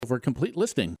for a complete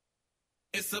listing.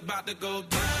 It's about to go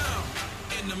down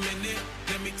in a minute.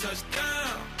 Let me touch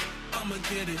down. I'ma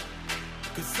get it.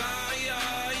 'Cause I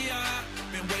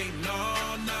been waiting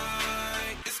all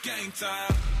night. It's game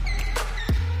time.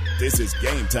 This is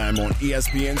Game Time on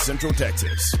ESPN Central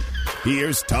Texas.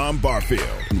 Here's Tom Barfield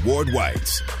and Ward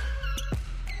White.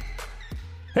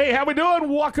 Hey, how we doing?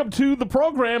 Welcome to the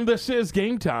program. This is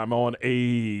Game Time on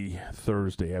a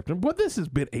Thursday afternoon. But this has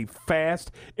been a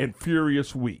fast and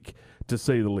furious week, to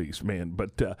say the least, man.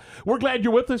 But we're glad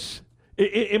you're with us.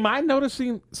 Am I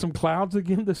noticing some clouds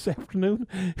again this afternoon?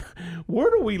 Where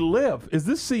do we live? Is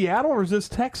this Seattle or is this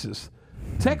Texas?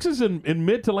 Texas in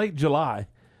mid to late July.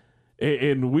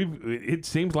 And it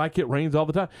seems like it rains all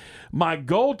the time. My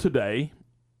goal today,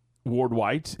 Ward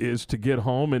White, is to get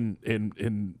home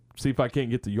and see if I can't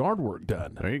get the yard work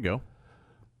done. There you go.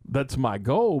 That's my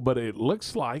goal, but it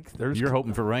looks like You're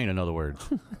hoping for rain, in other words.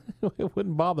 It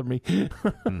wouldn't bother me.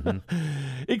 Mm-hmm.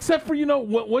 Except for,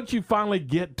 once you finally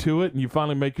get to it and you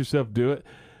finally make yourself do it,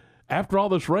 after all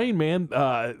this rain, man,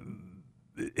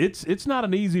 it's not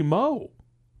an easy mow.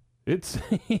 It's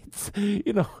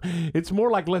more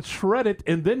like let's shred it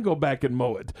and then go back and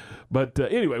mow it. But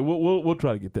anyway, we'll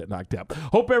try to get that knocked out.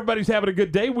 Hope everybody's having a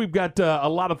good day. We've got a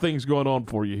lot of things going on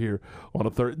for you here on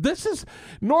a Thursday. This is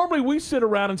normally we sit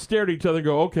around and stare at each other and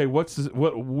go, okay, what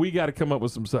we got to come up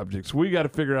with some subjects. We got to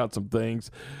figure out some things.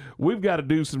 We've got to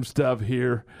do some stuff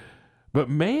here. But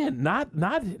man, not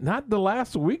the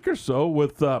last week or so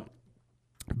with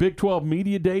Big 12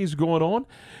 Media Days going on.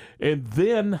 And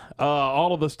then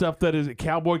all of the stuff that is at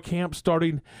Cowboy Camp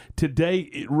starting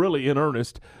today, really in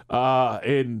earnest,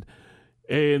 and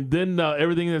then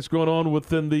everything that's going on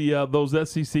within the those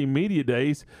SEC Media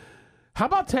Days. How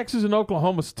about Texas and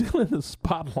Oklahoma still in the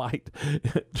spotlight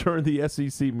during the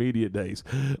SEC Media Days?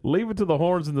 Leave it to the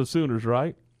Horns and the Sooners,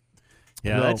 right?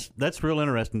 Yeah, that's real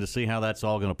interesting to see how that's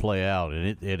all going to play out,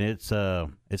 and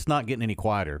it's not getting any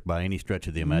quieter by any stretch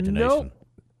of the imagination. Nope.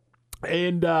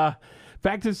 And in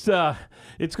fact,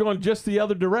 it's going just the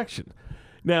other direction.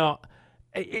 Now,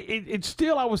 it's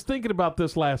still, I was thinking about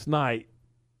this last night.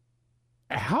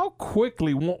 How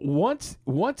quickly, once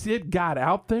it got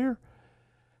out there,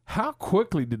 how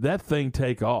quickly did that thing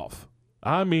take off?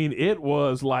 I mean, it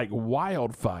was like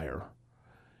wildfire.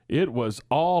 It was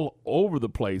all over the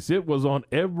place. It was on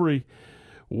every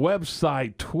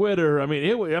website, Twitter. I mean,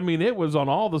 it was on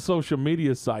all the social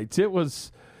media sites. It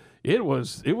was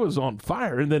on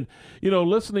fire. And then,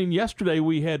 listening yesterday,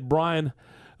 we had Brian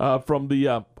from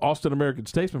the Austin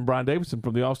American-Statesman, Brian Davidson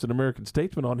from the Austin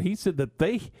American-Statesman on. He said that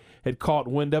they had caught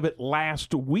wind of it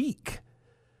last week.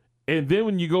 And then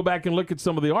when you go back and look at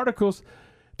some of the articles,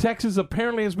 Texas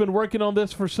apparently has been working on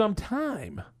this for some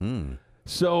time.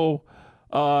 So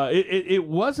it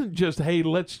wasn't just, hey,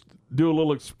 let's do a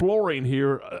little exploring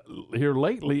here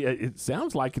lately. It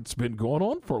sounds like it's been going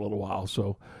on for a little while.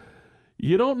 So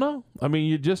you don't know. I mean,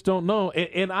 you just don't know.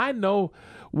 And I know,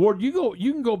 Ward, you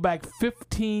can go back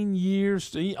 15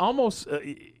 years, almost at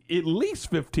least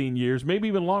 15 years, maybe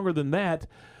even longer than that,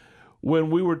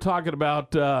 when we were talking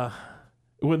about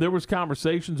when there was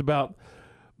conversations about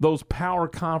those power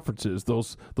conferences,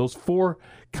 those 4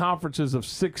 conferences of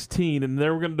 16, and they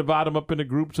were going to divide them up into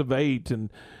groups of 8,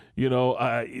 and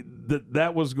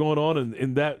that was going on,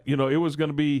 and that it was going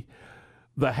to be.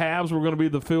 The haves were going to be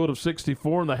the field of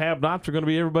 64, and the have-nots are going to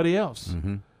be everybody else.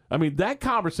 Mm-hmm. I mean, that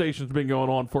conversation's been going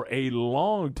on for a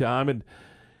long time, and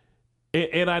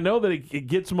I know that it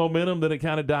gets momentum, then it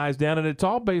kind of dies down, and it's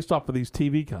all based off of these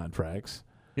TV contracts.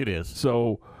 It is.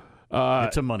 So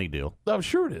it's a money deal. Oh,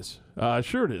 sure it is.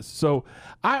 Sure it is. So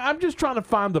I'm just trying to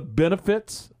find the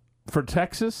benefits for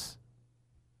Texas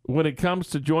when it comes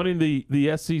to joining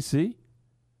the SEC.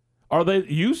 Are they?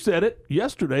 You said it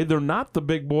yesterday. They're not the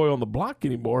big boy on the block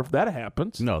anymore. If that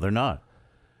happens, no, they're not.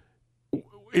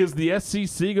 Is the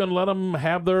SEC going to let them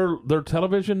have their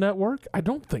television network? I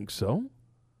don't think so.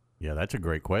 Yeah, that's a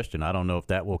great question. I don't know if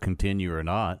that will continue or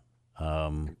not.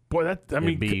 Boy,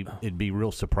 it'd be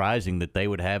real surprising that they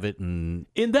would have it. In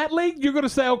that league, you're going to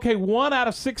say, okay, 1 out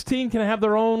of 16 can have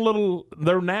their own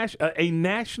a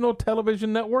national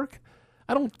television network.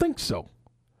 I don't think so.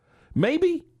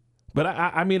 Maybe. But,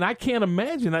 I mean, I can't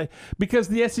imagine because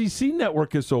the SEC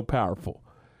network is so powerful.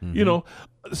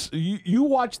 Mm-hmm. You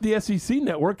watch the SEC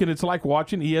network, and it's like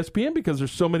watching ESPN because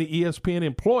there's so many ESPN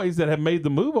employees that have made the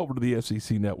move over to the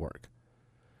SEC network.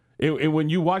 And when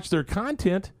you watch their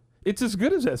content, it's as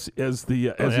good as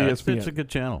ESPN. It's a good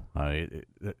channel.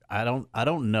 I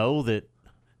don't know that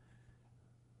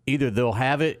either they'll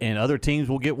have it and other teams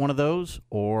will get one of those,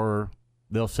 or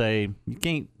they'll say you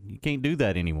can't do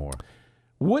that anymore.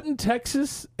 wouldn't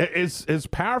Texas, as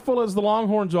powerful as the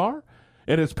Longhorns are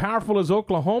and as powerful as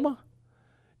Oklahoma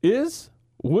is,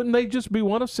 wouldn't they just be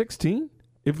one of 16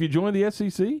 if you join the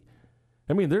SEC?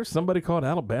 I mean, there's somebody called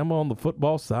Alabama on the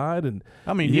football side. And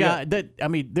I mean,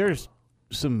 there's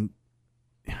some –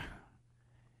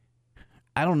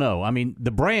 I don't know. I mean,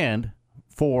 the brand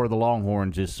for the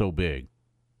Longhorns is so big.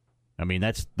 I mean,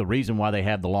 that's the reason why they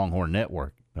have the Longhorn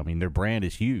Network. I mean, their brand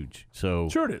is huge. So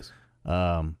sure it is.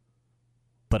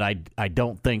 But I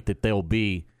don't think that they'll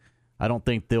be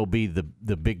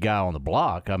the big guy on the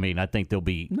block. I mean, I think they'll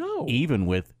be even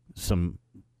with some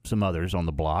others on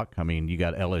the block. I mean, you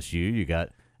got LSU, you got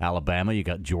Alabama, you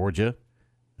got Georgia.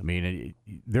 I mean,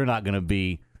 they're not going to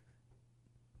be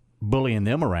bullying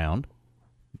them around.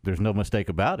 There's no mistake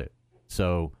about it.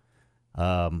 So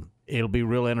it'll be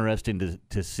real interesting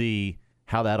to see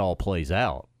how that all plays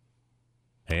out.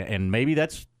 And maybe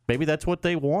that's what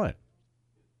they want.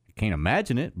 I can't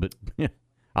imagine it, but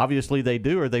obviously they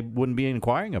do, or they wouldn't be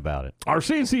inquiring about it. Our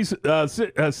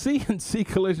CNC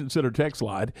Collision Center text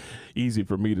line, easy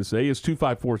for me to say, is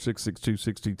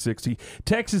 254-662-1660.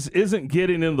 Texas isn't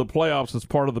getting into the playoffs as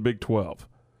part of the Big 12.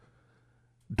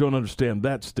 Don't understand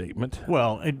that statement.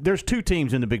 Well, there's two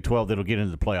teams in the Big 12 that'll get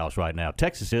into the playoffs right now.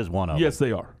 Texas is one of them. Yes,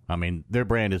 they are. I mean, their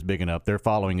brand is big enough, their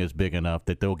following is big enough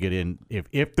that they'll get in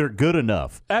if they're good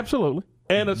enough. Absolutely.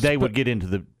 And they would get into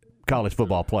the college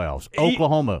football playoffs.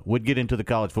 Oklahoma would get into the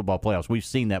college football playoffs. We've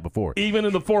seen that before. Even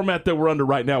in the format that we're under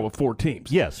right now with 4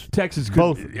 teams. Yes. Texas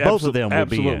could. Both of them will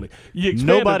be in.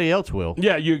 Nobody else will.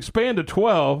 Yeah, you expand to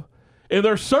 12, and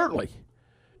they're certainly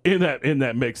in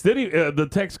that mix. Then the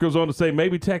text goes on to say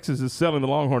maybe Texas is selling the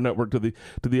Longhorn Network to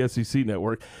the SEC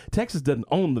network. Texas doesn't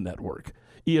own the network.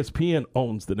 ESPN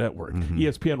owns the network. Mm-hmm.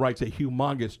 ESPN writes a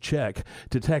humongous check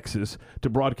to Texas to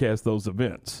broadcast those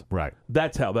events. Right.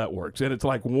 That's how that works. And it's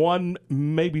like 1,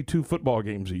 maybe 2 football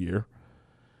games a year.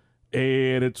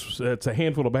 And it's a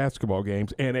handful of basketball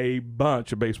games and a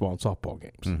bunch of baseball and softball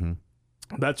games. Mm-hmm.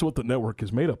 That's what the network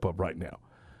is made up of right now.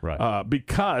 Right.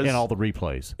 Because in all the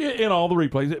replays. In all the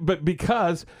replays. But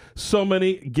because so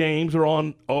many games are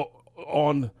on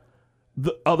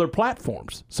the other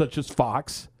platforms, such as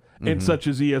Fox and such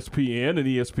as ESPN and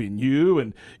ESPNU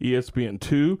and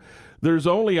ESPN2, there's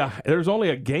only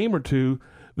a game or two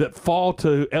that fall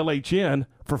to LHN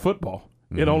for football.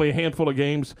 And only a handful of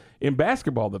games in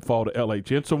basketball that fall to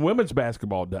LHN. So women's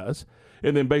basketball does.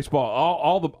 And then baseball,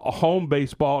 all the home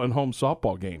baseball and home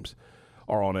softball games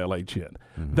are on LHN.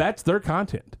 Mm-hmm. That's their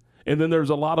content. And then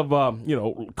there's a lot of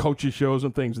coaches shows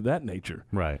and things of that nature.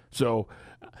 Right. So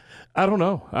I don't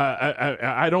know.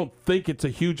 I don't think it's a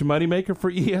huge moneymaker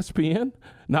for ESPN.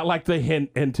 Not like they had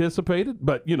anticipated,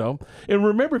 but And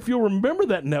remember, if you'll remember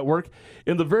that network,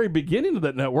 in the very beginning of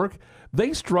that network,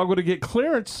 they struggled to get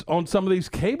clearance on some of these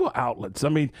cable outlets. I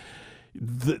mean,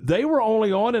 they were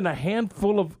only on in a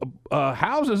handful of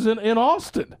houses in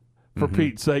Austin. For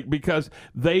Pete's sake, because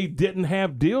they didn't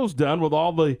have deals done with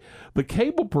all the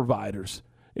cable providers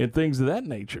and things of that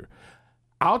nature.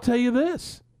 I'll tell you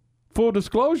this, full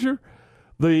disclosure,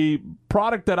 the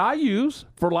product that I use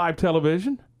for live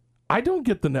television, I don't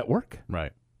get the network.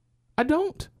 Right. I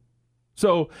don't.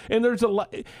 So, and there's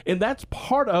and that's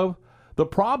part of the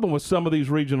problem with some of these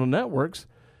regional networks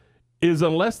is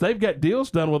unless they've got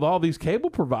deals done with all these cable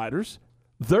providers,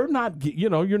 they're not,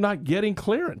 you're not getting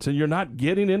clearance, and you're not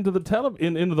getting into the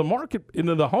into the market,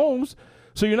 into the homes,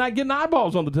 so you're not getting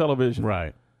eyeballs on the television.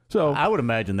 Right. So I would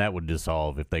imagine that would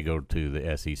dissolve if they go to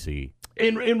the SEC.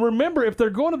 And remember, if they're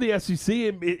going to the SEC,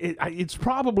 it's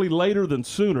probably later than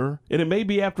sooner, and it may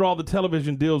be after all the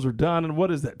television deals are done. And what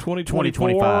is that,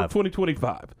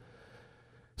 2025.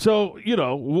 So,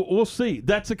 we'll see.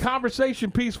 That's a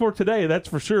conversation piece for today, that's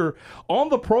for sure. On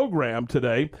the program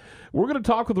today, we're going to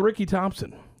talk with Ricky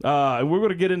Thompson, and we're going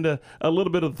to get into a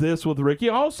little bit of this with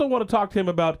Ricky. I also want to talk to him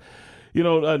about,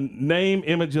 name,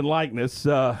 image, and likeness.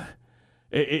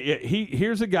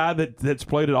 Here's a guy that's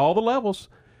played at all the levels.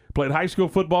 Played high school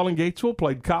football in Gatesville,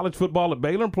 played college football at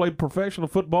Baylor, and played professional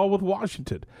football with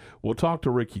Washington. We'll talk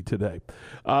to Ricky today.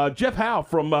 Jeff Howe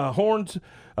from Horns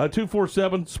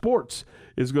 247 Sports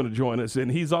is going to join us,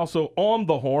 and he's also on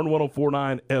the Horn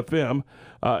 104.9 FM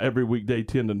every weekday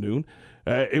 10 to noon.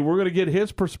 And we're going to get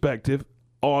his perspective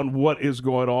on what is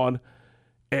going on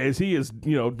as he is,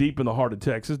 deep in the heart of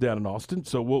Texas down in Austin.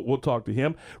 So we'll talk to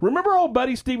him. Remember old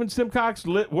buddy Stephen Simcox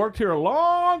worked here a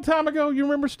long time ago? You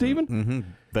remember Stephen? Mm-hmm.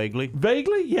 Vaguely,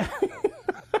 yeah.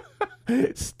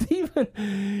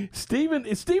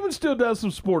 Stephen still does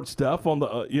some sports stuff on the,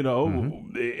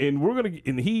 and we're going to,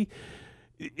 and he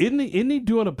Isn't he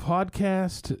doing a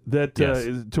podcast that Yes.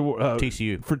 is to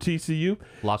TCU. for TCU?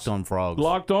 Locked on Frogs.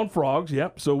 Locked on Frogs.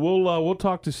 Yep. So we'll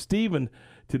talk to Steven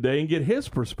today and get his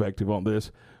perspective on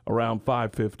this around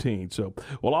 5:15. So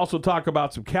we'll also talk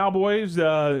about some Cowboys,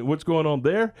 what's going on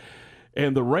there,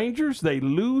 and the Rangers. They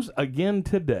lose again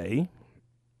today.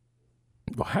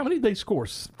 Well, how many did they score?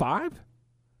 5?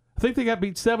 I think they got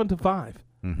beat 7-5.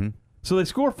 Mm-hmm. So they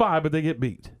score 5, but they get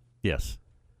beat, Yes.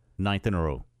 9th in a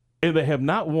row. and they have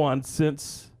not won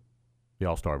since. The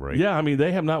All-Star break. Yeah, I mean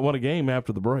they have not won a game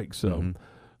after the break. So,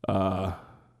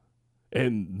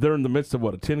 and they're in the midst of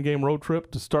a 10-game road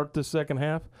trip to start this second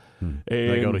half. And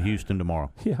They go to Houston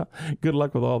tomorrow. Yeah, good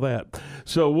luck with all that.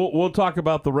 So we'll talk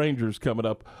about the Rangers coming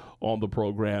up on the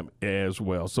program as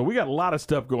well. So we got a lot of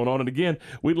stuff going on. And again,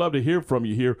 we'd love to hear from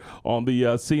you here on the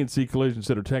CNC Collision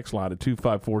Center text line at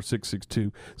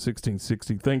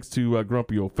 254-662-1660. Thanks to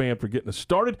Grumpy Old Fan for getting us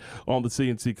started on the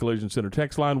CNC Collision Center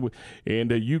text line.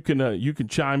 And you can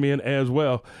chime in as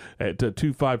well at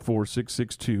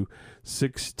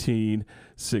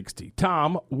 254-662-1660.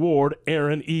 Tom, Ward,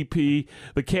 Aaron, EP,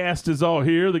 the cast is all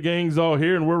here, the gang's all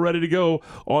here, and we're ready to go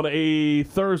on a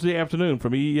Thursday afternoon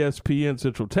from ESPN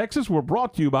Central Texas. We're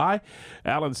brought to you by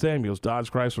Allen Samuels,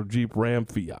 Dodge, Chrysler, Jeep, Ram,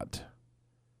 Fiat.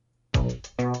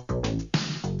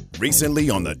 Recently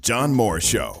on the John Moore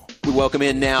Show. We welcome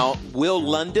in now Will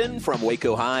London from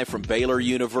Waco High, from Baylor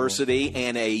University,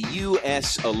 and a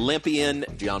U.S. Olympian,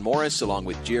 John Morris, along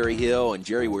with Jerry Hill. And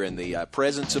Jerry, we're in the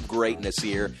presence of greatness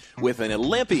here with an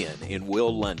Olympian in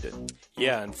Will London.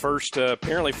 Yeah, and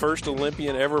apparently first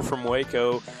Olympian ever from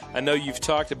Waco. I know you've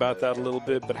talked about that a little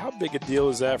bit, but how big a deal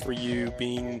is that for you,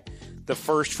 being the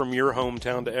first from your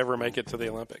hometown to ever make it to the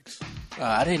Olympics?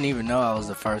 I didn't even know I was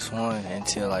the first one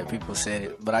until people said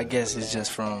it. But I guess it's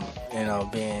just from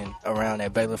being around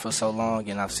at Baylor for so long,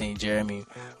 and I've seen Jeremy,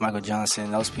 Michael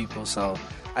Johnson, those people. So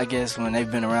I guess when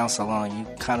they've been around so long, you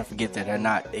kind of forget that they're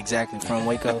not exactly from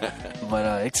Waco.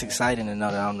 But it's exciting to know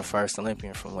that I'm the first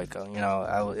Olympian from Waco.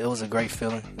 It was a great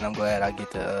feeling, and I'm glad I get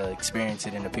to experience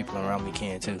it, and the people around me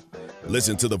can too.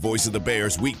 Listen to the Voice of the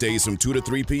Bears weekdays from 2 to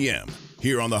 3 p.m.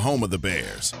 here on the home of the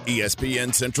Bears,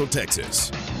 ESPN Central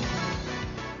Texas.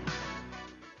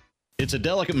 It's a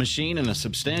delicate machine and a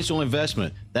substantial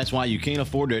investment. That's why you can't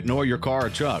afford to ignore your car or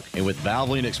truck. And with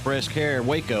Valvoline Express Care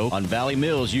Waco on Valley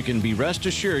Mills, you can be rest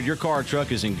assured your car or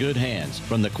truck is in good hands.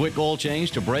 From the quick oil change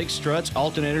to brakes, struts,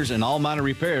 alternators, and all minor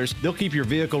repairs, they'll keep your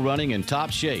vehicle running in top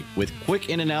shape with quick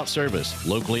in and out service.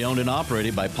 Locally owned and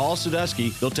operated by Paul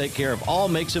Sadusky, they'll take care of all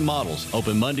makes and models.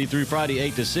 Open Monday through Friday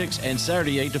 8 to 6 and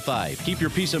Saturday 8 to 5. Keep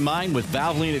your peace of mind with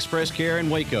Valvoline Express Care in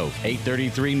Waco,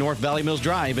 833 North Valley Mills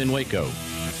Drive in Waco.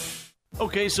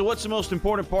 Okay, so what's the most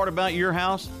important part about your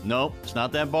house? Nope, it's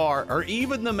not that bar or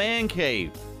even the man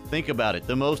cave. Think about it.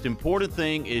 The most important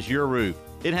thing is your roof.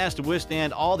 It has to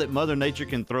withstand all that Mother Nature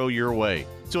can throw your way.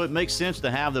 So it makes sense to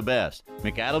have the best.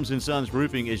 McAdams & Sons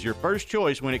Roofing is your first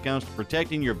choice when it comes to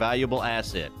protecting your valuable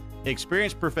asset.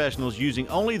 Experienced professionals using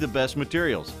only the best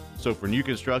materials. So for new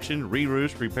construction,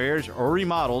 re-roofs, repairs, or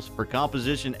remodels for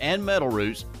composition and metal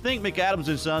roofs, think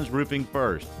McAdams & Sons Roofing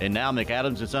first. And now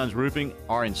McAdams & Sons Roofing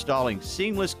are installing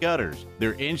seamless gutters.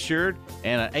 They're insured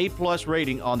and an A+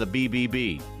 rating on the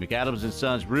BBB. McAdams &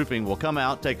 Sons Roofing will come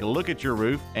out, take a look at your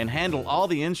roof, and handle all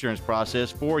the insurance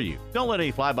process for you. Don't let any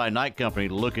fly-by-night company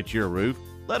look at your roof.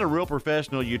 Let a real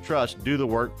professional you trust do the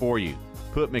work for you.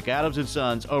 Put McAdams &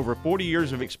 Sons over 40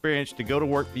 years of experience to go to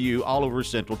work for you all over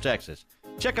Central Texas.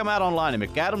 Check them out online at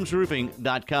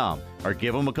McAdamsRoofing.com or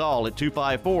give them a call at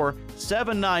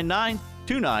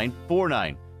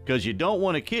 254-799-2949 because you don't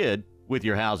want a kid with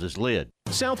your house's lid.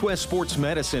 Southwest Sports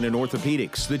Medicine and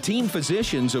Orthopedics, the team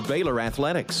physicians of Baylor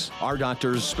Athletics. Our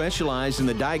doctors specialize in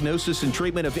the diagnosis and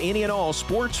treatment of any and all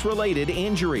sports-related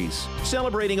injuries.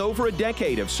 Celebrating over a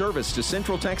decade of service to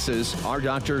Central Texas, our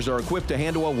doctors are equipped to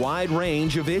handle a wide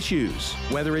range of issues.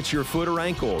 Whether it's your foot or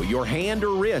ankle, your hand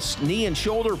or wrist, knee and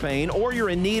shoulder pain, or you're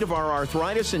in need of our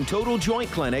arthritis and total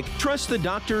joint clinic, trust the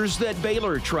doctors that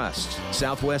Baylor trusts.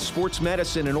 Southwest Sports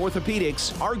Medicine and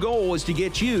Orthopedics, our goal is to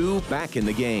get you back in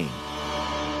the game.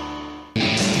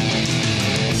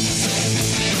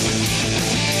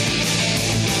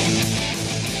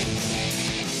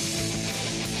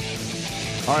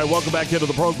 All right, welcome back into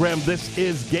the program. This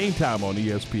is Game Time on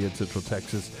ESPN Central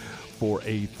Texas for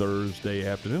a Thursday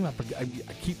afternoon. I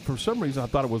keep, for some reason, I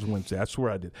thought it was Wednesday. I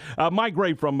swear I did. Mike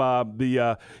Gray from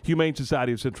the Humane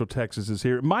Society of Central Texas is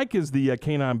here. Mike is the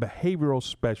canine behavioral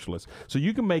specialist. So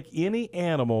you can make any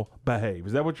animal behave.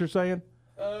 Is that what you're saying?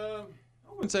 I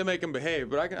wouldn't say make them behave,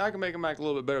 but I can make them act a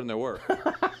little bit better than they were.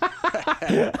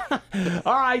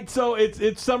 All right, so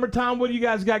it's summertime. What do you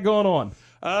guys got going on?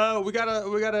 We got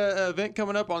a event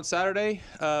coming up on Saturday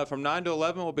from 9 to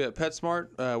 11. We'll be at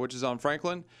PetSmart, which is on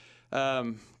Franklin.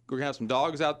 We're gonna have some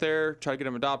dogs out there, try to get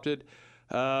them adopted.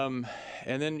 And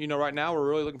then, right now we're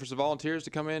really looking for some volunteers to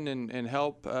come in and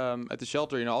help at the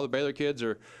shelter. All the Baylor kids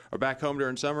are back home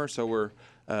during summer, so we're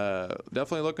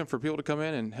definitely looking for people to come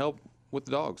in and help with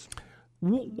the dogs.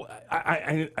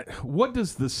 What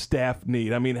does the staff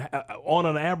need? I mean, on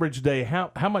an average day,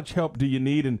 how much help do you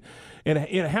need, and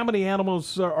how many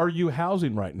animals are you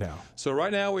housing right now? So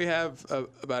right now we have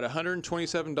about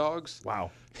 127 dogs.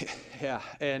 Wow. Yeah,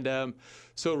 and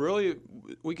so really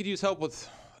we could use help with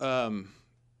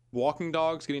walking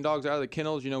dogs, getting dogs out of the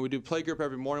kennels. We do play group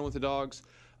every morning with the dogs,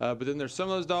 but then there's some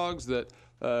of those dogs that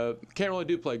can't really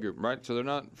do play group, right? So they're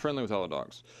not friendly with all the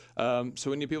dogs.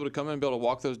 So we need people to come in and be able to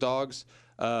walk those dogs.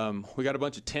 We got a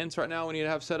bunch of tents right now we need to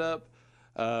have set up.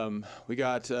 We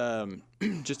got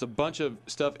just a bunch of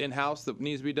stuff in-house that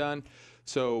needs to be done.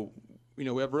 So, we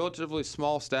have a relatively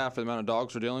small staff for the amount of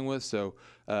dogs we're dealing with. So,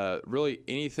 really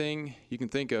anything you can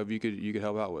think of, you could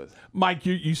help out with. Mike,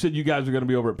 you said you guys are going to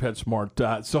be over at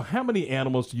PetSmart. So how many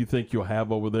animals do you think you'll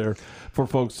have over there for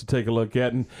folks to take a look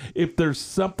at? And if there's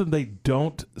something they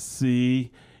don't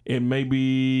see, and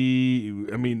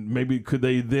maybe could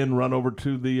they then run over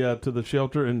to the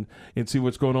shelter and see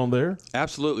what's going on there?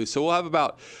 Absolutely. So we'll have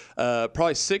about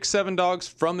probably 6-7 dogs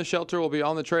from the shelter will be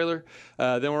on the trailer.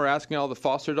 Then we're asking all the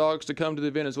foster dogs to come to the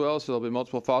event as well. So there'll be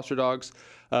multiple foster dogs.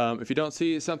 If you don't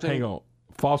see something, hang on,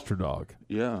 foster dog.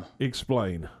 Yeah.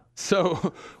 Explain.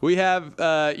 So we have,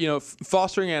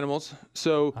 fostering animals.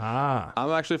 So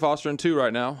I'm actually fostering 2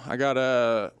 right now. I got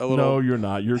a little. No, you're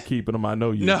not. You're keeping them. I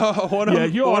know you. No, one of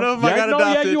them I got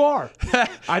adopted. Yeah, you are.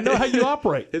 I know how you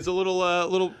operate. It's a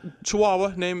little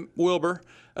Chihuahua named Wilbur.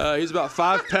 He's about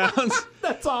 5 pounds.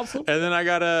 That's awesome. And then I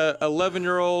got a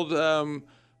 11-year-old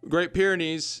Great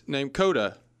Pyrenees named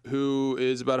Coda, who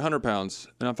is about 100 pounds,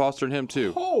 and I'm fostering him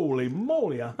too. Holy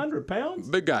moly, 100 pounds?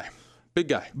 Big guy.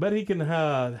 Bet he can.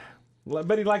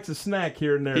 Bet he likes a snack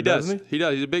here and there. He does. Doesn't he? He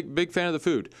does. He's a big fan of the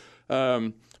food.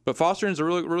 But fostering is a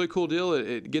really cool deal.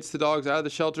 It gets the dogs out of the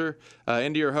shelter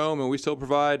into your home, and we still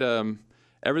provide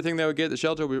everything they would get at the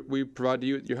shelter. We provide to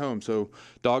you at your home. So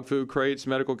dog food, crates,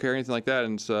 medical care, anything like that,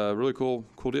 and it's a really cool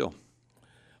deal.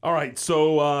 All right.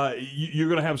 So you're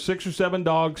going to have 6 or 7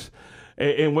 dogs,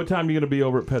 and what time are you going to be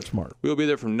over at PetSmart? We'll be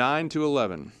there from 9 to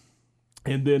 11.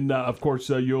 And then, of course,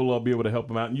 you'll be able to help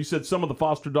them out. And you said some of the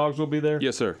foster dogs will be there?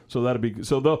 Yes, sir. So that'll be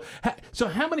so. So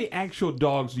how many actual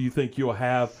dogs do you think you'll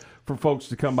have for folks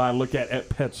to come by and look at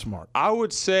PetSmart? I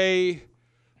would say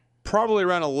probably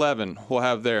around 11 we'll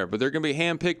have there, but they're going to be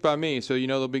hand-picked by me, so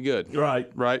they'll be good.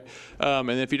 Right.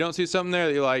 And if you don't see something there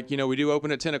that you like, we do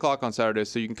open at 10 o'clock on Saturdays,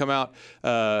 so you can come out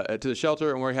to the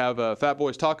shelter, and we have Fat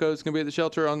Boys Tacos going to be at the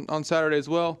shelter on Saturday as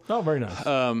well. Oh, very nice.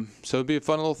 So it'll be a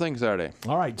fun little thing Saturday.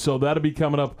 All right, so that'll be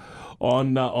coming up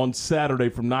on Saturday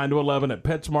from 9 to 11 at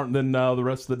PetSmart, and then the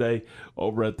rest of the day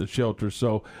over at the shelter.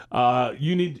 So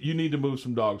you need to move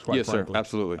some dogs, quite frankly. Yes, sir.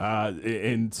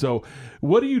 Absolutely. And so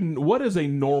what is a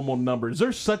normal number? Is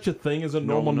there such a thing as a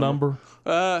normal number?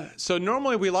 So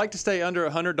normally we like to stay under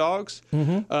 100 dogs.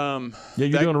 Mm-hmm. You're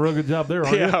doing a real good job there,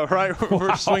 aren't you? Yeah, right.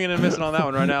 We're swinging and missing on that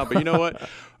one right now. But you know what?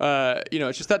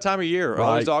 It's just that time of year.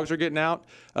 All these dogs are getting out.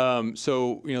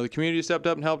 So the community stepped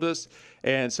up and helped us.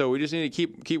 And so we just need to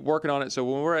keep working on it. So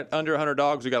when we're at under 100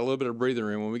 dogs, we got a little bit of breathing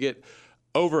room. When we get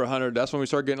over 100, that's when we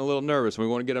start getting a little nervous, and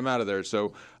we want to get them out of there.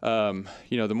 So,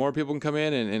 the more people can come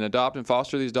in and adopt and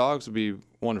foster these dogs would be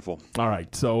wonderful. All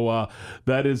right. So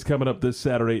that is coming up this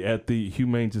Saturday at the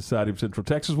Humane Society of Central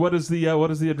Texas. What is the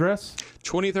address?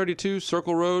 2032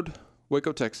 Circle Road,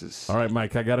 Waco, Texas. All right,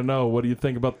 Mike, I got to know, what do you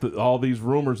think about all these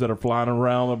rumors that are flying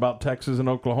around about Texas and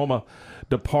Oklahoma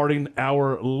departing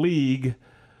our league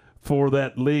for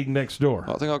that league next door?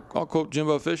 I think I'll quote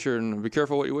Jimbo Fisher and be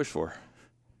careful what you wish for.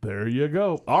 There you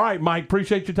go. All right, Mike,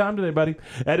 appreciate your time today, buddy.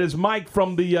 That is Mike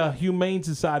from the Humane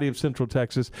Society of Central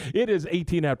Texas. It is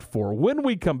 18 after 4. When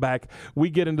we come back,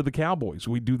 we get into the Cowboys.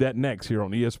 We do that next here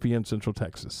on ESPN Central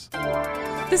Texas.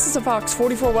 This is a Fox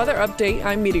 44 weather update.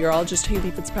 I'm meteorologist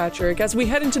Haley Fitzpatrick. As we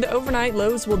head into the overnight,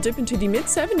 lows will dip into the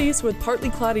mid-70s with partly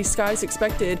cloudy skies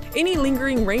expected. Any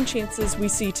lingering rain chances we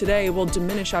see today will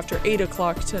diminish after 8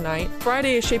 o'clock tonight.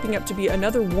 Friday is shaping up to be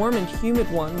another warm and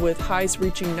humid one with highs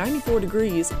reaching 94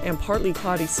 degrees and partly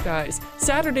cloudy skies.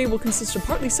 Saturday will consist of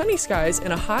partly sunny skies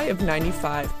and a high of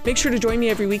 95. Make sure to join me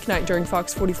every weeknight during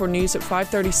Fox 44 News at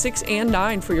 5:30, 6, and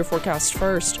 9 for your forecast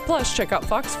first. Plus, check out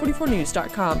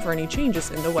fox44news.com for any changes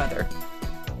in the weather.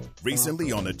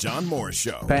 Recently on the John Morris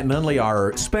Show. Pat Nunley,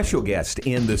 our special guest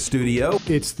in the studio.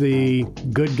 It's the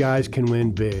good guys can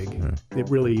win big. It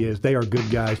really is. They are good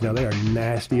guys. Now, they are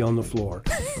nasty on the floor,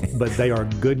 but they are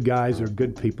good guys. They're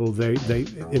good people. They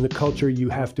in the culture, you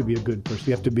have to be a good person.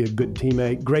 You have to be a good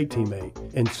teammate, great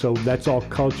teammate. And so that's all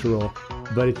cultural,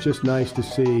 but it's just nice to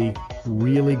see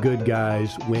really good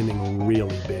guys winning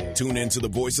really big. Tune in to the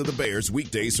Voice of the Bears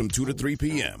weekdays from 2 to 3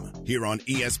 p.m. here on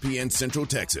ESPN Central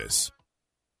Texas.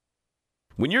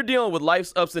 When you're dealing with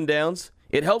life's ups and downs,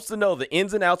 it helps to know the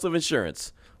ins and outs of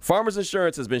insurance. Farmers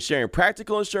Insurance has been sharing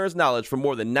practical insurance knowledge for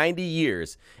more than 90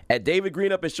 years. At David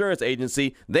Greenup Insurance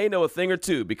Agency, they know a thing or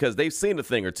two because they've seen a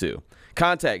thing or two.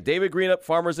 Contact David Greenup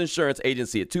Farmers Insurance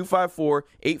Agency at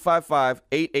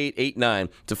 254-855-8889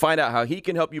 to find out how he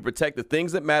can help you protect the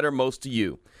things that matter most to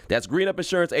you. That's Greenup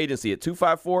Insurance Agency at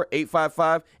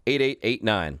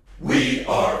 254-855-8889. We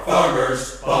are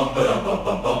farmers. Bum, ba-dum, bum,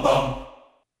 bum, bum, bum.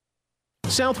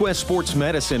 Southwest Sports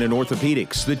Medicine and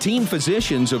Orthopedics, the team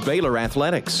physicians of Baylor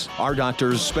Athletics. Our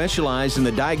doctors specialize in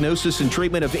the diagnosis and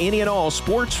treatment of any and all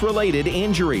sports-related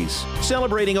injuries.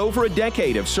 Celebrating over a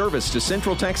decade of service to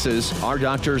Central Texas, our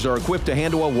doctors are equipped to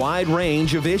handle a wide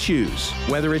range of issues.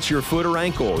 Whether it's your foot or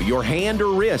ankle, your hand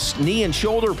or wrist, knee and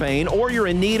shoulder pain, or you're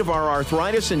in need of our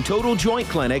arthritis and total joint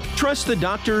clinic, trust the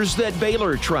doctors that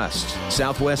Baylor trusts.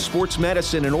 Southwest Sports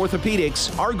Medicine and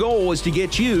Orthopedics, our goal is to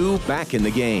get you back in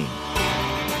the game.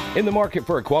 In the market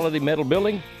for a quality metal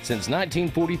building? Since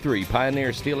 1943,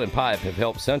 Pioneer Steel and Pipe have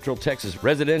helped Central Texas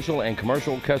residential and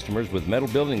commercial customers with metal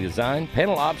building design,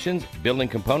 panel options, building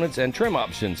components, and trim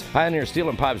options. Pioneer Steel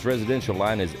and Pipe's residential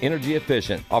line is energy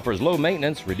efficient, offers low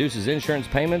maintenance, reduces insurance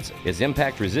payments, is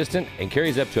impact resistant, and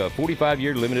carries up to a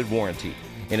 45-year limited warranty.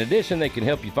 In addition, they can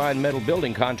help you find metal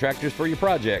building contractors for your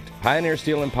project. Pioneer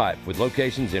Steel and Pipe, with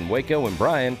locations in Waco and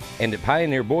Bryan, and at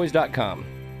pioneerboys.com.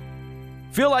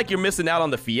 Feel like you're missing out on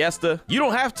the fiesta? You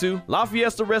don't have to. La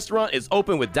Fiesta Restaurant is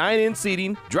open with dine-in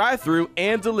seating, drive-thru,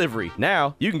 and delivery.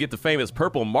 Now, you can get the famous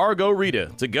purple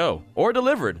Margarita to go or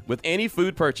delivered with any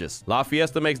food purchase. La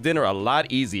Fiesta makes dinner a lot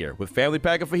easier with family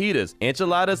pack of fajitas,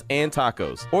 enchiladas, and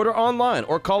tacos. Order online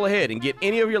or call ahead and get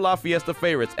any of your La Fiesta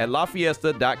favorites at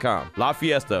lafiesta.com. La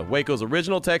Fiesta, Waco's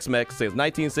original Tex-Mex since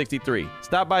 1963.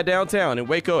 Stop by downtown in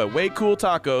Waco at Way Cool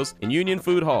Tacos and Union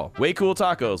Food Hall. Way Cool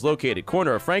Tacos, located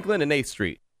corner of Franklin and 8th Street.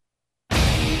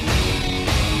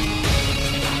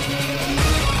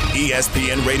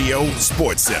 ESPN Radio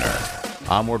Sports Center.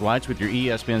 I'm Ward Whites with your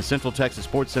ESPN Central Texas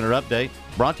Sports Center update,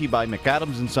 brought to you by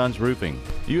McAdams & Sons Roofing.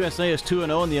 USA is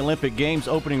 2-0 in the Olympic Games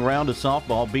opening round of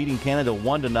softball, beating Canada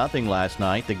 1-0 last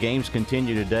night. The games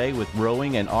continue today with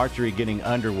rowing and archery getting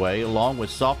underway, along with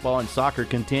softball and soccer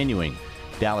continuing.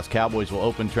 Dallas Cowboys will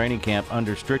open training camp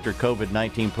under stricter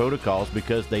COVID-19 protocols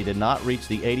because they did not reach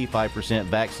the 85%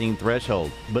 vaccine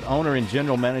threshold. But owner and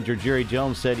general manager Jerry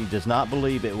Jones said he does not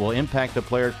believe it will impact the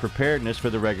players' preparedness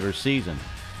for the regular season.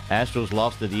 Astros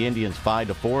lost to the Indians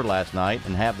 5-4 last night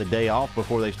and have the day off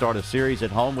before they start a series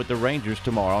at home with the Rangers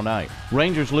tomorrow night.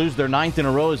 Rangers lose their 9th in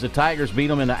a row as the Tigers beat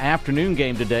them in the afternoon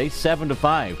game today,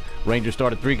 7-5. Rangers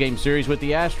start a 3-game series with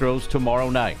the Astros tomorrow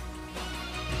night.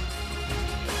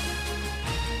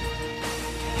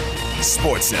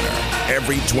 Sports Center,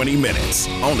 every 20 minutes,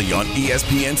 only on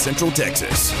ESPN Central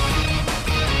Texas.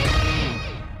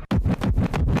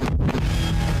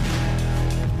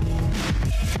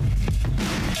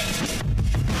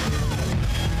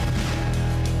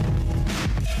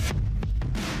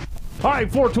 All right,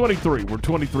 4:23. We're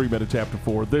 23 minutes after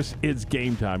 4. This is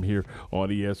Game Time here on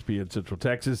ESPN Central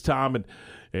Texas. Tom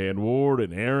and Ward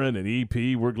and Aaron and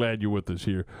EP, we're glad you're with us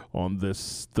here on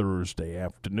this Thursday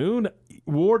afternoon.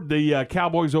 Ward, the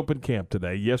Cowboys open camp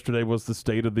today. Yesterday was the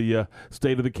State of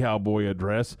the Cowboy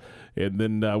address, and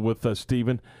then with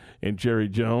Stephen and Jerry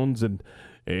Jones and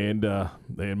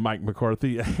Mike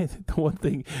McCarthy. The one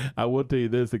thing I will tell you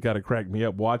this that kind of cracked me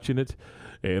up watching it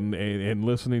and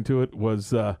listening to it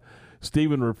was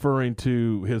Stephen referring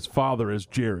to his father as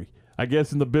Jerry. I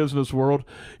guess in the business world,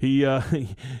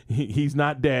 he's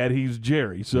not Dad, he's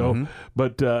Jerry. So,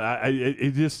 but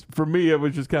it just, for me, it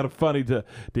was just kind of funny to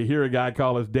hear a guy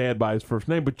call his dad by his first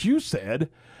name. But you said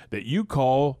that you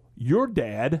call your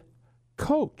dad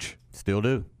Coach. Still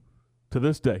do. To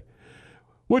this day,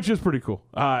 which is pretty cool.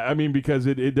 I mean, because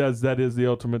that is the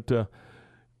ultimate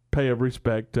pay of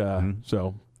respect.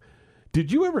 So, did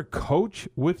you ever coach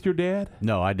with your dad?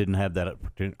 No, I didn't have that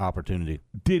opportunity.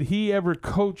 Did he ever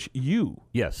coach you?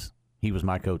 Yes. He was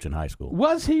my coach in high school.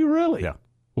 Was he really? Yeah.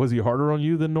 Was he harder on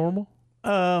you than normal?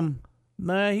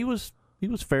 Nah, he was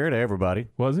fair to everybody.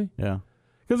 Was he? Yeah.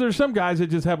 Because there's some guys that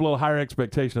just have a little higher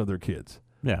expectation of their kids.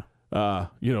 Yeah.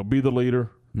 Be the leader,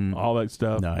 all that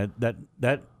stuff. No,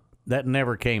 that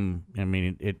never came. I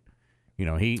mean,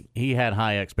 he had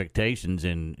high expectations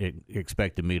and it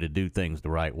expected me to do things the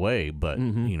right way, but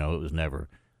it was never.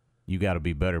 You got to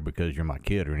be better because you're my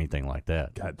kid or anything like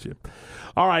that. Gotcha.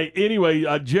 All right. Anyway,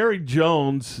 Jerry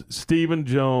Jones, Stephen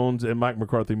Jones, and Mike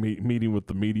McCarthy meeting with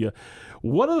the media.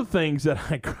 One of the things that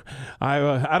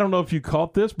I don't know if you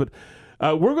caught this, but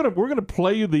we're gonna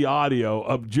play you the audio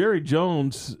of Jerry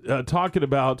Jones talking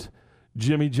about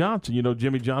Jimmy Johnson. You know,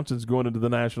 Jimmy Johnson's going into the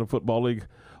National Football League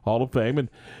Hall of Fame, and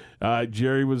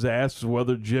Jerry was asked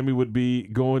whether Jimmy would be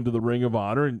going to the Ring of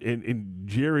Honor, and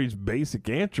Jerry's basic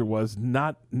answer was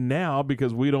not now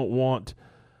because we don't want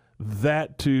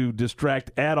that to distract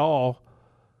at all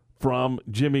from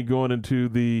Jimmy going into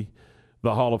the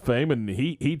Hall of Fame. And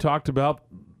he talked about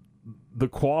the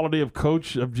quality of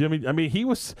coach of Jimmy. I mean, he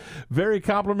was very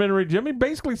complimentary. Jimmy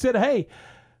basically said, hey,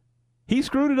 he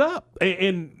screwed it up.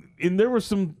 And there were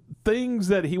some things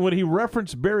that when he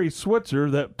referenced Barry Switzer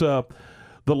that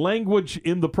the language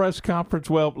in the press conference,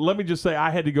 well, let me just say I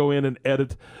had to go in and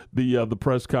edit the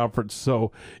press conference,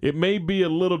 so it may be a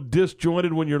little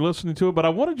disjointed when you're listening to it, but I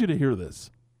wanted you to hear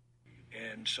this.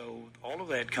 And so all of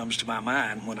that comes to my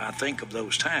mind when I think of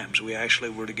those times. We actually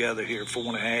were together here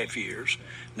 4.5 years.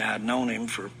 Now, I'd known him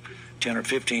for 10 or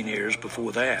 15 years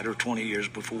before that, or 20 years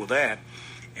before that,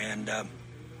 and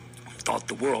thought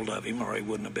the world of him, or he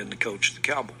wouldn't have been the coach of the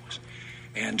Cowboys.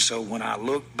 And so when I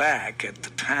look back at the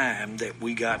time that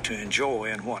we got to enjoy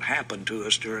and what happened to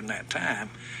us during that time,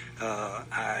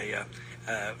 I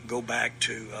go back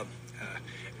to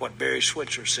what Barry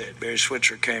Switzer said. Barry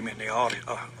Switzer came in the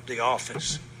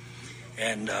office,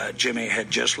 and Jimmy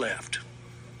had just left.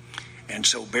 And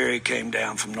so Barry came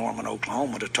down from Norman,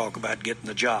 Oklahoma to talk about getting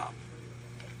the job.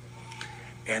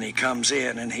 And he comes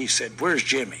in and he said, "Where's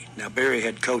Jimmy?" Now, Barry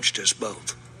had coached us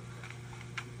both.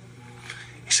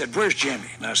 He said, "Where's Jimmy?"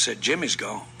 And I said, "Jimmy's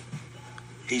gone."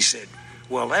 He said,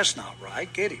 "Well, that's not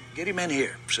right. Get him in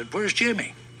here." I said, "Where's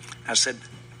Jimmy?" I said,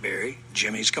 "Barry,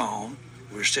 Jimmy's gone.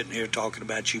 We're sitting here talking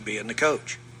about you being the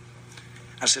coach."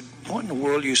 I said, "What in the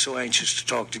world are you so anxious to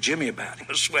talk to Jimmy about?"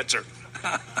 Switzer.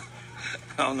 I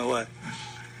don't know what.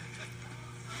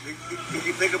 Did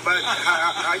you think about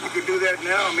how you could do that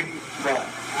now? I mean, well,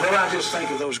 I just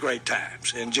think of those great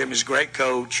times. And Jimmy's great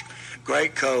coach,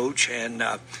 and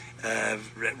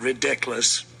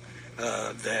ridiculous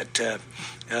that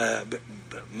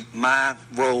my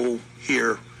role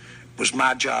here was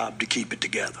my job to keep it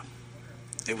together.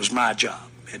 It was my job.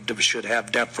 It should have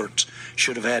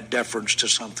had deference to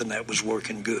something that was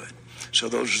working good. So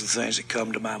those are the things that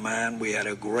come to my mind. We had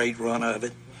a great run of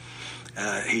it.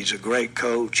 He's a great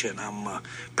coach, and I'm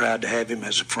proud to have him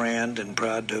as a friend and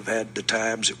proud to have had the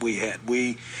times that we had.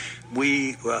 We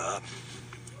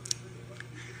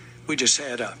just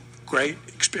had a great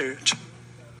experience.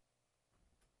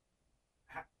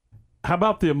 How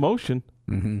about the emotion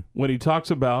when he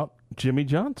talks about Jimmy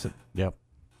Johnson? Yep.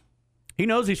 He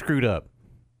knows he screwed up.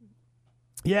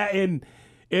 Yeah, and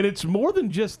it's more than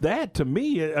just that to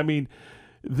me. I mean,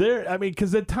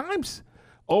 because at times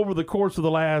over the course of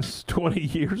the last 20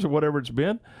 years or whatever it's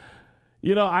been,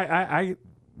 I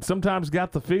sometimes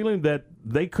got the feeling that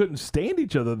they couldn't stand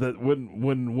each other, that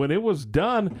when it was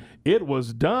done, it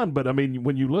was done. But, I mean,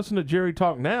 when you listen to Jerry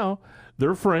talk now,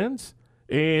 they're friends,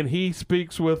 and he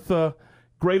speaks with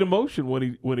great emotion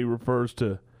when he refers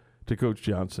to Coach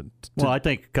Johnson. Well, I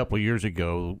think a couple of years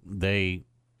ago they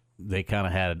kind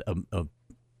of had a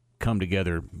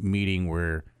come-together meeting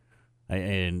where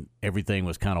and everything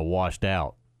was kind of washed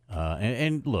out.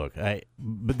 And look,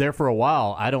 but there for a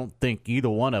while, I don't think either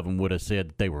one of them would have said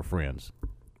that they were friends.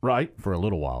 Right. For a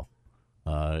little while.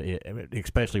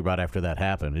 Especially right after that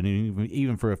happened, and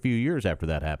even for a few years after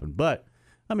that happened. But,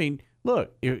 I mean,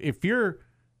 look, if you're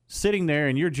sitting there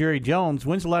and you're Jerry Jones,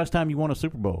 when's the last time you won a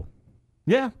Super Bowl?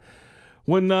 Yeah.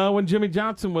 When Jimmy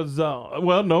Johnson was,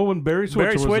 when Barry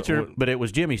Switzer but it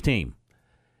was Jimmy's team.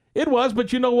 It was,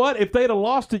 but you know what? If they'd have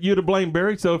lost it, you'd have blamed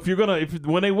Barry. So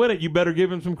when they win it, you better give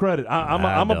him some credit.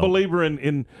 I'm a believer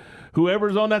in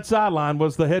whoever's on that sideline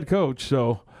was the head coach.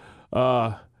 So,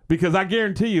 because I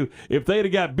guarantee you, if they'd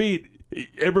have got beat,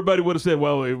 everybody would have said,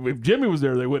 well, if Jimmy was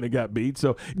there, they wouldn't have got beat.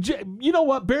 So, you know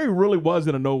what? Barry really was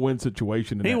in a no-win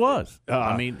situation. He was. He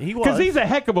was. Because he's a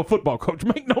heck of a football coach.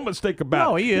 Make no mistake about it.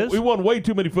 No, he is. We won way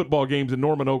too many football games in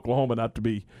Norman, Oklahoma not to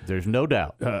be. There's no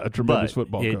doubt. A tremendous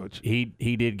football coach.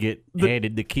 He did get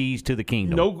handed the keys to the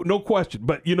kingdom. No question.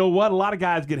 But you know what? A lot of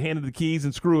guys get handed the keys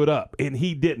and screw it up, and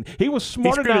he didn't. He was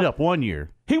smart enough. He screwed it up one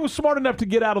year. He was smart enough to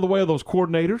get out of the way of those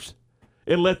coordinators.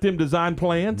 and let them design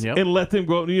plans and let them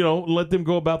go, let them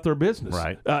go about their business.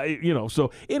 Right.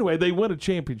 So anyway, they win a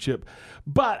championship.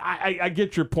 But I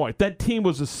get your point. That team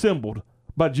was assembled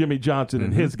by Jimmy Johnson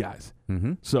and his guys.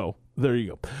 Mm-hmm. So there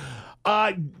you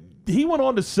go. He went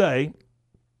on to say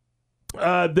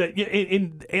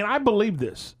that, and I believe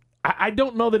this. I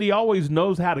don't know that he always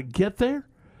knows how to get there,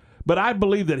 but I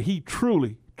believe that he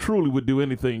truly would do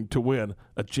anything to win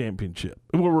a championship.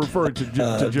 And we're referring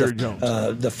to Jerry Jones.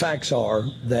 The facts are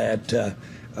that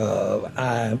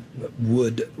I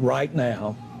would right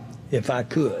now, if I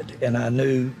could, and I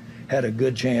knew had a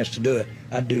good chance to do it,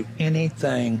 I'd do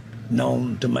anything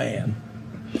known to man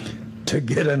to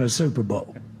get in a Super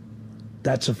Bowl.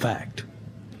 That's a fact.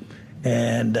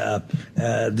 And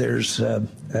there's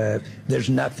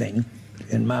nothing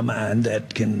in my mind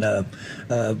that can have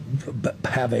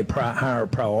a higher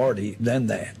priority than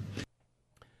that.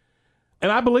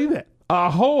 And I believe that. I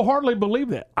wholeheartedly believe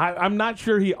that. I'm not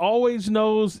sure he always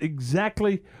knows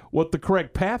exactly what the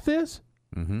correct path is,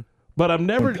 but I've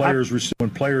never when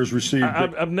players receive.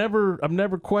 I've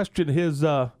never questioned his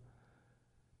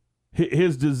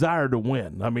desire to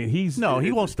win. I mean, he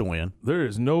wants to win. There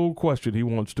is no question he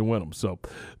wants to win them. So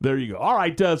there you go. All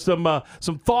right, some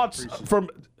thoughts from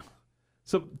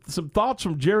some thoughts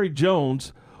from Jerry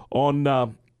Jones on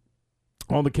the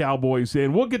Cowboys,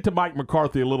 and we'll get to Mike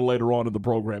McCarthy a little later on in the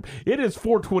program. It is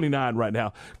 4:29 right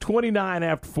now, 29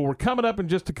 after 4. Coming up in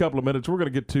just a couple of minutes, we're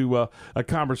going to get to a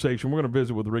conversation. We're going to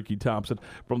visit with Ricky Thompson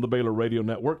from the Baylor Radio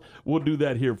Network. We'll do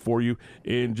that here for you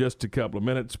in just a couple of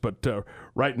minutes. But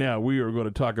right now, we are going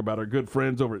to talk about our good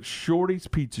friends over at Shorty's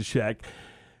Pizza Shack.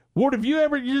 Ward, have you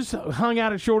ever just hung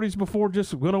out at Shorty's before?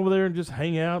 Just went over there and just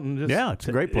hang out and just it's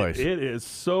a great place. It is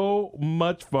so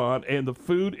much fun, and the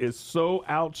food is so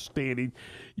outstanding.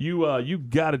 You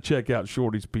got to check out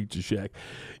Shorty's Pizza Shack.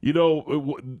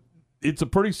 It's a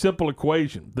pretty simple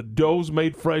equation. The dough's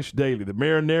made fresh daily. The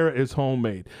marinara is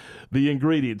homemade. The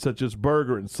ingredients, such as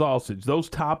burger and sausage, those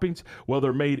toppings, well,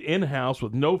 they're made in-house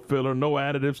with no filler, no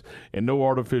additives, and no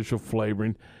artificial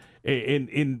flavoring. And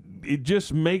it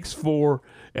just makes for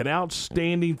an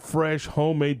outstanding, fresh,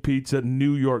 homemade pizza,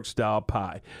 New York-style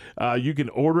pie. You can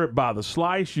order it by the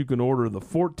slice. You can order the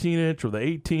 14-inch or the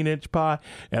 18-inch pie.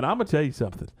 And I'm going to tell you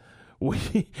something.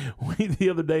 We the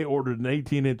other day ordered an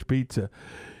 18-inch pizza.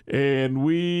 And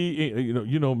we,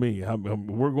 you know me,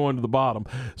 we're going to the bottom.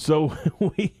 So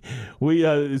we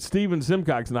Steven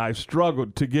Simcox and I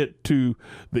struggled to get to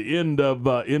the end of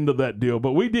that deal,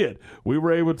 but we did. We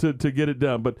were able to get it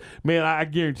done. But man, I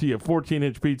guarantee you, a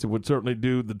 14-inch pizza would certainly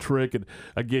do the trick. And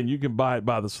again, you can buy it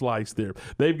by the slice there.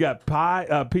 They've got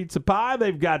pizza pie.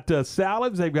 They've got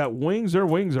salads. They've got wings. Their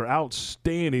wings are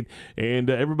outstanding, and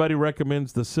everybody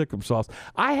recommends the Sikkim sauce.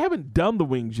 I haven't done the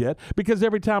wings yet because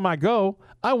every time I go,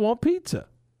 I want pizza.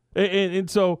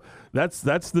 And so that's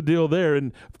the deal there.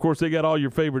 And, of course, they got all your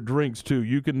favorite drinks, too.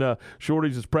 You can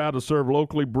Shorty's is proud to serve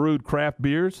locally brewed craft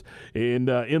beers and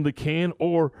in the can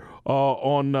or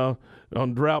on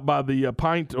drought by the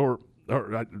pint or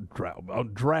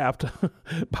draft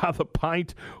by the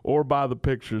pint or by the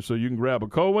picture. So you can grab a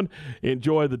Cohen,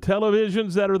 enjoy the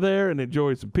televisions that are there, and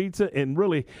enjoy some pizza and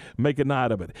really make a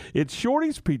night of it. It's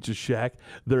Shorty's Pizza Shack.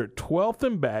 They're at 12th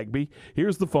and Bagby.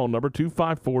 Here's the phone number,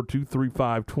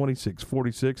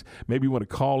 254-235-2646. Maybe you want to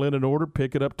call in an order,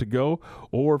 pick it up to go,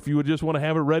 or if you would just want to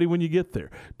have it ready when you get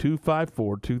there,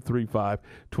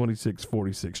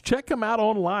 254-235-2646. Check them out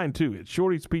online, too, at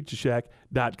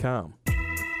shortyspizzashack.com.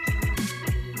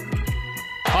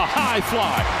 A high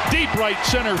fly, deep right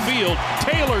center field.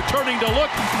 Taylor turning to look.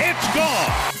 It's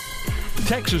gone.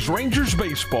 Texas Rangers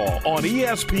baseball on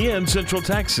ESPN Central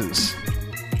Texas.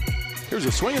 Here's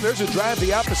a swing, and there's a drive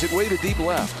the opposite way to deep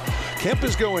left. Kemp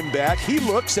is going back. He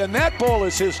looks, and that ball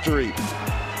is history.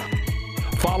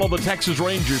 Follow the Texas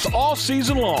Rangers all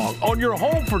season long on your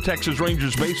home for Texas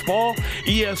Rangers baseball,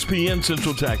 ESPN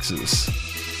Central Texas.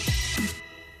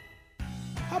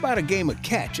 How about a game of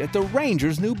catch at the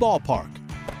Rangers' new ballpark?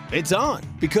 It's on,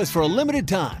 because for a limited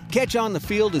time, Catch on the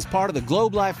Field is part of the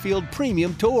Globe Life Field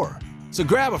Premium Tour. So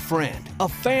grab a friend, a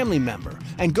family member,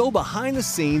 and go behind the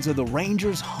scenes of the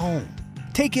Rangers' home.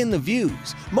 Take in the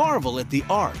views, marvel at the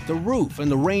art, the roof,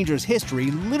 and the Rangers' history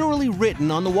literally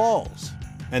written on the walls.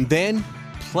 And then,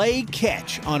 play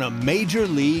catch on a major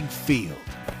league field.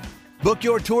 Book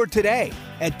your tour today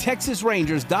at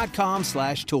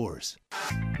texasrangers.com/tours.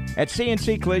 At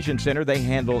CNC Collision Center, they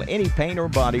handle any paint or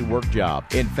body work job.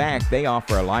 In fact, they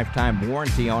offer a lifetime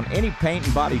warranty on any paint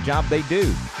and body job they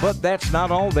do. But that's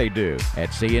not all they do. At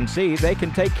CNC, they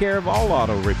can take care of all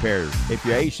auto repairs. If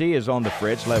your AC is on the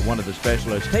fritz, let one of the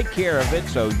specialists take care of it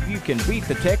so you can beat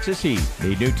the Texas heat.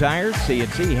 Need new tires?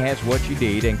 CNC has what you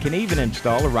need and can even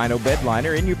install a Rhino bed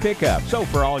liner in your pickup. So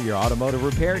for all your automotive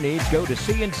repair needs, go to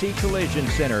CNC Collision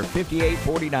Center,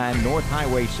 5849 North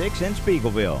Highway 6 in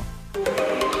Spiegelville.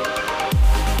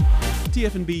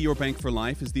 TFNB Your Bank for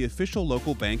Life is the official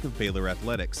local bank of Baylor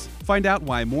Athletics. Find out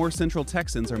why more Central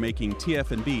Texans are making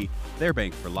TFNB their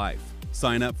bank for life.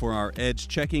 Sign up for our Edge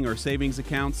checking or savings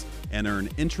accounts and earn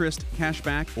interest,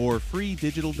 cashback, or free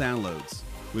digital downloads.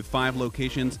 With 5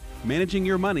 locations, managing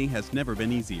your money has never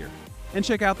been easier. And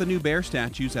check out the new bear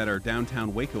statues at our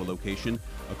downtown Waco location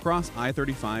across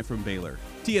I-35 from Baylor.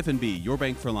 TFNB Your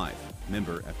Bank for Life.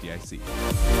 Member FDIC.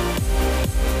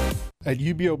 At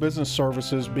UBO Business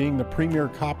Services, being the premier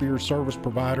copier service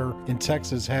provider in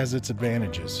Texas has its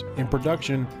advantages. In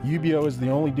production, UBO is the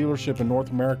only dealership in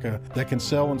North America that can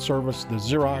sell and service the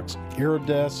Xerox,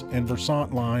 Iridesse, and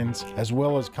Versant lines, as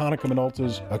well as Konica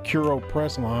Minolta's Acuro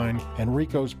Press line and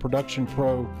Ricoh's Production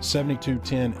Pro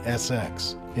 7210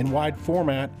 SX. In wide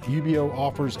format, UBO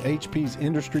offers HP's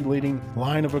industry-leading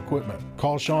line of equipment.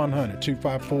 Call Sean Hunt at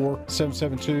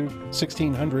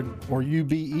 254-772-1600 or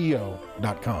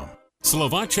ubeo.com.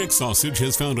 Slovacek Sausage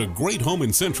has found a great home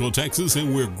in Central Texas,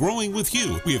 and we're growing with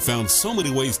you. We have found so many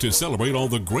ways to celebrate all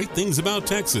the great things about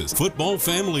Texas. Football,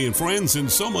 family, and friends,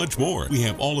 and so much more. We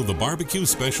have all of the barbecue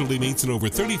specialty meats and over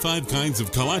 35 kinds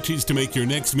of kolaches to make your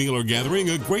next meal or gathering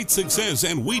a great success,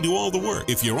 and we do all the work.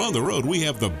 If you're on the road, we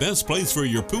have the best place for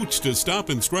your pooch to stop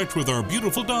and stretch with our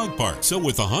beautiful dog park. So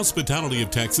with the hospitality of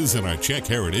Texas and our Czech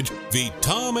heritage,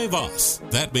 Vítame vás.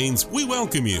 That means we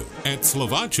welcome you. At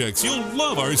Slovacek's, you'll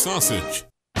love our sausage.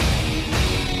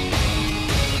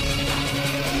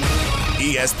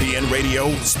 ESPN Radio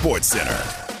Sports Center.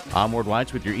 I'm Ward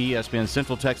Weitz with your ESPN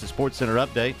Central Texas Sports Center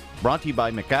update, brought to you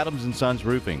by McAdams & Sons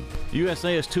Roofing.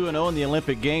 USA is 2-0 in the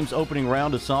Olympic Games opening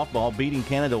round of softball, beating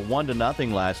Canada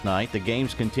 1-0 last night. The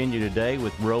games continue today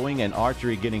with rowing and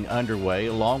archery getting underway,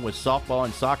 along with softball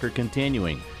and soccer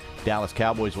continuing. Dallas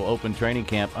Cowboys will open training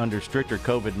camp under stricter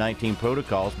COVID-19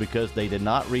 protocols because they did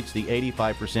not reach the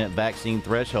 85% vaccine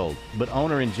threshold. But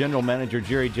owner and general manager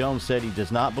Jerry Jones said he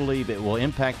does not believe it will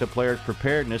impact the players'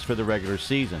 preparedness for the regular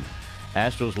season.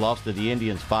 Astros lost to the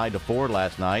Indians 5-4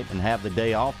 last night and have the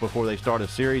day off before they start a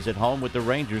series at home with the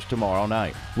Rangers tomorrow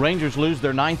night. Rangers lose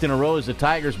their 9th in a row as the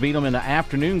Tigers beat them in the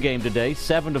afternoon game today,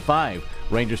 7-5.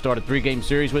 Rangers start a 3-game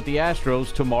series with the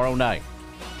Astros tomorrow night.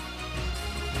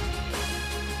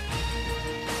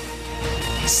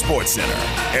 Sports Center,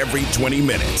 every 20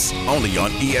 minutes, only on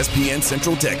ESPN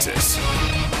Central Texas.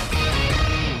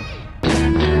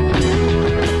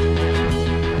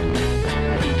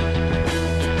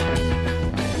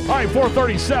 All right,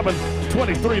 4:37,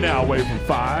 23 now away from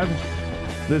 5.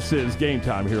 This is Game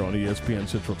Time here on ESPN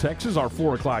Central Texas, our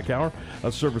 4 o'clock hour,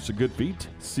 a service of Good Feet.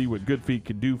 See what Good Feet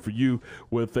can do for you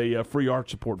with a free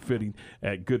arch support fitting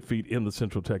at Good Feet in the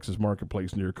Central Texas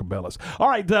marketplace near Cabela's. All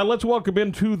right, let's welcome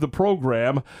into the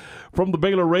program from the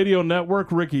Baylor Radio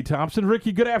Network, Ricky Thompson.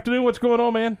 Ricky, good afternoon. What's going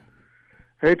on, man?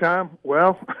 Hey, Tom.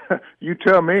 Well, you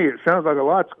tell me. It sounds like a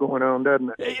lot's going on,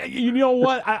 doesn't it? You know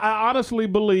what? I honestly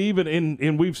believe,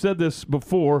 and we've said this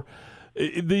before,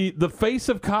 the face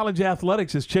of college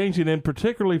athletics is changing, and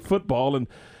particularly football,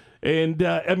 and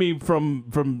I mean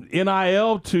from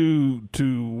NIL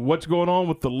to what's going on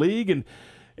with the league, and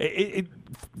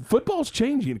football's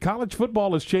changing. College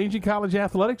football is changing. College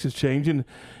athletics is changing,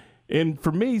 and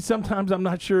for me, sometimes I'm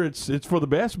not sure it's for the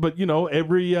best. But you know,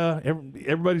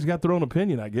 everybody's got their own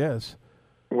opinion, I guess.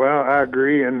 Well, I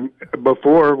agree. And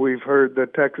before we've heard the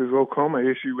Texas-Oklahoma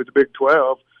issue with the Big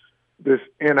 12. This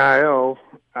NIL,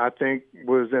 I think,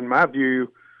 was, in my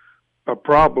view, a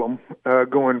problem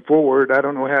going forward. I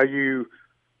don't know how you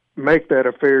make that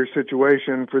a fair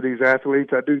situation for these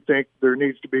athletes. I do think there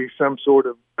needs to be some sort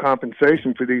of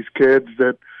compensation for these kids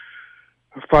that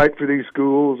fight for these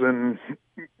schools and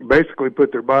basically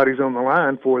put their bodies on the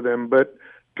line for them. But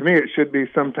to me, it should be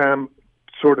some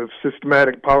sort of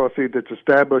systematic policy that's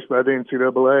established by the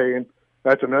NCAA, and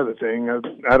that's another thing.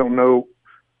 I don't know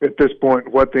at this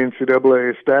point what the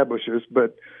NCAA establishes,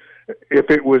 but if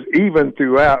it was even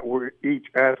throughout where each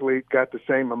athlete got the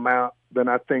same amount, then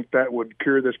I think that would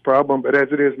cure this problem. But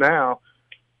as it is now,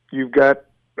 you've got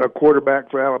a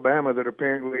quarterback for Alabama that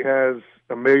apparently has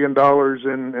 $1 million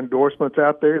in endorsements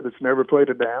out there that's never played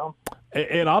a down.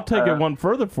 And I'll take it one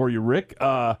further for you, Rick.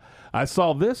 I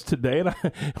saw this today, and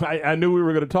I knew we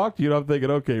were going to talk to you. And I'm thinking,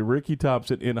 okay, Ricky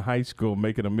Thompson in high school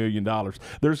making $1 million.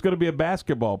 There's going to be a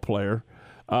basketball player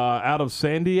out of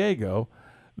San Diego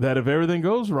that, if everything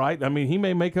goes right, I mean, he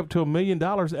may make up to $1 million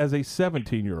as a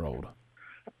 17-year-old.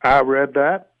 I read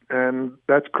that, and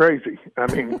that's crazy.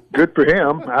 I mean, good for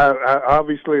him. I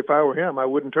obviously, if I were him, I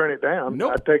wouldn't turn it down.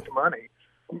 Nope. I'd take the money.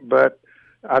 But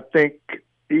I think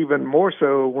even more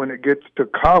so when it gets to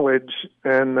college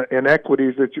and the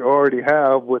inequities that you already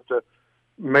have with the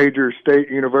major state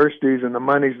universities and the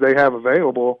monies they have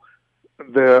available,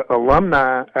 the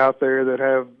alumni out there that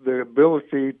have the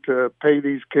ability to pay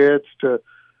these kids to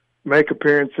make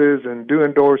appearances and do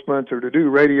endorsements or to do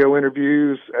radio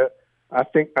interviews. I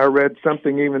think I read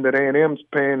something even that A&M's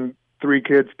paying 3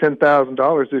 kids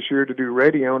 $10,000 this year to do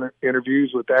radio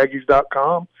interviews with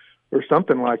Aggies.com or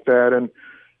something like that. And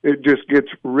it just gets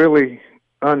really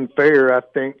unfair, I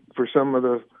think, for some of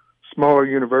the smaller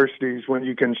universities when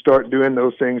you can start doing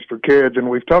those things for kids. And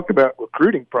we've talked about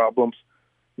recruiting problems.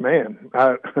 Man,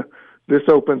 this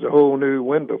opens a whole new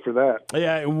window for that.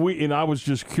 Yeah, and I was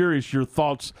just curious your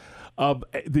thoughts of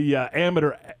the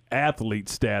amateur athlete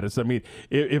status. I mean,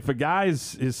 if a guy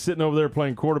is sitting over there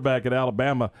playing quarterback at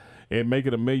Alabama and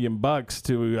making $1 million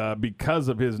to because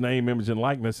of his name, image, and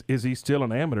likeness, is he still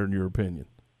an amateur in your opinion?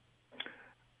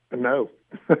 No,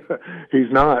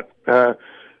 he's not.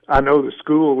 I know the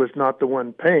school is not the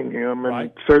one paying him,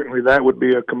 and certainly that would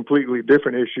be a completely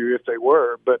different issue if they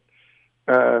were. But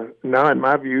now, in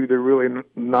my view, they're really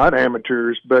not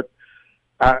amateurs. But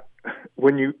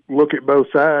when you look at both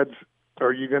sides,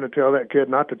 are you going to tell that kid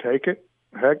not to take it?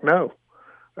 Heck no.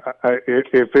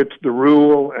 If it's the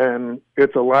rule and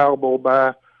it's allowable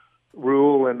by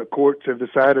rule and the courts have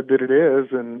decided that it is,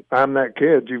 and I'm that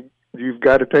kid, you've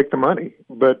got to take the money.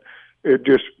 But it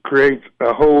just creates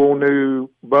a whole new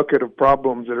bucket of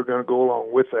problems that are going to go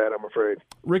along with that, I'm afraid.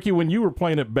 Ricky, when you were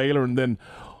playing at Baylor and then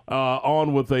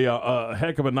on with a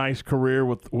heck of a nice career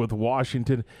with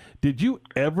Washington, did you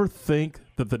ever think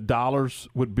that the dollars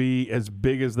would be as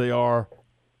big as they are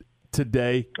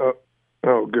today?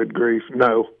 Oh, good grief.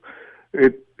 No.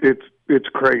 It's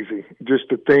crazy just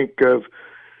to think of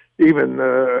even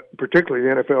particularly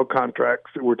the NFL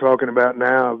contracts that we're talking about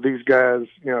now. These guys,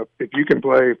 if you can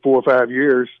play 4 or 5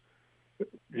 years,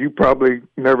 you probably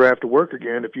never have to work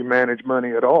again if you manage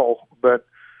money at all. But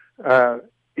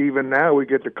even now we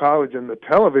get to college and the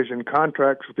television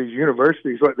contracts with these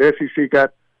universities, like the SEC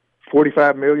got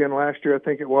 $45 million last year, I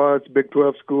think it was. Big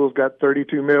 12 schools got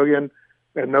 $32 million,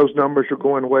 and those numbers are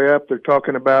going way up. They're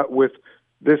talking about with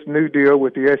this new deal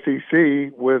with the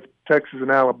SEC, with Texas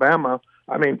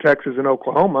and Texas and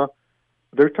Oklahoma,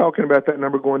 they're talking about that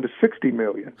number going to $60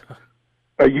 million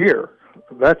a year.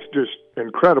 That's just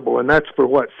incredible, and that's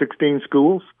for 16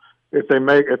 schools if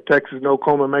Texas and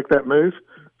Oklahoma make that move.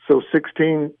 So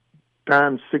 16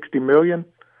 times $60 million,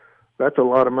 that's a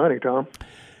lot of money, Tom.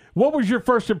 What was your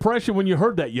first impression when you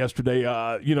heard that yesterday?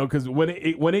 Because when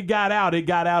it got out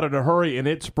in a hurry and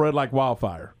it spread like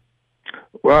wildfire.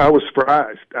 Well, I was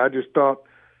surprised. I just thought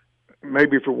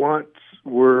maybe for once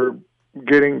we're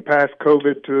getting past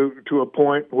COVID to a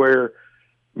point where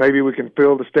maybe we can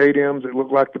fill the stadiums. It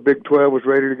looked like the Big 12 was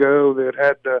ready to go. They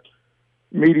had the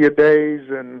media days,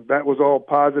 and that was all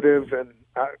positive. And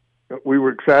we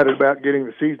were excited about getting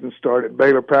the season started.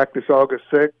 Baylor practiced August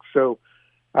 6th, so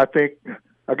I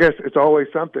guess it's always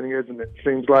something, isn't it?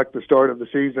 Seems like the start of the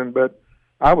season, but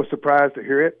I was surprised to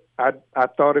hear it. I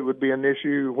thought it would be an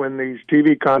issue when these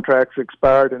TV contracts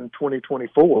expired in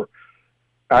 2024.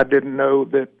 I didn't know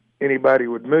that anybody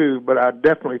would move, but I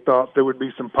definitely thought there would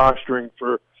be some posturing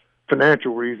for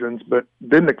financial reasons, but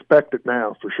didn't expect it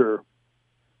now for sure.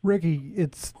 Ricky,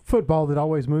 it's football that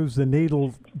always moves the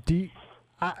needle.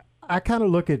 I kind of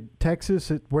look at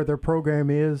Texas, where their program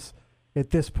is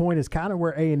at this point, is kind of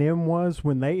where A&M was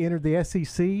when they entered the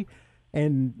SEC,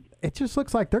 and it just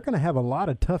looks like they're going to have a lot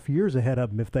of tough years ahead of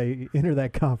them if they enter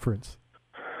that conference.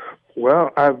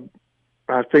 Well,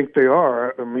 I think they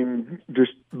are. I mean,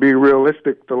 just be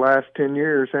realistic. The last 10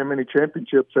 years, how many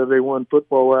championships have they won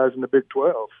football-wise in the Big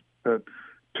 12?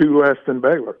 2 less than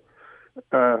Baylor.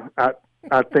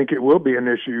 I think it will be an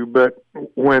issue, but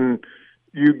when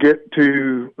you get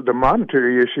to the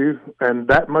monetary issue and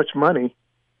that much money,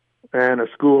 and a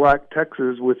school like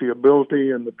Texas with the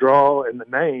ability and the draw and the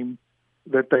name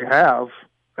that they have,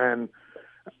 and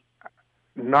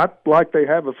not like they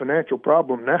have a financial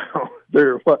problem now.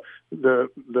 They're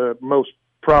the most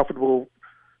profitable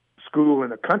school in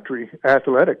the country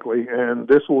athletically, and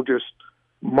this will just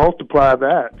multiply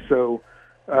that. So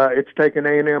It's taken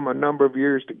A&M a number of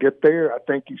years to get there. I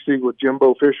think you see with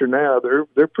Jimbo Fisher now,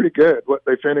 they're pretty good. What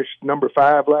they finished number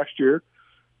 5 last year,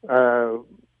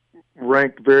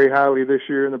 ranked very highly this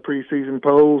year in the preseason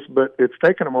polls, but it's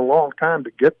taken them a long time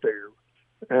to get there.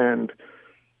 And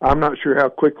I'm not sure how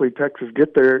quickly Texas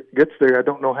gets there. I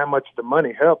don't know how much the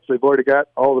money helps. They've already got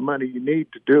all the money you need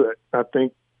to do it. I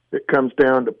think it comes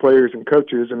down to players and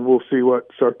coaches, and we'll see what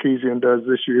Sarkisian does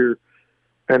this year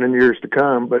and in years to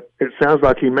come. But it sounds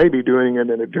like he may be doing it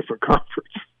in a different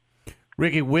conference.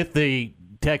 Ricky, with the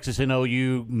Texas and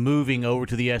OU moving over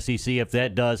to the SEC, if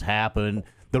that does happen,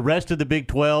 the rest of the Big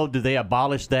 12, do they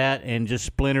abolish that and just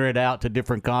splinter it out to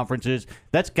different conferences?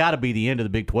 That's got to be the end of the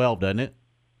Big 12, doesn't it?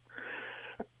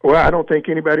 Well, I don't think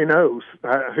anybody knows.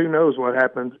 Who knows what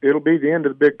happens? It'll be the end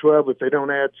of the Big 12 if they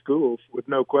don't add schools, with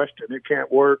no question. It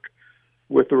can't work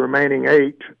with the remaining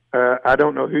 8. I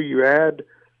don't know who you add.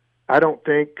 I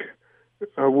think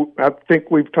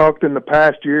we've talked in the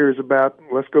past years about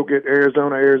let's go get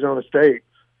Arizona State.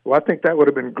 Well, I think that would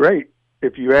have been great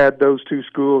if you add those 2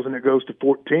 schools and it goes to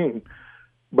 14.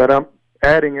 But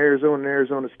adding Arizona and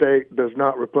Arizona State does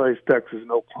not replace Texas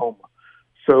and Oklahoma.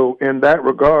 So in that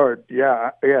regard,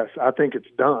 yes, I think it's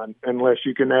done unless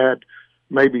you can add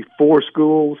maybe 4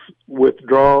 schools with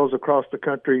draws across the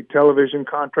country television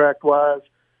contract-wise.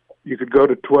 You could go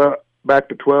to back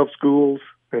to 12 schools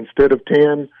instead of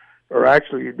 10, or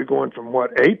actually you'd be going from,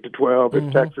 8 to 12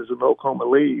 if Texas and Oklahoma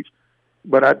leave.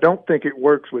 But I don't think it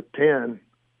works with 10,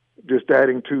 just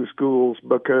adding 2 schools,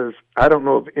 because I don't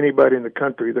know of anybody in the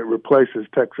country that replaces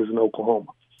Texas and Oklahoma.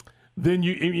 Then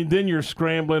you're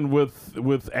scrambling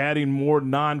with adding more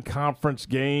non-conference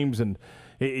games, and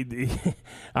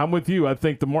I'm with you. I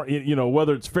think the more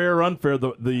whether it's fair or unfair,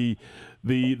 the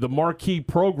marquee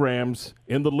programs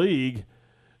in the league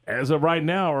as of right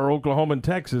now are Oklahoma and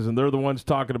Texas, and they're the ones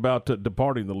talking about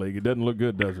departing the league. It doesn't look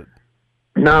good, does it?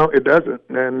 No, it doesn't,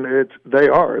 and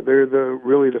they're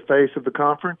really the face of the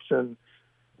conference, and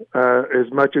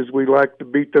as much as we like to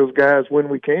beat those guys when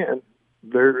we can,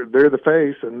 they're the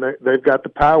face, and they've got the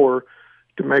power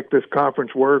to make this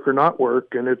conference work or not work,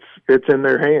 and it's in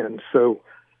their hands. So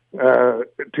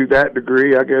to that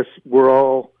degree, I guess we're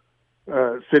all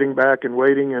sitting back and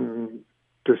waiting and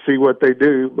to see what they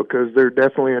do, because they're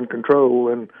definitely in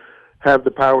control and have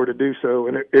the power to do so.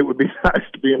 And it would be nice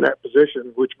to be in that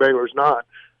position, which Baylor's not.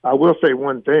 I will say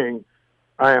one thing.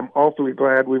 I am awfully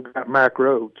glad we've got Mack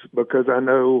Rhoades, because I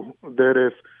know that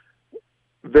if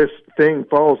this thing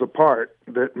falls apart,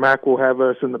 that Mack will have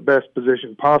us in the best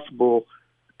position possible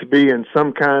to be in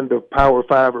some kind of Power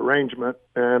 5 arrangement,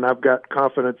 and I've got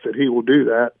confidence that he will do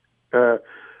that.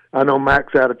 I know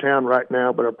Mack's out of town right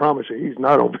now, but I promise you he's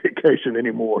not on vacation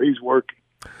anymore. He's working.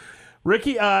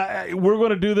 Ricky, we're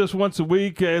going to do this once a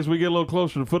week as we get a little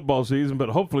closer to football season, but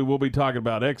hopefully we'll be talking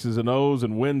about X's and O's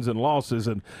and wins and losses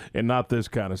and not this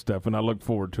kind of stuff, and I look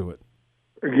forward to it.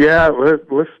 Yeah,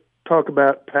 let's talk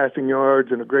about passing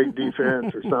yards and a great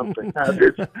defense or something.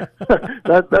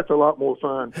 That's a lot more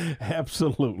fun.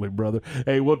 Absolutely, brother.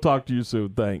 Hey, we'll talk to you soon.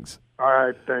 Thanks. All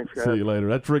right, thanks, guys. See you later.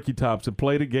 That's Ricky Thompson.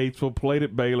 Played at Gatesville, played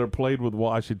at Baylor, played with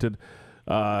Washington,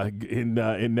 and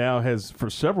now has for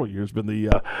several years been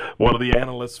the one of the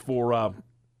analysts for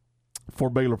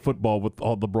Baylor football with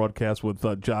all the broadcasts with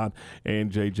John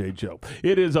and JJ Joe.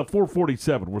 It is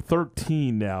 4:47. We're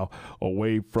 13 now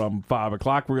away from 5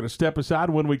 o'clock. We're going to step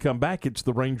aside. When we come back, it's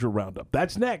the Ranger Roundup.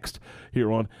 That's next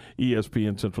here on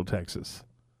ESPN Central Texas.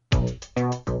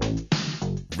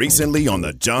 Recently on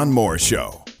the John Moore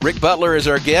Show. Rick Butler is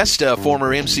our guest, a former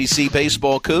MCC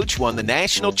baseball coach, won the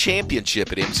national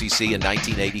championship at MCC in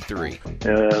 1983.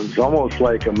 It's almost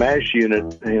like a MASH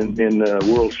unit in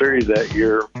the World Series that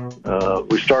year.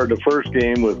 We started the first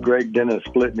game with Greg Dennis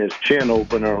splitting his chin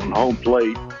open on home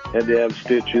plate, had to have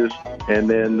stitches, and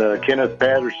then Kenneth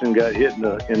Patterson got hit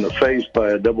in the face by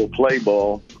a double play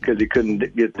ball because he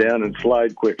couldn't get down and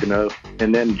slide quick enough.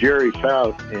 And then Jerry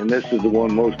Fout, and this is the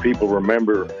one most people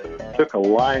remember, took a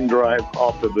line drive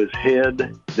off of his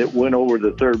head that went over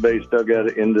the third base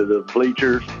dugout into the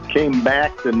bleachers, came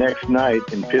back the next night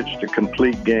and pitched a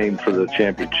complete game for the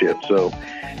championship. So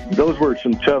those were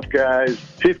some tough guys.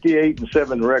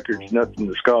 58-7 records, nothing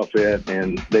to scoff at,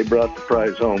 and they brought the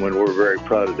prize home, and we're very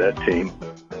proud of that team.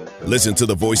 Listen to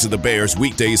the Voice of the Bears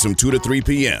weekdays from 2 to 3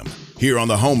 p.m. here on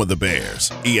the home of the Bears,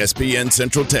 ESPN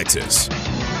Central Texas.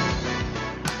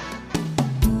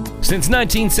 Since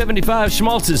 1975,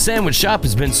 Schmaltz's Sandwich Shop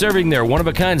has been serving their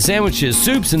one-of-a-kind sandwiches,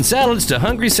 soups, and salads to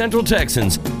hungry Central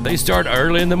Texans. They start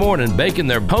early in the morning baking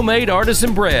their homemade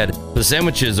artisan bread. The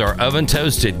sandwiches are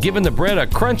oven-toasted, giving the bread a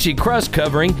crunchy crust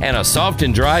covering and a soft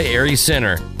and dry, airy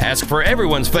center. Ask for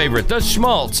everyone's favorite, the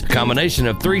Schmaltz, combination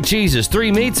of 3 cheeses, 3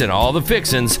 meats, and all the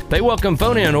fixins. They welcome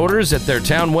phone-in orders at their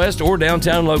Town West or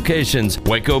downtown locations.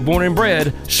 Waco born and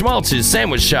bred, Schmaltz's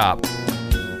Sandwich Shop.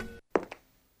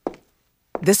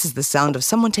 This is the sound of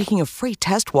someone taking a free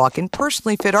test walk in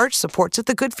personally fit arch supports at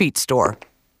the Good Feet store.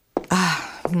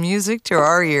 Ah, music to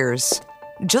our ears.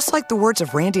 Just like the words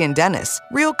of Randy and Dennis,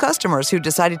 real customers who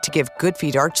decided to give Good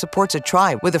Feet arch supports a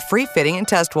try with a free fitting and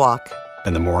test walk.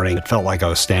 In the morning, it felt like I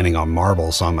was standing on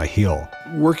marbles on my heel.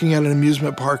 Working at an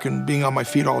amusement park and being on my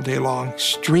feet all day long,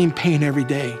 extreme pain every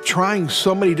day. Trying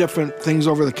so many different things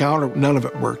over the counter, none of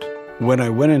it worked. When I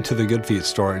went into the Good Feet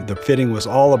store, the fitting was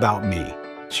all about me.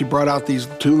 She brought out these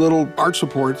 2 little arch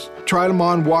supports, tried them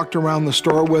on, walked around the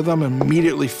store with them, and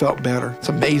immediately felt better. It's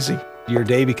amazing. Your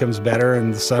day becomes better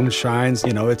and the sun shines.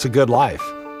 It's a good life.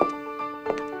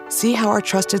 See how our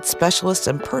trusted specialists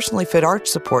and personally fit arch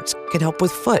supports can help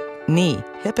with foot, knee,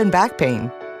 hip, and back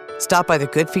pain. Stop by the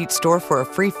Good Feet store for a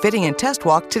free fitting and test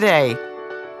walk today.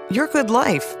 Your good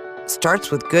life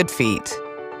starts with Good Feet.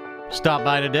 Stop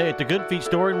by today at the Good Feet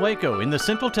store in Waco in the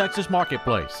Central Texas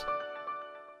Marketplace.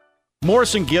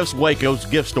 Morrison Gifts, Waco's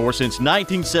gift store since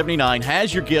 1979,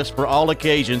 has your gifts for all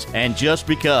occasions and just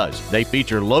because. They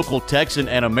feature local Texan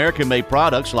and American-made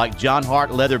products like John Hart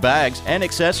leather bags and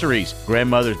accessories,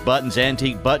 grandmother's buttons,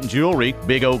 antique button jewelry,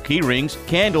 big old key rings,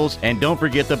 candles, and don't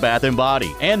forget the Bath &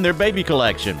 Body and their baby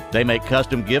collection. They make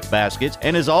custom gift baskets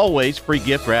and, as always, free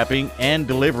gift wrapping and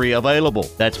delivery available.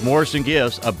 That's Morrison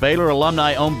Gifts, a Baylor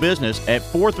alumni-owned business at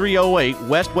 4308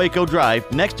 West Waco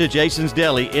Drive next to Jason's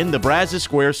Deli in the Brazos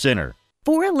Square Center.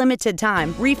 For a limited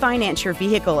time, refinance your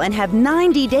vehicle and have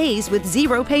 90 days with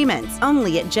 0 payments.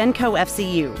 Only at Genco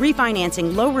FCU.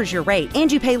 Refinancing lowers your rate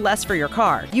and you pay less for your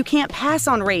car. You can't pass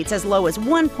on rates as low as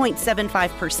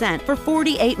 1.75% for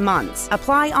 48 months.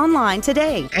 Apply online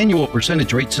today. Annual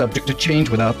percentage rate subject to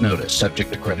change without notice.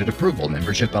 Subject to credit approval,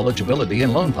 membership eligibility,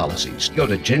 and loan policies. Go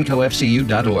to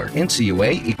GencoFCU.org.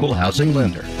 NCUA Equal Housing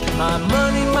Lender. My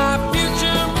money, my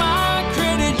future, my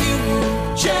credit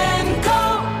union.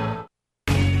 Genco.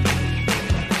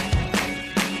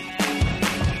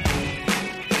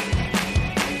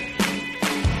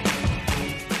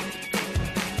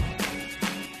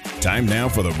 Time now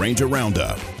for the Ranger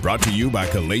Roundup, brought to you by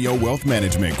Kaleo Wealth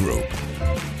Management Group.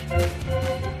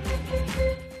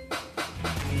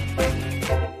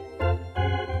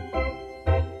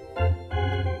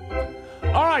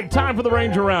 All right, time for the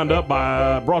Ranger Roundup,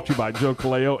 brought to you by Joe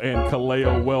Kaleo and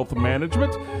Kaleo Wealth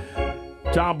Management.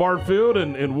 Tom Barfield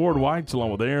and Ward Whites,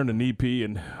 along with Aaron and EP.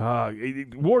 And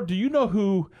Ward, do you know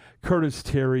who Curtis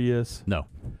Terry is? No.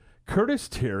 Curtis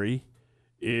Terry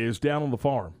is down on the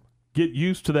farm. Get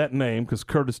used to that name because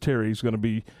Curtis Terry is going to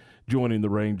be joining the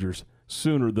Rangers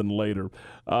sooner than later.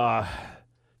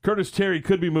 Curtis Terry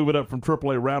could be moving up from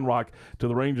AAA Round Rock to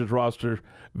the Rangers roster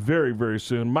very, very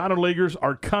soon. Minor leaguers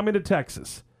are coming to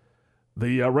Texas.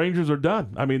 The Rangers are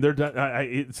done. I mean, they're done.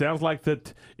 It sounds like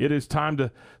that it is time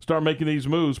to start making these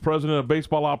moves. President of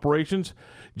Baseball Operations,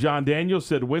 John Daniels,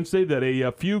 said Wednesday that a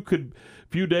few could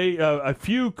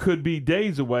be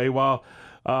days away, while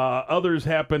others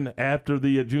happen after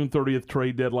the June 30th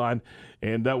trade deadline,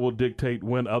 and that will dictate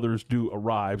when others do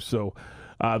arrive. So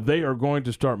they are going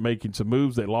to start making some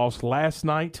moves. They lost last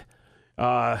night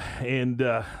to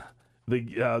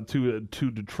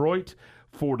Detroit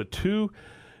 4-2,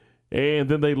 and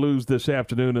then they lose this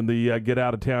afternoon in the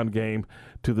get-out-of-town game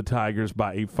to the Tigers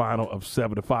by a final of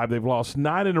 7-5. They've lost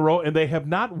 9 in a row, and they have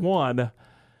not won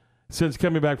since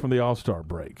coming back from the All-Star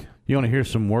break. You want to hear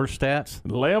some worse stats?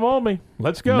 Lay them on me.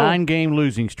 Let's go. 9-game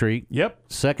losing streak. Yep.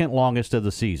 Second longest of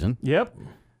the season. Yep.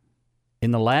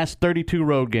 In the last 32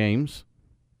 road games,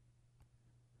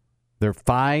 they're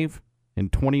 5-29.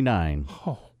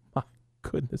 Oh, my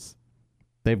goodness.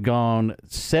 They've gone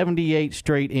 78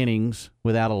 straight innings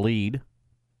without a lead.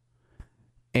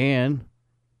 And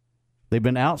they've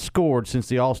been outscored since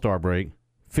the All-Star break,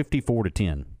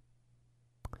 54-10.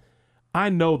 I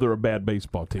know they're a bad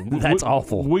baseball team. That's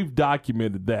awful. We've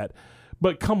documented that.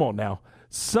 But come on now.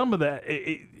 Some of that,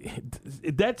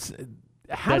 that's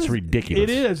ridiculous. It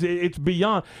is. It's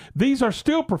beyond. These are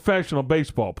still professional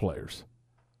baseball players.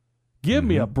 Give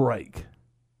me a break.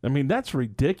 I mean, that's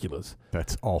ridiculous.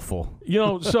 That's awful.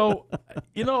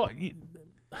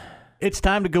 It's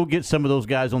time to go get some of those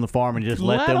guys on the farm and just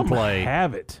let them play.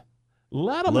 Have it.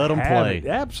 Let them play. It.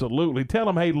 Absolutely. Tell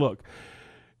them, hey, look,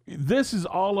 this is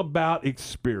all about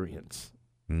experience.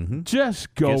 Mm-hmm.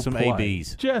 Just go Get some play.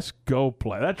 ABs. Just go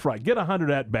play. That's right. Get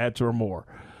 100 at-bats or more.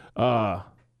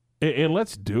 And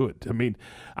let's do it. I mean,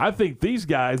 I think these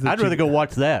guys... I'd rather go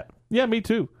watch that. Yeah, me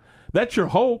too. That's your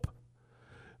hope.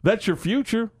 That's your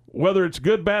future. Whether it's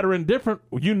good, bad, or indifferent,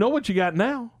 you know what you got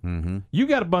now. Mm-hmm. You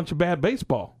got a bunch of bad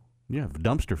baseball. Yeah,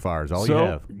 dumpster fires, all so, you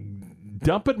have.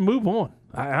 Dump it and move on.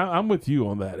 I'm with you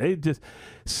on that. It just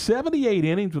 78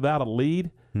 innings without a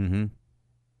lead. Mm-hmm.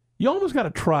 You almost got to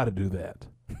try to do that.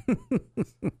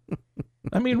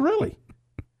 I mean, really.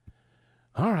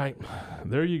 All right,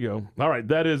 there you go. All right,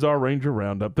 that is our Ranger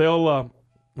Roundup. They'll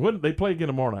they play again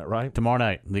tomorrow night, right? Tomorrow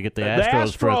night they get the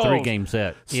Astros for a 3-game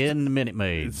set in the Minute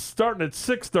Maid. It's starting at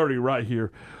 6:30 right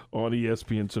here on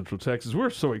ESPN Central Texas. We're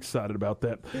so excited about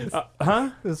that.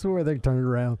 This is where they turn it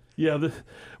around. Yeah.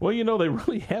 Well, you know, they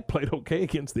really have played okay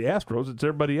against the Astros. It's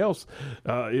everybody else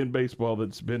in baseball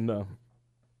that's been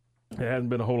it hasn't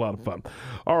been a whole lot of fun.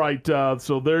 All right,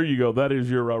 so there you go. That is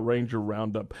your Ranger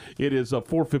Roundup. It is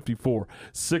 4:54,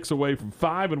 6 away from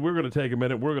 5, and we're going to take a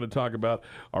minute. We're going to talk about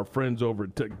our friends over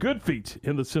at Good Feet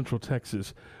in the Central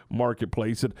Texas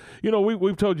marketplace. And, you know,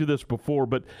 we've told you this before,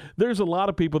 but there's a lot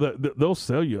of people that they'll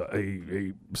sell you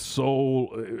a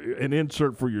sole, an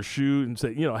insert for your shoe and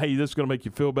say, you know, hey, this is going to make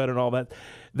you feel better and all that.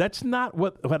 That's not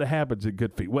what happens at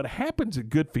Good Feet. What happens at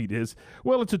Good Feet is,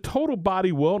 well, it's a total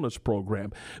body wellness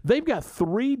program. They've got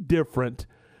three different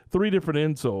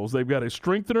insoles. They've got a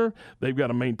strengthener, they've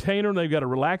got a maintainer, and they've got a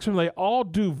relaxer. And they all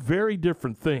do very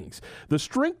different things. The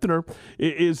strengthener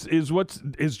is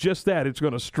just that. It's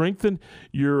going to strengthen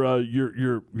your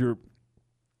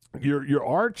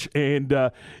arch,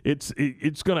 and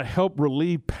it's going to help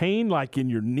relieve pain like in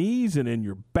your knees and in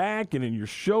your back and in your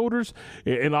shoulders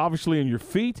and obviously in your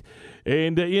feet.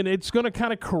 And it's going to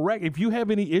kind of correct. If you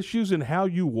have any issues in how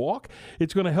you walk,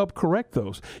 it's going to help correct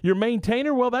those. Your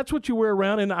maintainer, well, that's what you wear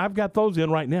around, and I've got those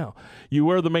in right now. You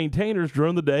wear the maintainers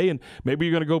during the day, and maybe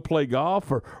you're going to go play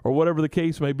golf or whatever the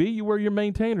case may be. You wear your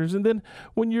maintainers, and then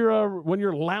when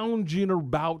you're lounging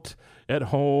about at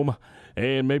home,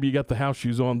 and maybe you got the house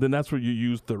shoes on, then that's where you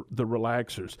use the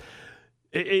relaxers.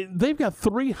 They've got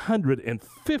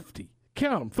 350,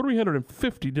 count them,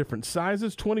 350 different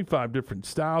sizes, 25 different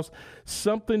styles,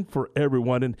 something for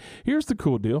everyone. And here's the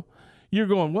cool deal. You're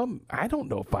going, well, I don't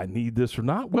know if I need this or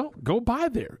not. Well, go by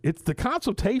there. The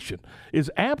consultation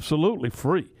is absolutely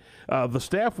free. The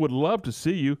staff would love to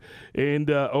see you and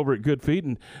over at Good Feet,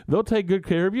 and they'll take good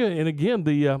care of you. And again,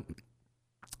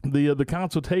 the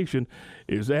consultation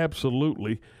is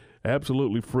absolutely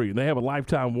free. And they have a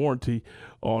lifetime warranty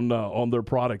on their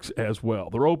products as well.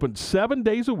 They're open 7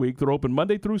 days a week. They're open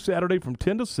Monday through Saturday from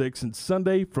 10 to 6 and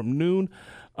Sunday from noon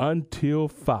until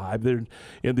 5. They're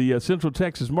in the Central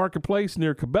Texas Marketplace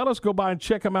near Cabela's. Go by and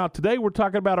check them out today. We're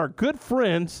talking about our good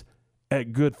friends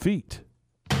at Good Feet.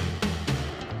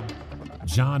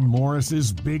 John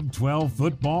Morris's Big 12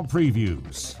 football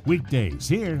previews. Weekdays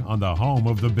here on the home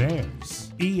of the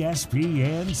Bears,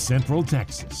 ESPN Central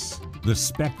Texas. The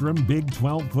Spectrum Big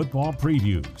 12 football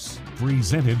previews.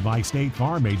 Presented by State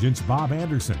Farm agents Bob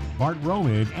Anderson, Bart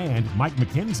Roman, and Mike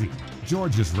McKenzie.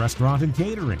 George's Restaurant and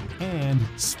Catering, and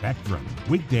Spectrum.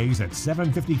 Weekdays at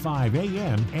 7:55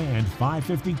 a.m. and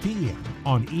 5:50 p.m.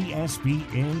 on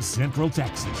ESPN Central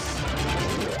Texas.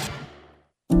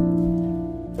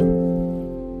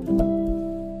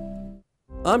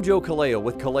 I'm Joe Kaleo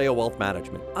with Kaleo Wealth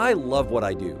Management. I love what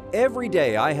I do. Every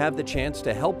day I have the chance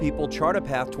to help people chart a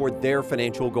path toward their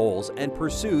financial goals and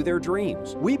pursue their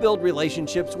dreams. We build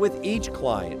relationships with each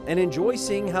client and enjoy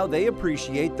seeing how they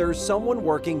appreciate there's someone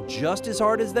working just as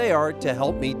hard as they are to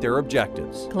help meet their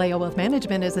objectives. Kaleo Wealth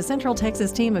Management is a Central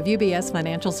Texas team of UBS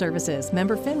Financial Services,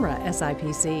 member FINRA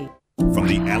SIPC. From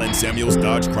the Allen Samuels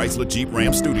Dodge Chrysler Jeep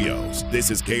Ram Studios, this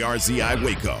is KRZI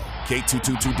Waco,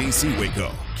 K222DC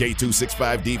Waco,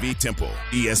 K265DV Temple,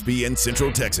 ESPN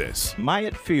Central Texas.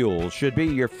 Myatt Fuel should be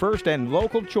your first and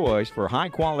local choice for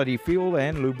high-quality fuel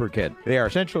and lubricant. They are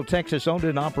Central Texas owned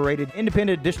and operated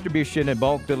independent distribution and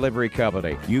bulk delivery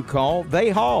company. You call, they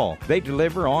haul. They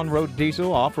deliver on-road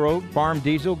diesel, off-road, farm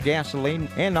diesel, gasoline,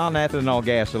 and non-ethanol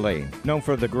gasoline. Known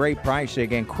for the great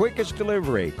pricing and quickest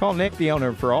delivery. Call Nick, the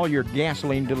owner, for all your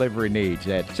gasoline delivery needs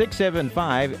at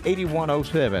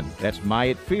 675-8107. That's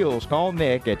Myatt Fuels. Call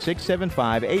Nick at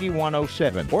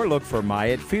 675-8107 or look for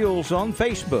Myatt Fuels on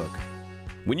Facebook.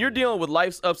 When you're dealing with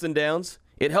life's ups and downs,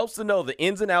 it helps to know the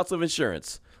ins and outs of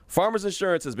insurance. Farmers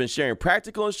Insurance has been sharing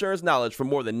practical insurance knowledge for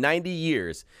more than 90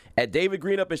 years. At David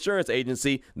Greenup Insurance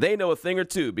Agency, they know a thing or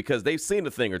two because they've seen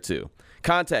a thing or two.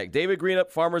 Contact David Greenup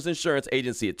Farmers Insurance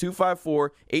Agency at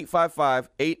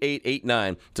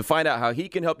 254-855-8889 to find out how he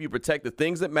can help you protect the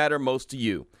things that matter most to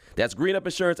you. That's Greenup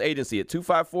Insurance Agency at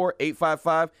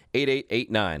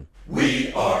 254-855-8889.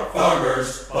 We are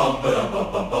farmers. Bum, ba-dum,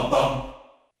 bum, bum, bum, bum.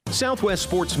 Southwest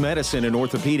Sports Medicine and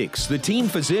Orthopedics, the team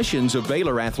physicians of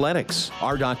Baylor Athletics.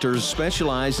 Our doctors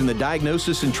specialize in the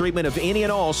diagnosis and treatment of any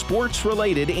and all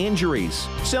sports-related injuries.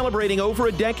 Celebrating over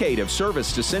a decade of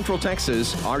service to Central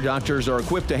Texas, our doctors are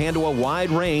equipped to handle a wide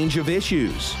range of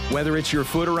issues. Whether it's your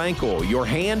foot or ankle, your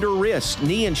hand or wrist,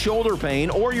 knee and shoulder pain,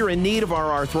 or you're in need of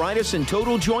our arthritis and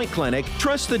total joint clinic,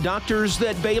 trust the doctors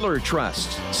that Baylor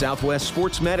trusts. Southwest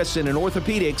Sports Medicine and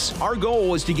Orthopedics, our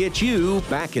goal is to get you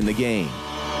back in the game.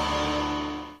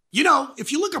 You know,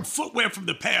 if you look up footwear from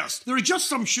the past, there are just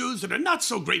some shoes that are not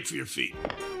so great for your feet.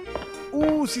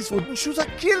 Ooh, these wooden shoes are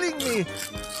killing me.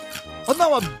 Oh,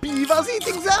 now a beaver's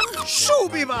eating them? Shoe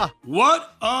beaver!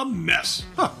 What a mess.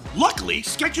 Luckily,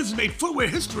 Skechers has made footwear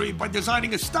history by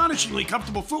designing astonishingly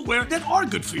comfortable footwear that are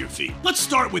good for your feet. Let's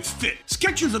start with fit.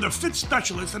 Skechers are the fit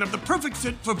specialists and have the perfect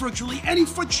fit for virtually any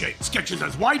foot shape. Skechers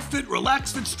has wide fit,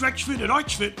 relaxed fit, stretch fit, and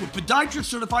arch fit with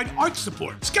podiatrist-certified arch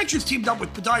support. Skechers teamed up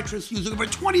with podiatrists using over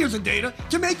 20 years of data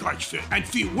to make arch fit, and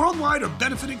feet worldwide are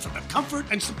benefiting from the comfort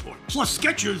and support. Plus,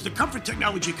 Skechers, the comfort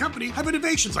technology company, have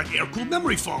innovations like air-cooled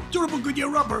memory foam, durable Goodyear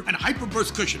rubber, and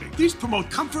hyperburst cushioning. These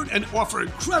promote comfort and offer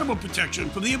incredible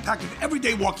protection from the impact of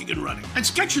everyday walking and running. And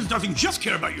Skechers doesn't just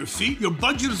care about your feet, your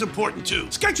budget is important too.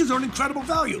 Skechers are an incredible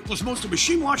value, plus most are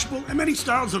machine washable and many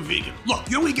styles are vegan. Look,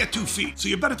 you only get 2 feet, so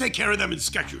you better take care of them in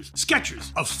Skechers.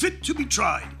 Skechers, a fit to be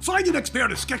tried. Find your next pair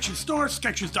at a Skechers store,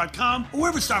 Skechers.com, or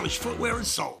wherever stylish footwear is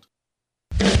sold.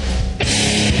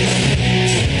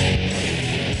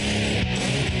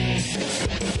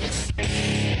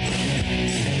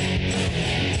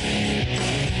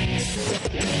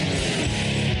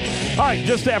 All right,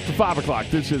 just after 5 o'clock,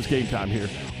 this is Game Time here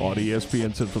on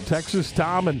ESPN Central Texas.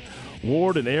 Tom and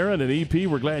Ward and Aaron and EP,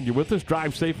 we're glad you're with us.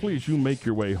 Drive safely as you make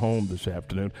your way home this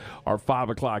afternoon. Our 5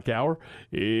 o'clock hour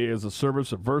is a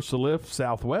service of VersaLift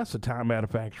Southwest, a tire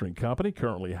manufacturing company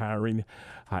currently hiring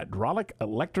hydraulic,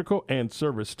 electrical, and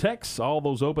service techs. All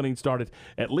those openings start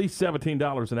at least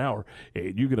 $17 an hour,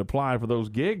 and you can apply for those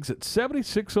gigs at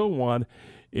 7601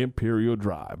 Imperial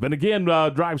Drive. And again,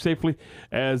 drive safely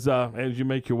as you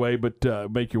make your way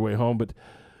home. But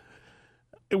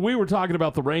we were talking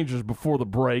about the Rangers before the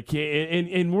break,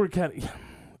 and we're kind of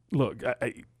look.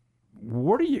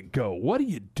 Where do you go? What do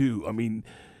you do? I mean,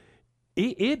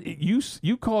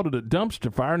 you called it a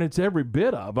dumpster fire, and it's every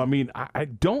bit of. I mean, I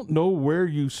don't know where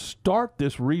you start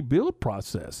this rebuild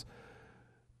process.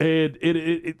 And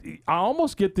I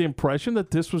almost get the impression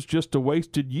that this was just a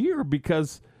wasted year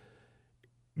because.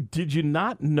 Did you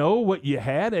not know what you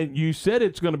had? And you said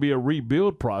it's going to be a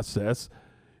rebuild process,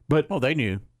 but they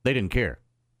knew. They didn't care.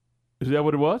 Is that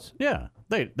what it was? Yeah,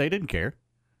 they didn't care.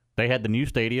 They had the new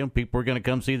stadium. People were going to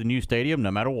come see the new stadium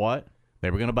no matter what. They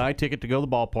were going to buy a ticket to go to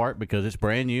the ballpark because it's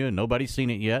brand new and nobody's seen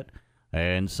it yet.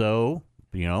 And so,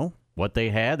 what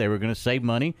they had, they were going to save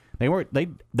money.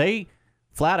 They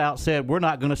flat out said, we're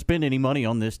not going to spend any money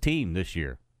on this team this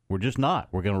year. We're just not.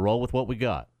 We're going to roll with what we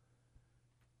got.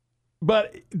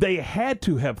 But they had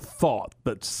to have thought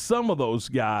that some of those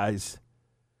guys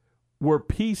were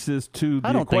pieces to the equation.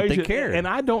 I don't think they cared. And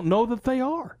I don't know that they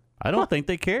are. I don't think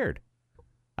they cared.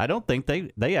 I don't think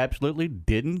they absolutely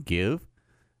didn't give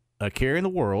a care in the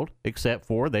world, except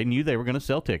for they knew they were going to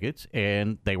sell tickets,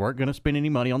 and they weren't going to spend any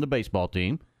money on the baseball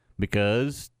team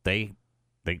because they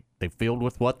filled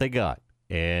with what they got.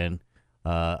 And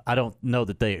I don't know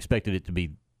that they expected it to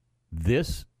be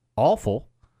this awful,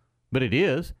 but it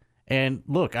is. And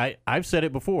look, I've said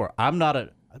it before. I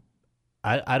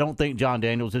don't think John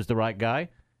Daniels is the right guy,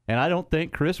 and I don't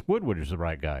think Chris Woodward is the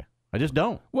right guy. I just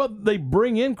don't. Well, they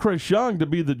bring in Chris Young to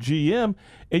be the GM,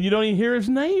 and you don't even hear his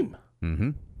name.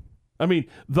 Mm-hmm. I mean,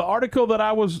 the article that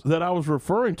I was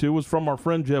referring to was from our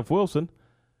friend Jeff Wilson.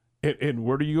 And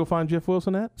where do you go find Jeff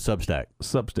Wilson at? Substack,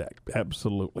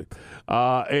 absolutely.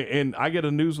 And I get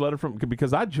a newsletter from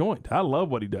because I joined. I love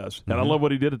what he does, and I love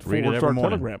what he did at the Forward Star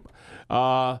Telegram.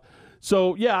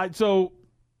 So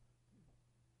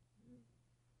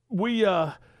we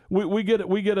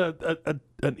get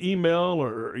an email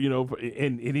or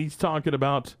and he's talking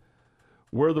about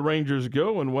where the Rangers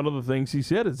go, and one of the things he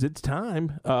said is it's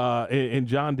time. And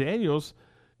John Daniels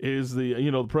is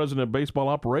the president of baseball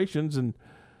operations, and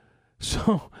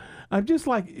so I'm just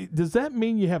like, does that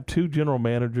mean you have 2 general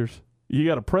managers? You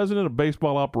got a president of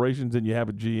baseball operations and you have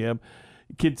a GM.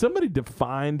 Can somebody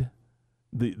define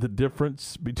the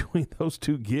difference between those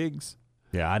two gigs?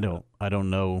 Yeah, I don't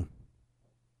know.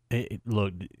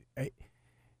 Look,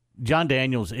 John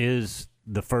Daniels is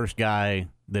the first guy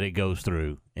that it goes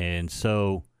through, and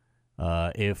so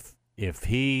if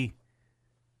he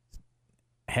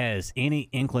has any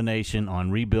inclination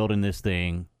on rebuilding this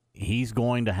thing, he's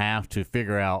going to have to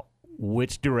figure out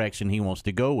which direction he wants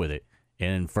to go with it.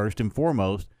 And first and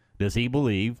foremost, does he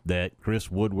believe that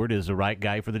Chris Woodward is the right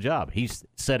guy for the job? He's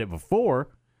said it before,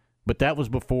 but that was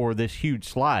before this huge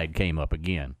slide came up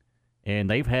again. And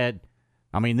they've had,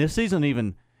 this season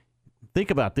even,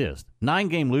 think about this,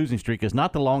 9-game losing streak is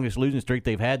not the longest losing streak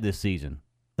they've had this season.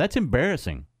 That's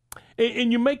embarrassing.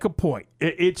 And you make a point.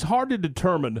 It's hard to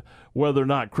determine whether or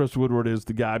not Chris Woodward is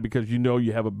the guy because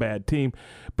you have a bad team,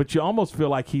 but you almost feel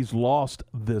like he's lost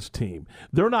this team.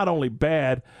 They're not only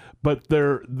bad, but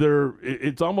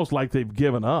it's almost like they've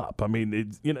given up.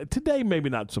 Today maybe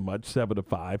not so much,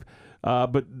 7-5,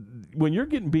 but when you're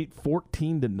getting beat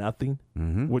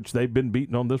 14-0, which they've been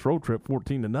beaten on this road trip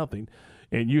 14-0,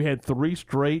 and you had 3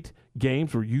 straight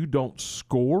games where you don't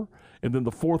score, and then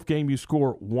the 4th game you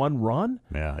score 1 run?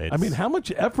 Yeah, how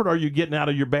much effort are you getting out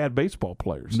of your bad baseball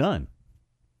players? None.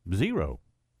 0.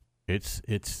 I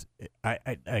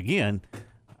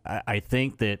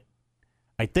think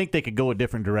they could go a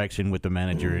different direction with the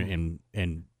manager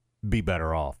and be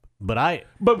better off. But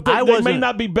they may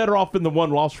not be better off in the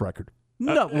 1-loss record.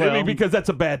 No, because that's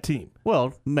a bad team.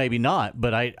 Well, maybe not,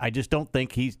 but I just don't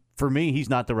think he's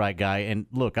not the right guy. And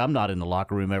look, I'm not in the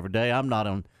locker room every day. I'm not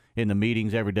in the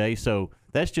meetings every day, so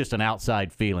that's just an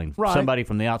outside feeling. Right. Somebody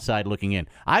from the outside looking in.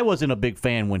 I wasn't a big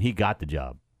fan when he got the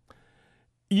job.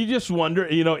 You just wonder,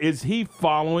 is he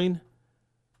following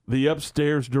the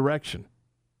upstairs direction?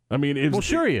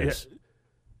 Sure he is.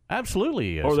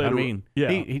 Absolutely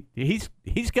he is.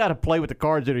 He's got to play with the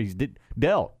cards that he's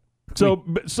dealt.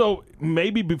 So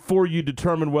maybe before you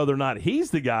determine whether or not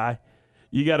he's the guy,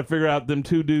 you got to figure out them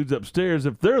 2 dudes upstairs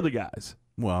if they're the guys.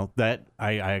 Well, that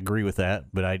I agree with that,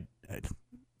 but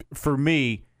for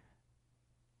me,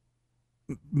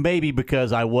 maybe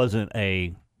because I wasn't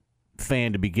a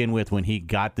fan to begin with when he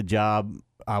got the job,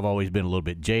 I've always been a little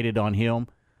bit jaded on him.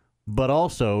 But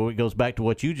also, it goes back to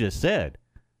what you just said.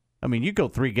 You go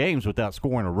 3 games without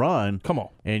scoring a run. Come on.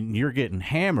 And you're getting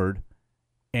hammered,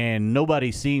 and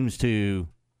nobody seems to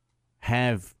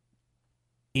have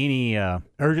any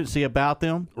urgency about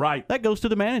them. Right. That goes to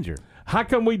the manager. How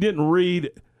come we didn't read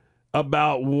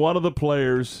about one of the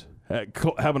players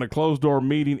having a closed-door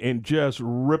meeting and just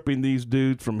ripping these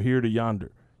dudes from here to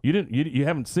yonder? You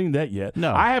haven't seen that yet.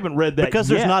 No. I haven't read that because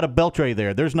yet. There's not a Beltre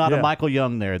there. There's not a Michael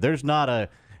Young there. There's not a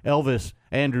Elvis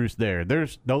Andrews there.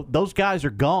 Those guys are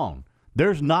gone.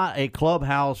 There's not a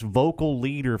clubhouse vocal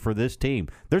leader for this team.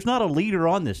 There's not a leader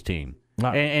on this team.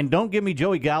 Right. And don't give me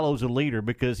Joey Gallo's a leader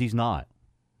because he's not.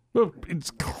 Well,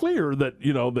 it's clear that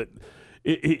that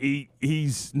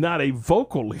he's not a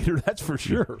vocal leader. That's for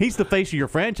sure. He's the face of your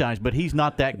franchise, but he's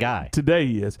not that guy. Today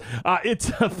he is. It's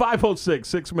 5:06,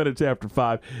 6 minutes after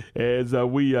 5, as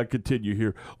we continue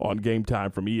here on Game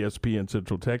Time from ESPN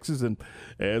Central Texas, and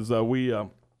as we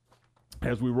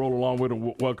roll along with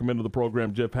and welcome into the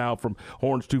program Jeff Howe from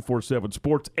Horns 247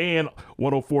 Sports and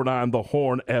 104.9 The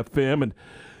Horn FM. And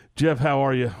Jeff, how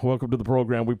are you? Welcome to the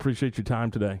program. We appreciate your time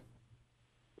today.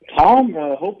 Tom,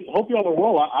 hope y'all are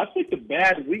well. I picked a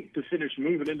bad week to finish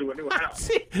moving into a new house.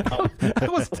 I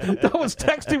was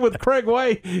texting with Craig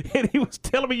Way, and he was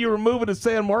telling me you were moving to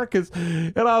San Marcos,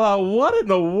 and I thought, what in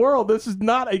the world? This is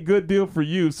not a good deal for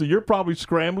you. So you're probably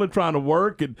scrambling, trying to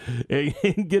work and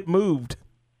get moved.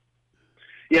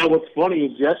 Yeah, what's funny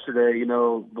is yesterday,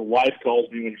 the wife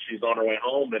calls me when she's on her way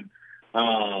home, and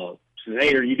she says,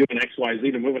 "Hey, are you doing X, Y,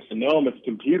 Z to move?" I said, "No, I'm at the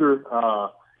computer.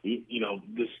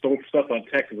 This stuff on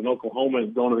Texas and Oklahoma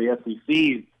is going to the SEC.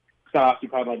 It's got to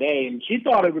occupy my day." And she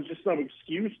thought it was just some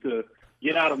excuse to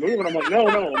get out of moving. I'm like,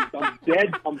 no,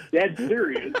 I'm dead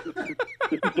serious.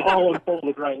 This is all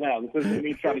unfolded right now. This isn't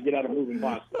me trying to get out of moving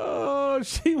box. Oh,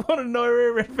 she wanted to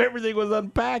know if everything was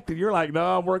unpacked, and you're like,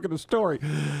 no, I'm working the story.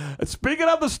 Speaking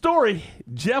of the story,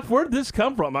 Jeff, where did this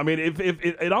come from? If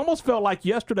it almost felt like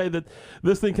yesterday that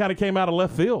this thing kind of came out of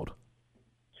left field.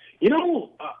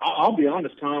 I'll be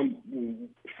honest, Tom.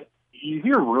 You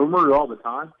hear rumors all the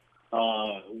time.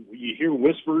 You hear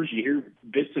whispers. You hear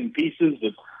bits and pieces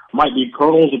that might be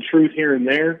kernels of truth here and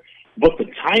there. But the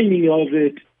timing of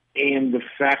it and the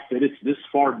fact that it's this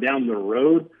far down the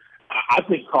road, I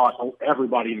think caught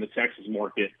everybody in the Texas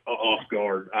market off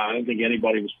guard. I don't think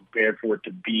anybody was prepared for it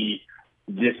to be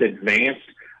this advanced.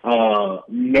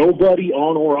 Nobody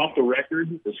on or off the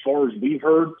record, as far as we've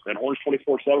heard, at Horns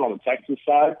 24/7 on the Texas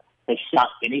side, has shot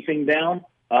anything down.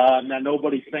 Now,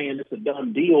 nobody's saying it's a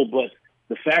done deal, but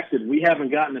the fact that we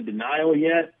haven't gotten a denial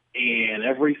yet and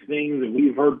everything that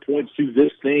we've heard points to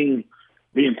this thing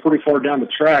being pretty far down the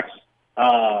tracks,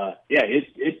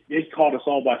 it caught us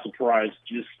all by surprise,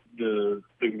 just the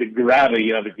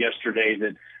gravity of it yesterday,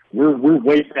 that we're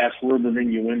way past word and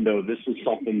innuendo. This is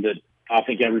something that I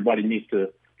think everybody needs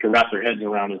to wrap their heads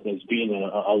around as being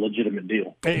a legitimate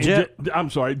deal. Jeff, I'm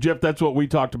sorry, Jeff, that's what we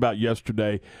talked about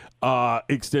yesterday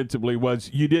extensively, was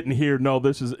you didn't hear,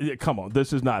 this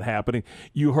is not happening.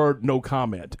 You heard no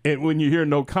comment. And when you hear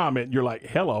no comment, you're like,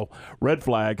 hello, red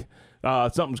flag,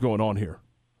 something's going on here.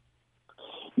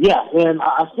 Yeah, and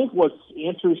I think what's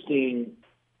interesting,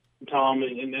 Tom,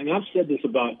 and I've said this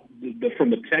about from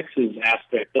the Texas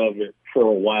aspect of it for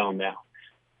a while now.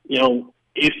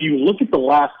 If you look at the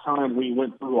last time we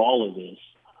went through all of this,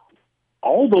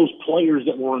 all those players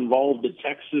that were involved at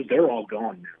Texas, they're all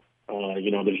gone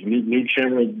now. There's new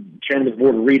chairman of the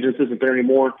Board of Regents isn't there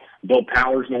anymore. Bill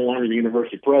Powers no longer the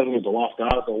university president. DeLoss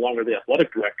no longer the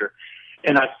athletic director.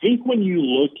 And I think when you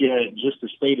look at just the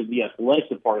state of the athletic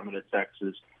department at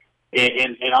Texas,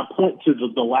 and I point to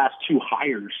the last two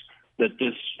hires that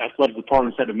this athletic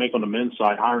department's had to make on the men's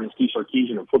side, hiring Steve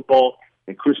Sarkisian in football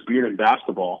and Chris Beard in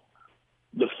basketball.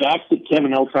 The fact that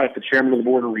Kevin Eltife, the chairman of the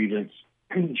Board of Regents,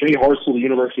 Jay Harsel, the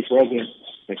university president,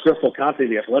 and Chris Conte,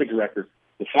 the athletic director,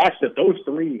 the fact that those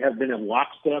three have been in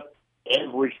lockstep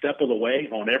every step of the way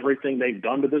on everything they've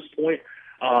done to this point.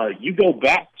 You go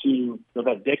back to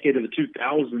that decade of the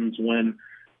 2000s when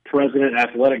president,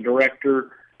 athletic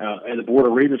director, and the Board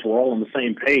of Regents were all on the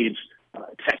same page.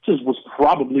 Texas was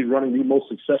probably running the most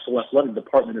successful athletic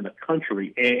department in the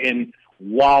country. And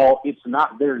while it's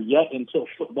not there yet until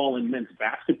football and men's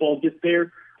basketball get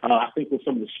there, I think with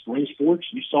some of the spring sports,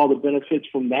 you saw the benefits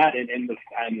from that. And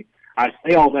I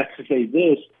say all that to say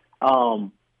this,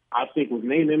 I think with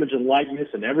name, image, and likeness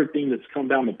and everything that's come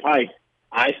down the pike,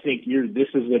 I think this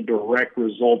is a direct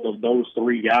result of those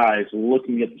three guys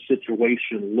looking at the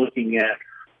situation, looking at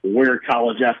where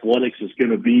college athletics is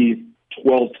going to be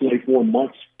 12, 24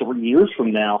 months, 3 years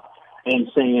from now, and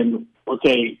saying,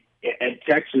 okay, at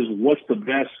Texas, what's the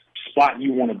best spot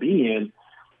you want to be in?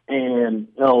 And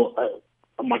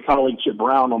my colleague Chip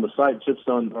Brown on the site, Chip's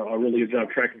done a really good job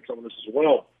tracking some of this as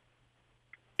well.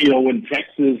 When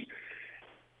Texas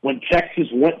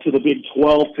went to the Big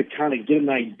 12 to kind of get an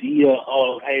idea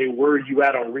of, hey, where are you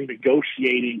at on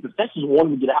renegotiating? Because Texas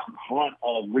wanted to get out in front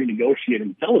of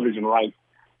renegotiating television rights.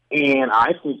 And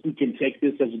I think we can take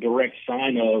this as a direct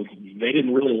sign of they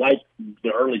didn't really like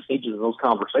the early stages of those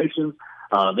conversations.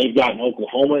 They've gotten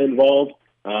Oklahoma involved,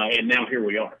 and now here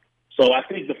we are. So I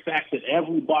think the fact that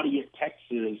everybody at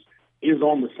Texas is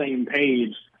on the same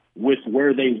page with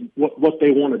where what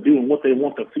they want to do and what they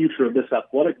want the future of this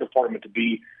athletic department to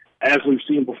be, as we've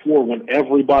seen before, when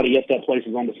everybody at that place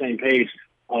is on the same page,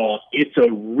 it's a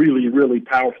really, really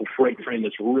powerful freight train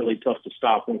that's really tough to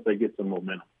stop once they get some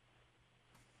momentum.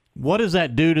 What does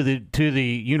that do to the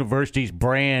university's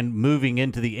brand moving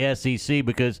into the SEC?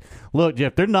 Because look,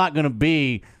 Jeff, they're not going to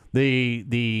be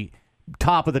the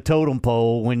top of the totem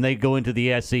pole when they go into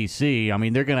the SEC. I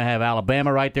mean, they're going to have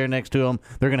Alabama right there next to them.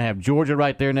 They're going to have Georgia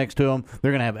right there next to them.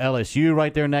 They're going to have LSU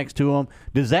right there next to them.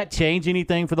 Does that change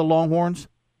anything for the Longhorns?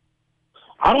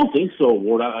 I don't think so,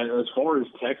 Ward. As far as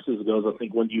Texas goes, I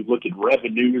think when you look at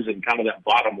revenues and kind of that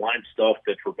bottom line stuff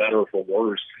that for better or for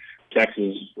worse,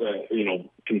 Texas,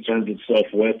 concerns itself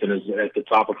with and is at the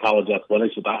top of college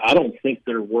athletics. I don't think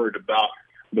they're worried about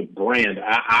the brand.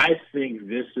 I think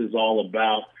this is all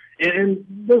about, and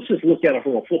let's just look at it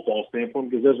from a football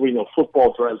standpoint, because as we know,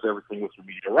 football drives everything with the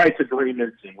media rights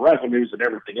agreements and revenues and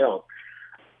everything else.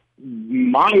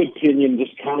 My opinion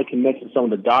just kind of connects some of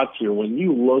the dots here. When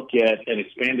you look at an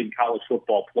expanded college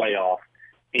football playoff,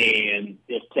 and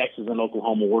if Texas and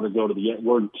Oklahoma were to go to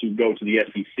the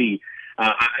SEC,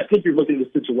 I think you're looking at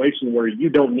a situation where you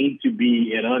don't need to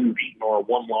be an unbeaten or a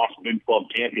one-loss Big 12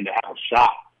 champion to have a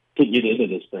shot to get into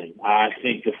this thing. I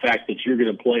think the fact that you're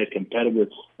going to play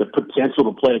the potential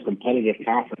to play a competitive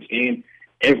conference game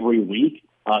every week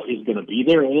is going to be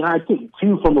there. And I think,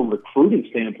 too, from a recruiting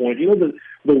standpoint,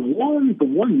 the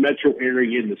one metro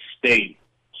area in the state,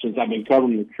 since I've been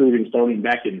covering recruiting starting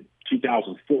back in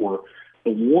 2004,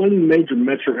 the one major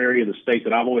metro area of the state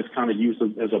that I've always kind of used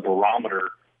as a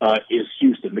barometer is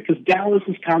Houston, because Dallas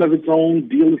is kind of its own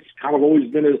deal. It's kind of always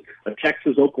been a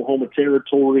Texas-Oklahoma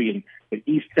territory, and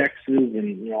East Texas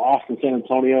and Austin, San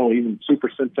Antonio, even Super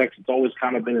Syntex, it's always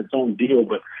kind of been its own deal.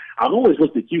 But I've always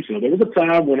looked at Houston. There was a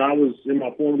time when I was in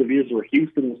my formative years where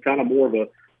Houston was kind of more of a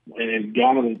and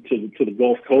gone to the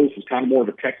Gulf Coast was kind of more of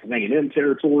a Texas A&M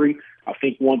territory. I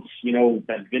think once,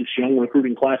 that Vince Young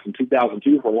recruiting class in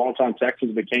 2002 for a long time,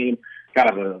 Texas became kind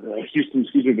of Houston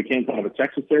became kind of a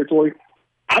Texas territory.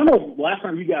 I don't know, last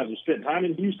time you guys were spending time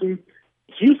in Houston,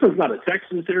 Houston's not a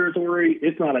Texas territory.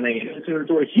 It's not an A&M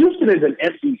territory. Houston is an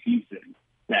SEC city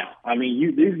now. I mean,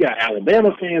 you've got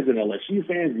Alabama fans and LSU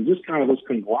fans and just kind of this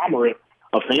conglomerate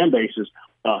of fan bases.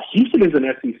 Houston is an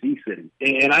SEC city.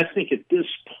 And I think at this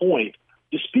point,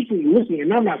 listening,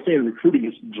 and I'm not saying recruiting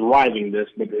is driving this,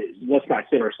 but let's not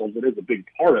kid ourselves, it is a big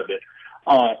part of it.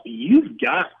 You've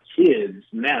got kids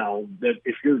now that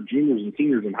if you're juniors and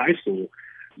seniors in high school,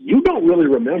 you don't really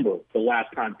remember the last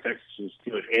time Texas was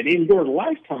good. And in your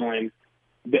lifetime,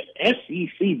 the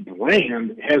SEC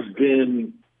brand has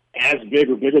been as big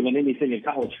or bigger than anything in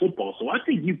college football. So I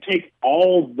think you take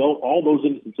all those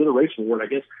into consideration, where I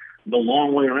guess the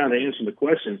long way around to answer the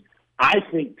question, I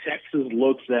think Texas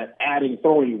looks at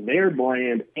throwing their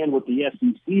brand in with the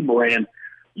SEC brand.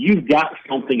 You've got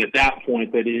something at that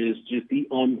point that is just the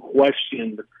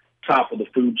unquestioned top of the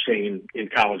food chain in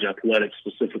college athletics,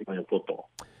 specifically in football.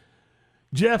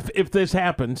 Jeff, if this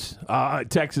happens,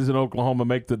 Texas and Oklahoma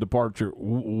make the departure,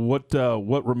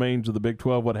 what remains of the Big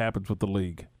 12? What happens with the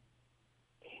league?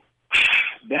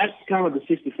 That's kind of the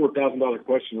 $64,000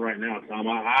 question right now, Tom.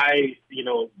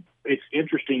 It's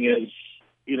interesting as,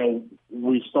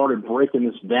 we started breaking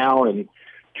this down and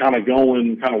kind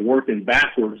of working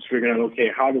backwards, figuring out, okay,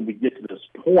 how did we get to this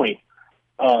point?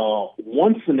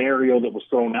 One scenario that was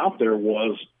thrown out there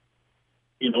was,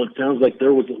 it sounds like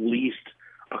there was at least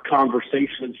a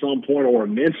conversation at some point or a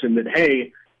mention that,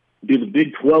 hey, do the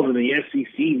Big 12 and the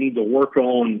SEC need to work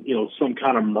on, some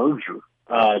kind of merger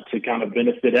to kind of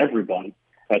benefit everybody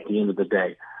at the end of the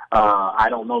day? I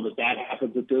don't know that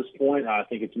happens at this point. I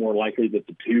think it's more likely that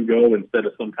the two go instead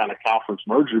of some kind of conference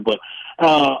merger. But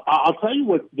I'll tell you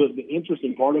what the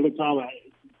interesting part of it, Tom,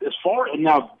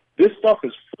 now this stuff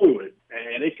is fluid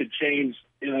and it could change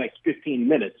in the next 15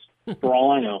 minutes for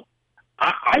all I know.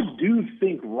 I do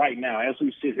think right now, as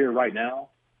we sit here right now,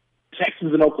 Texas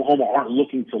and Oklahoma aren't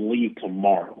looking to leave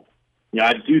tomorrow.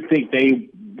 I do think they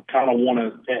kind of want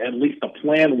to, at least the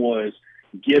plan was,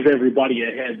 give everybody a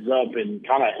heads up and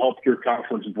kind of help your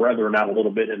conference brethren out a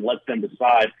little bit and let them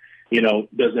decide,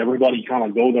 does everybody kind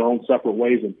of go their own separate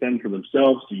ways and fend for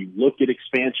themselves? Do you look at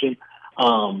expansion?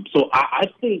 So I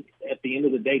think at the end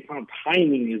of the day, kind of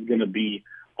timing is going to be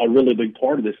a really big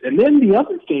part of this. And then the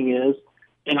other thing is,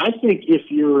 and I think if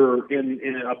you're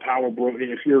in a power broker,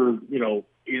 if you're,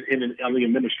 on the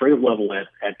administrative level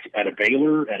at a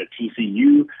Baylor, at a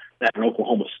TCU, at an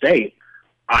Oklahoma State,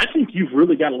 I think you've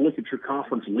really got to look at your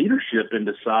conference leadership and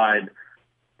decide,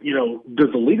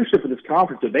 does the leadership of this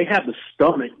conference, do they have the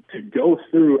stomach to go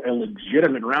through a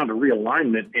legitimate round of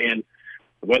realignment, and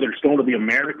whether it's going to the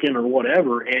American or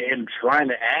whatever, and trying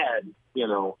to add,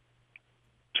 2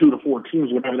 to 4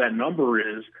 teams, whatever that number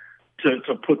is,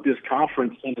 to put this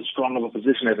conference in as strong of a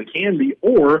position as it can be?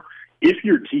 Or if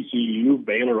you're TCU,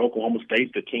 Baylor, Oklahoma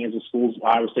State, the Kansas schools,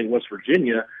 Iowa State, West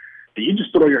Virginia, do you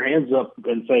just throw your hands up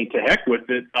and say, to heck with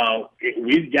it,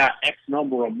 we've got X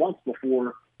number of months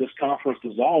before this conference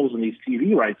dissolves and these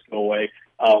TV rights go away.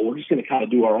 We're just going to kind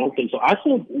of do our own thing. So I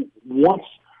think once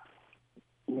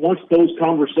those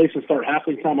conversations start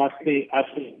happening, Tom, I think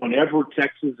whenever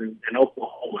Texas and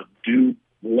Oklahoma do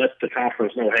let the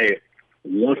conference know, hey,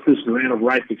 once this grant of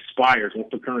rights expires, once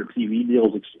the current TV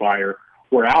deals expire,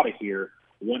 we're out of here.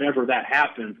 Whenever that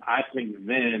happens, I think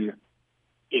then,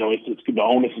 the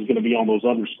onus is going to be on those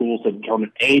other schools to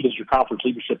determine, A, does your conference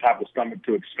leadership have the stomach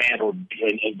to expand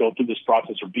and go through this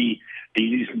process, or B, do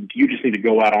you just need to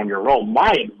go out on your own?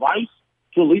 My advice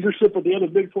to leadership of the other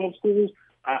Big 12 schools,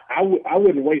 I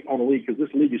wouldn't wait on the league, because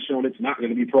this league has shown it's not going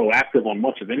to be proactive on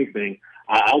much of anything.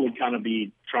 I would kind of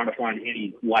be trying to find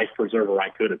any life preserver I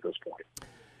could at this point.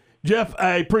 Jeff,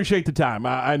 I appreciate the time.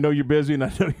 I know you're busy, and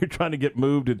I know you're trying to get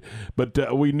moved,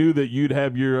 but we knew that you'd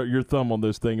have your thumb on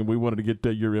this thing, and we wanted to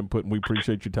get your input, and we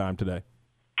appreciate your time today.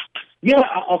 Yeah,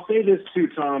 I'll say this too,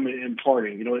 Tom, in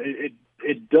parting.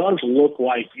 It does look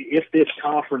like if this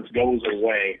conference goes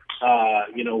away,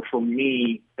 for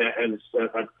me as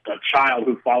a child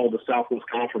who followed the Southwest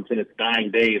Conference in its dying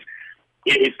days,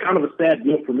 it's kind of a sad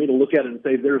note for me to look at it and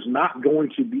say there's not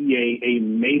going to be a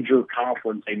major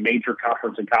conference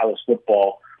in college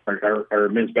football or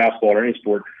men's basketball or any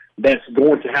sport that's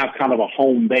going to have kind of a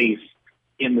home base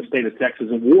in the state of Texas.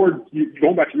 And Ward,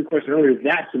 going back to your question earlier,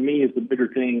 that to me is the bigger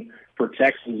thing for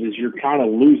Texas, is you're kind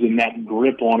of losing that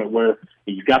grip on it, where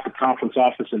you've got the conference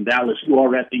office in Dallas, you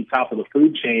are at the top of the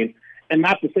food chain, And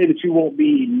not to say that you won't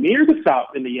be near the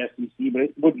South in the SEC, but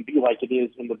it wouldn't be like it is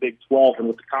in the Big 12. And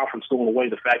with the conference going away,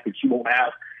 the fact that you won't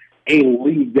have a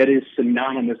league that is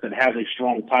synonymous and has a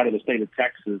strong tie to the state of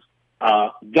Texas,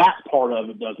 that part of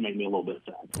it does make me a little bit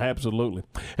sad. Absolutely.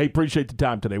 Hey, appreciate the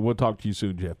time today. We'll talk to you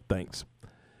soon, Jeff. Thanks.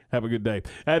 Have a good day.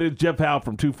 That is Jeff Howe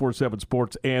from 247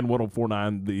 Sports and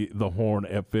 104.9 the Horn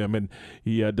FM, and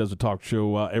he does a talk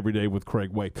show every day with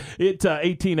Craig Way. It's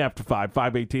 18 after 5,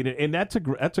 5:18, and that's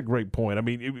a great point. I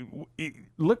mean,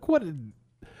 look what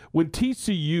when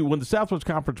the Southwest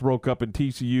Conference broke up and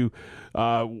TCU,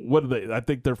 what did they? I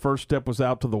think their first step was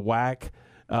out to the WAC.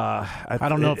 I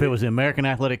don't know if it was the American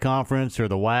Athletic Conference or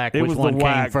the WAC. Which one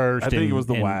came first? I think it was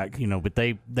the WAC. But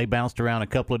they bounced around a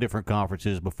couple of different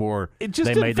conferences before they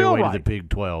made their way to the Big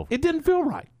 12. It didn't feel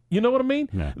right. You know what I mean?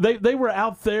 No. They were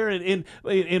out there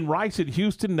in Rice at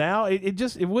Houston. Now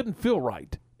it wouldn't feel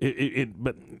right.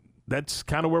 But that's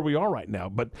kind of where we are right now.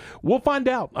 But we'll find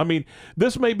out. I mean,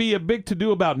 this may be a big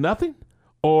to-do about nothing,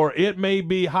 or it may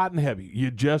be hot and heavy. You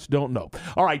just don't know.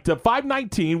 All right,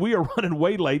 5:19. We are running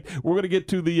way late. We're going to get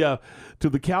to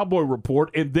the Cowboy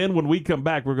Report, and then when we come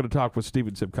back, we're going to talk with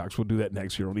Steven Simcox. We'll do that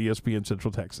next year on ESPN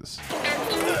Central Texas.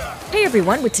 Hey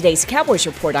everyone, with today's Cowboys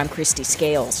Report, I'm Christy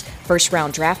Scales.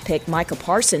 First-round draft pick Micah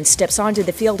Parsons steps onto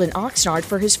the field in Oxnard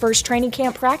for his first training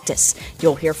camp practice.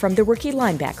 You'll hear from the rookie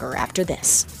linebacker after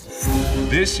this.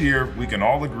 This year, we can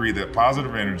all agree that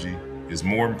positive energy is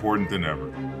more important than ever.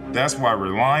 That's why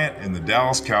Reliant and the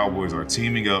Dallas Cowboys are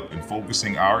teaming up and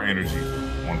focusing our energy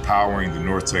on powering the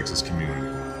North Texas community.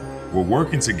 We're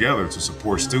working together to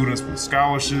support students with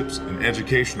scholarships and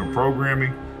educational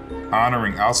programming,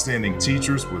 honoring outstanding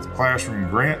teachers with classroom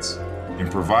grants, and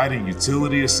providing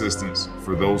utility assistance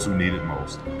for those who need it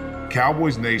most.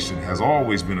 Cowboys Nation has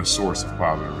always been a source of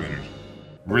positive energy.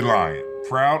 Reliant,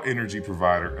 proud energy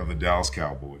provider of the Dallas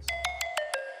Cowboys.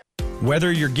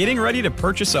 Whether you're getting ready to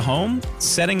purchase a home,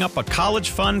 setting up a college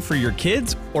fund for your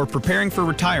kids, or preparing for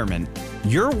retirement,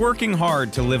 you're working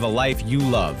hard to live a life you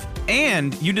love.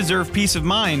 And you deserve peace of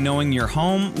mind knowing your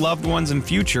home, loved ones, and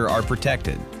future are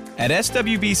protected. At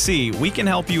SWBC, we can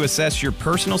help you assess your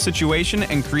personal situation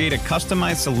and create a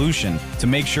customized solution to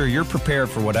make sure you're prepared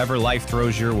for whatever life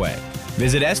throws your way.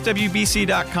 Visit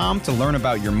SWBC.com to learn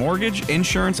about your mortgage,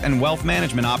 insurance, and wealth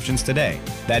management options today.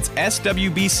 That's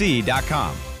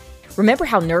SWBC.com. Remember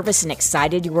how nervous and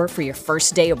excited you were for your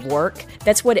first day of work?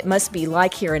 That's what it must be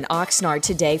like here in Oxnard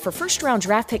today for first-round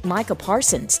draft pick Micah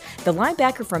Parsons. The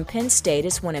linebacker from Penn State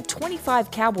is one of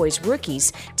 25 Cowboys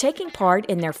rookies taking part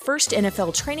in their first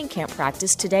NFL training camp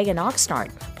practice today in Oxnard.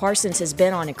 Parsons has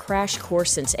been on a crash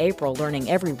course since April,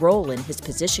 learning every role in his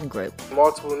position group.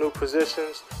 Multiple new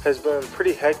positions has been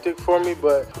pretty hectic for me,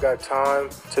 but I've got time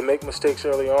to make mistakes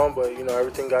early on, but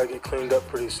everything got to get cleaned up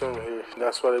pretty soon here.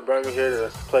 That's why they brought me here to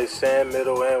play Sam,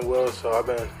 middle, and will, so I've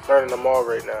been learning them all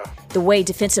right now. The way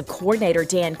defensive coordinator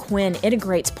Dan Quinn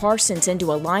integrates Parsons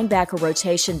into a linebacker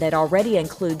rotation that already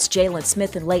includes Jalen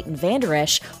Smith and Leighton Vander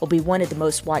Esch will be one of the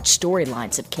most watched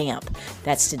storylines of camp.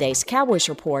 That's today's Cowboys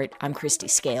Report. I'm Christy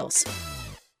Scales.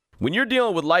 When you're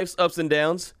dealing with life's ups and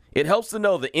downs, it helps to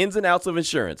know the ins and outs of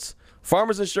insurance.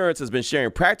 Farmers Insurance has been sharing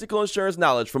practical insurance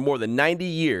knowledge for more than 90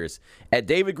 years. At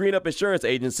David Greenup Insurance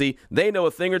Agency, they know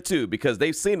a thing or two because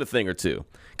they've seen a thing or two.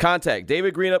 Contact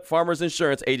David Greenup Farmers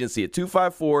Insurance Agency at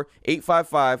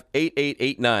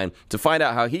 254-855-8889 to find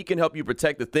out how he can help you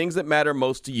protect the things that matter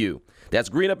most to you. That's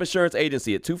Greenup Insurance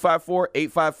Agency at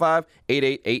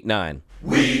 254-855-8889.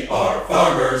 We are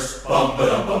farmers. Bum,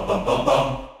 ba-dum, bum, bum, bum,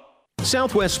 bum.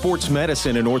 Southwest Sports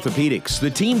Medicine and Orthopedics,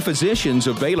 the team physicians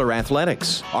of Baylor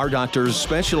Athletics. Our doctors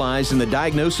specialize in the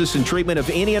diagnosis and treatment of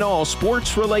any and all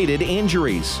sports-related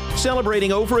injuries.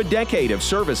 Celebrating over a decade of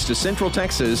service to Central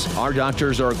Texas, our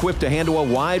doctors are equipped to handle a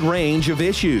wide range of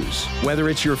issues. Whether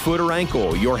it's your foot or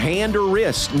ankle, your hand or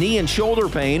wrist, knee and shoulder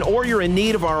pain, or you're in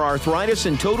need of our arthritis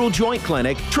and total joint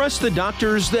clinic, trust the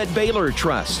doctors that Baylor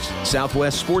trusts.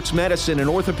 Southwest Sports Medicine and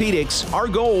Orthopedics, our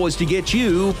goal is to get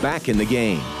you back in the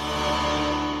game.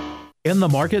 In the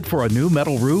market for a new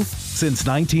metal roof? Since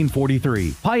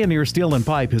 1943, Pioneer Steel and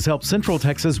Pipe has helped Central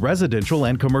Texas residential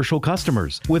and commercial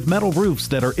customers with metal roofs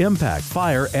that are impact,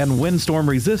 fire, and windstorm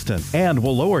resistant and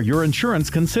will lower your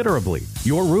insurance considerably.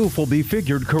 Your roof will be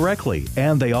figured correctly,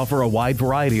 and they offer a wide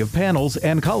variety of panels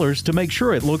and colors to make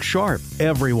sure it looks sharp.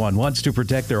 Everyone wants to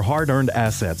protect their hard-earned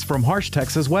assets from harsh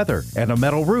Texas weather, and a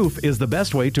metal roof is the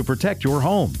best way to protect your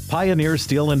home. Pioneer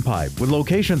Steel and Pipe with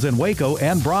locations in Waco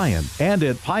and Bryan and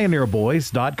at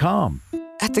pioneerboys.com.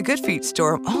 At the Good Feet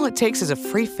store, all it takes is a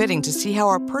free fitting to see how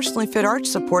our personally fit arch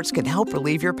supports can help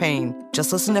relieve your pain.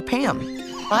 Just listen to Pam.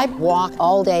 I walk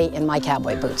all day in my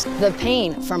cowboy boots. The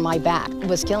pain from my back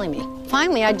was killing me.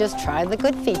 Finally, I just tried the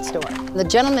Good Feet store. The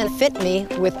gentleman fit me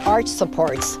with arch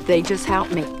supports. They just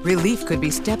helped me. Relief could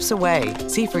be steps away.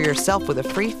 See for yourself with a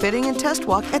free fitting and test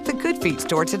walk at the Good Feet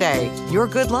store today. Your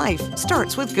good life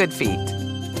starts with Good Feet.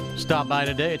 Stop by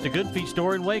today at the Good Feet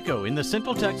store in Waco in the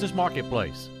Central Texas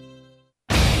Marketplace.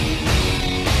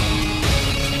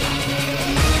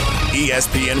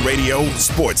 ESPN Radio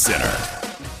Sports Center.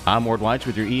 I'm Ward Weitz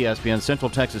with your ESPN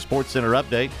Central Texas Sports Center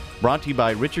update, brought to you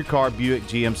by Richard Carr Buick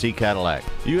GMC Cadillac.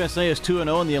 USA is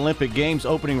 2-0 in the Olympic Games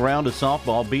opening round of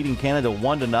softball, beating Canada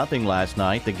 1-0 last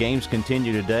night. The games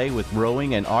continue today with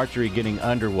rowing and archery getting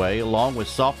underway, along with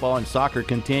softball and soccer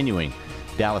continuing.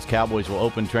 Dallas Cowboys will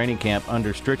open training camp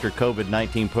under stricter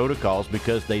COVID-19 protocols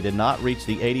because they did not reach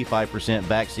the 85%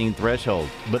 vaccine threshold.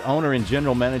 But owner and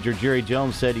general manager Jerry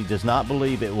Jones said he does not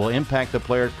believe it will impact the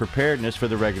players' preparedness for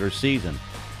the regular season.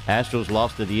 Astros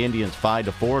lost to the Indians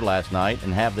 5-4 last night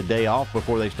and have the day off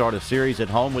before they start a series at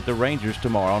home with the Rangers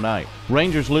tomorrow night.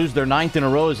 Rangers lose their 9th in a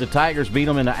row as the Tigers beat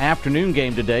them in the afternoon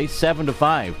game today,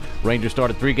 7-5. Rangers start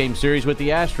a 3-game series with the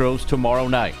Astros tomorrow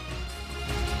night.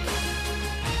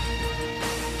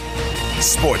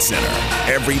 Sports Center,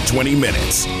 every 20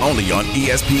 minutes, only on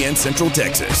ESPN Central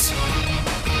Texas.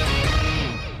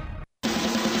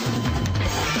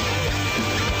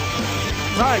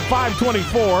 All right,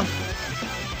 5:24.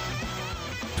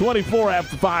 24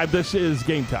 after 5. This is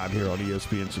Game Time here on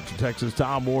ESPN Central Texas.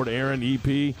 Tom Ward, Aaron, EP.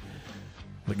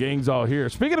 The gang's all here.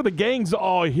 Speaking of the gang's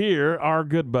all here, our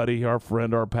good buddy, our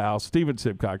friend, our pal, Steven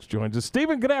Simcox joins us.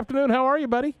 Steven, good afternoon. How are you,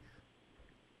 buddy?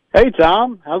 Hey,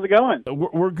 Tom. How's it going?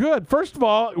 We're good. First of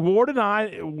all, Ward and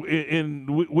I,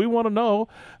 we want to know,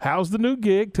 how's the new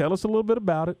gig? Tell us a little bit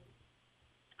about it.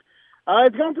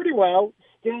 It's going pretty well.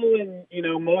 Still in,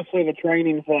 mostly the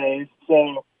training phase.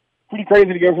 So pretty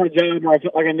crazy to go from a job where I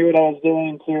felt like I knew what I was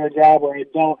doing to a job where I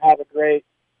don't have a great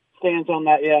stance on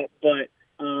that yet. But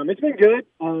it's been good.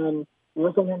 Sometimes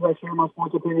I share my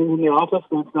sports opinions in the office,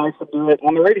 and it's nice to do it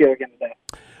on the radio again today.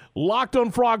 Locked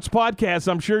on Frogs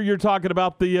podcast. I'm sure you're talking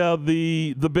about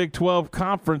the Big 12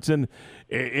 conference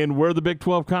and where the Big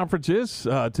 12 conference is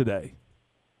today.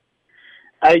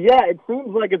 Yeah, it seems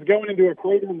like it's going into a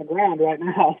crater in the ground right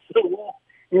now. So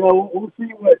we'll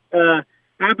see what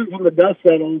happens when the dust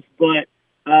settles. But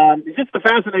it's just a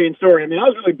fascinating story. I mean, I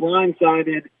was really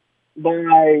blindsided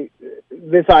by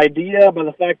this idea, by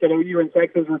the fact that OU and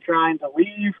Texas were trying to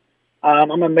leave.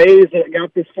 I'm amazed that it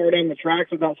got this far down the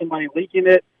tracks without somebody leaking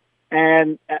it.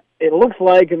 And it looks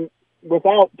like, and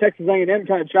without Texas A&M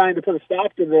kind of trying to put a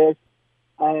stop to this,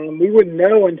 we wouldn't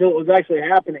know until it was actually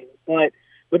happening. But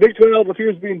the Big 12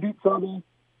 appears to be in deep trouble.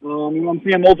 I'm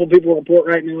seeing multiple people report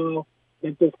right now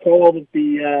that this call that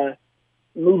the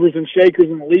movers and shakers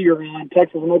in the league are on,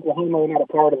 Texas and Oklahoma are not a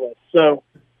part of it. So,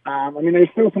 there's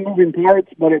still some moving parts,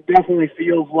 but it definitely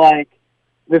feels like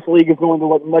this league is going to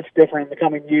look much different in the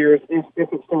coming years if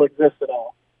it still exists at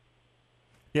all.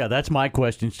 Yeah, that's my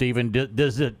question, Stephen.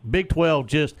 Does the Big 12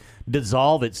 just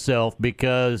dissolve itself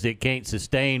because it can't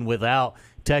sustain without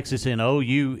Texas and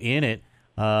OU in it?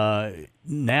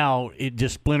 Now it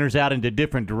just splinters out into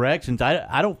different directions.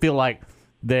 I don't feel like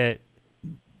that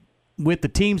with the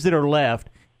teams that are left,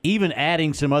 even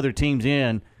adding some other teams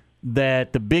in,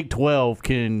 that the Big 12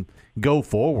 can go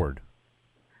forward.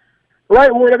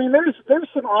 Right, Ward. There's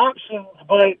some options,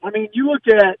 but, you look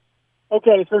at,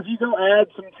 okay, so if you go add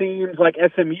some teams like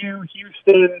SMU,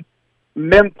 Houston,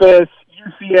 Memphis,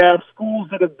 UCF, schools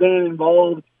that have been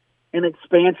involved in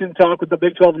expansion talk with the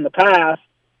Big 12 in the past,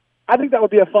 I think that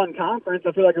would be a fun conference.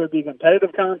 I feel like it would be a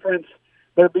competitive conference.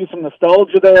 There would be some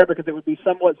nostalgia there because it would be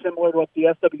somewhat similar to what the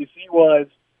SWC was.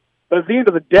 But at the end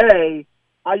of the day,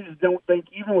 I just don't think,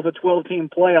 even with a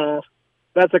 12-team playoff,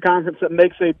 that's a conference that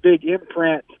makes a big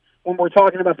imprint when we're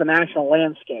talking about the national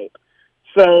landscape.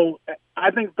 So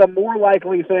I think the more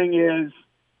likely thing is,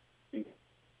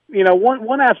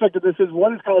 one aspect of this is, what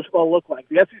does college football look like?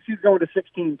 The SEC is going to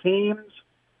 16 teams.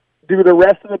 Do the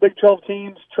rest of the Big 12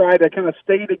 teams try to kind of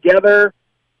stay together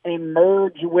and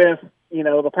merge with,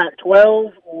 the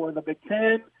Pac-12 or the Big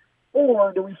 10?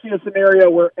 Or do we see a scenario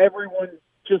where everyone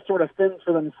just sort of fends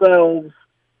for themselves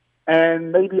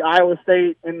and maybe Iowa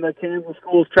State and the Kansas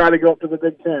schools try to go up to the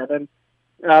Big 10? And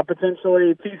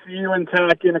potentially TCU and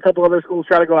Tech and a couple other schools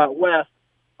try to go out west.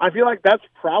 I feel like that's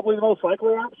probably the most likely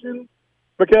option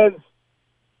because,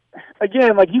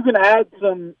 again, like you can add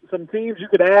some teams, you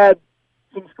could add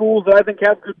some schools that I think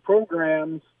have good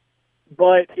programs,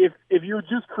 but if you're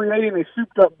just creating a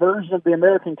souped-up version of the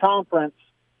American Conference,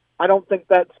 I don't think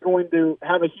that's going to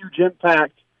have a huge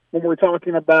impact when we're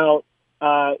talking about,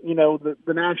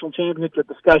 the national championship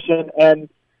discussion. And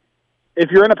if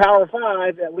you're in a Power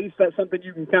 5, at least that's something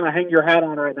you can kind of hang your hat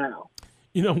on right now.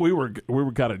 We were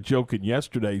kind of joking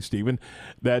yesterday, Stephen,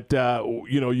 that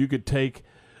you could take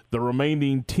the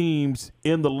remaining teams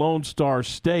in the Lone Star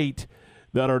State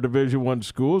that are Division I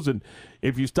schools, and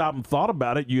if you stop and thought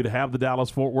about it, you'd have the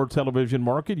Dallas-Fort Worth television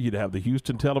market, you'd have the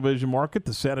Houston television market,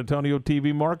 the San Antonio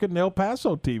TV market, and El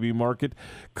Paso TV market.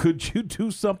 Could you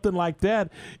do something like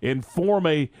that and form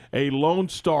a Lone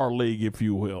Star League, if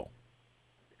you will?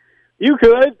 You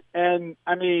could, and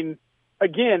I mean,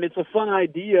 again, it's a fun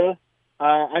idea.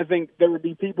 I think there would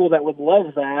be people that would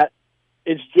love that.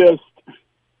 It's just,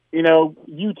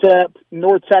 UTEP,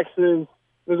 North Texas,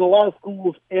 there's a lot of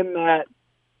schools in that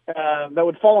that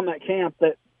would fall in that camp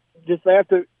that just they have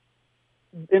to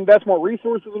invest more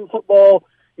resources in football.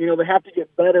 They have to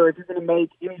get better if you're going to make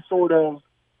any sort of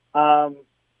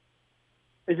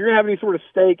if you're going to have any sort of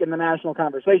stake in the national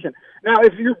conversation. Now,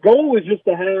 if your goal is just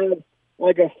to have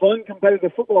like a fun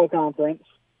competitive football conference,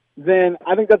 then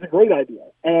I think that's a great idea.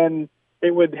 And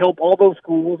it would help all those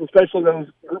schools, especially those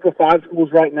group of 5 schools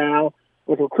right now,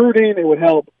 with recruiting. It would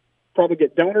help probably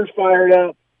get donors fired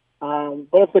up.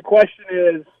 But if the question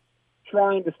is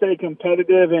trying to stay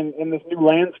competitive in this new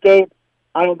landscape,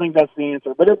 I don't think that's the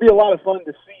answer. But it'd be a lot of fun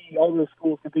to see all those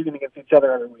schools competing against each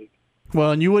other every week.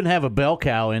 Well, and you wouldn't have a bell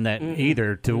cow in that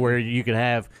either, to where you could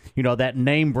have, that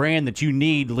name brand that you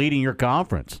need leading your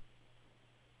conference.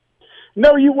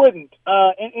 No, you wouldn't.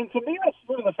 And to me, that's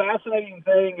sort of the fascinating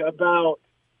thing about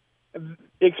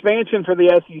expansion for the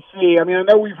SEC. I mean, I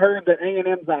know we've heard that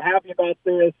A&M's not happy about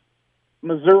this.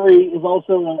 Missouri is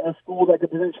also a school that could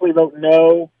potentially vote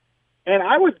no. And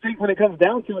I would think when it comes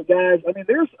down to it, guys, I mean,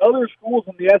 there's other schools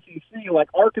in the SEC like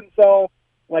Arkansas,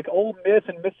 like Ole Miss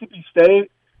and Mississippi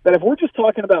State, that if we're just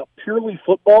talking about purely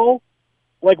football,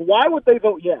 like why would they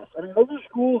vote yes? I mean, those are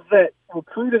schools that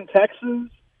recruit in Texas.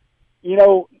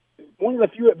 One of the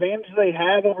few advantages they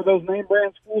have over those name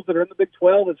brand schools that are in the Big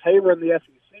 12 is, hey, we're in the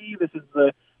SEC. This is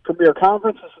the premier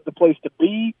conference. This is the place to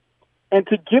be. And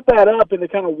to get that up and to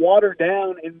kind of water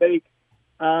down and make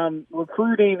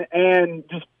recruiting and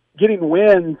just getting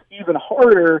wins even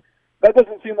harder, that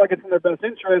doesn't seem like it's in their best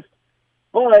interest.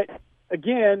 But,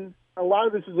 again, a lot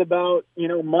of this is about,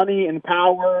 money and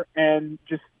power and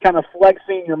just kind of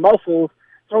flexing your muscles.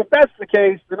 So if that's the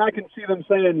case, then I can see them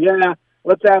saying, yeah,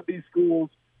 let's have these schools.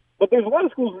 But there's a lot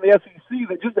of schools in the SEC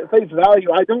that just at face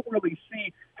value, I don't really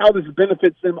see how this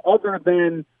benefits them other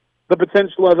than the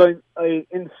potential of a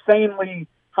insanely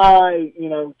high,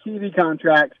 TV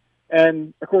contract.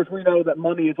 And, of course, we know that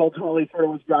money is ultimately sort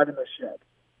of what's driving this ship.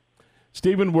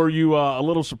 Stephen, were you a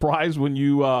little surprised when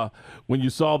you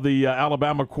saw the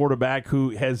Alabama quarterback, who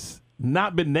has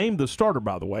not been named the starter,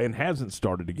 by the way, and hasn't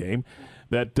started a game,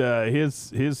 that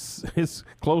his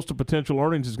close to potential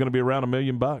earnings is going to be around $1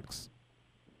 million?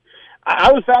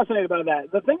 I was fascinated by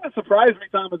that. The thing that surprised me,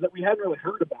 Tom, is that we hadn't really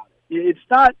heard about it. It's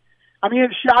not – I mean,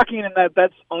 it's shocking in that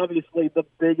that's obviously the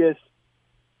biggest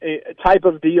type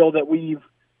of deal that we've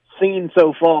seen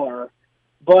so far.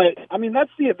 But, I mean, that's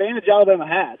the advantage Alabama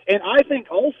has. And I think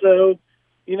also,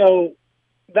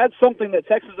 that's something that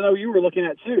Texas and OU were looking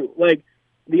at too. Like,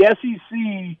 the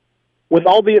SEC, with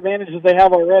all the advantages they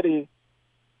have already,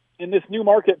 in this new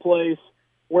marketplace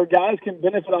where guys can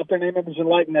benefit off their name, image, and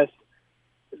likeness,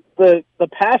 the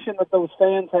passion that those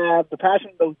fans have, the passion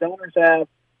that those donors have,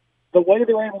 the way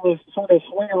they're able to sort of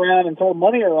swing around and throw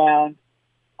money around,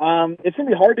 it's going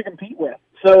to be hard to compete with.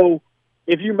 So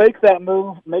if you make that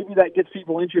move, maybe that gets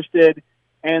people interested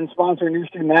and sponsor new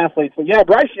student athletes. But, yeah,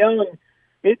 Bryce Young,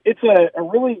 it's a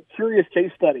really curious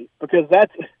case study because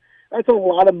that's a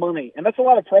lot of money, and that's a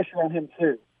lot of pressure on him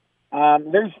too.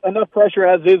 There's enough pressure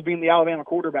as is being the Alabama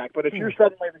quarterback, but if you're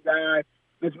suddenly the guy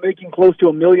that's making close to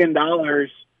 $1 million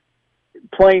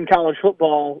playing college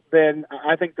football, then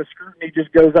I think the scrutiny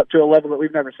just goes up to a level that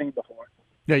we've never seen before.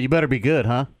 Yeah, you better be good,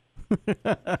 huh?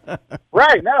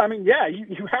 Right. No, I mean, yeah,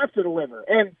 you have to deliver.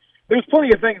 And there's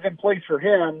plenty of things in place for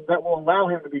him that will allow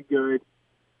him to be good.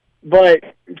 But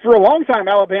for a long time,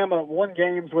 Alabama won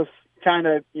games with kind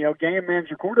of, game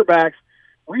manager quarterbacks.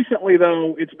 Recently,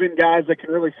 though, it's been guys that can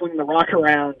really swing the rock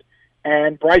around,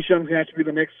 and Bryce Young's going to have to be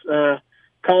the next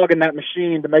cog in that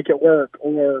machine to make it work,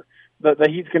 or the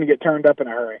heat's going to get turned up in a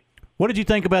hurry. What did you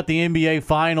think about the NBA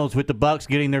Finals with the Bucks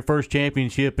getting their first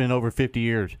championship in over 50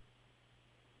 years?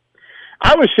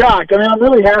 I was shocked. I mean, I'm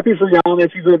really happy for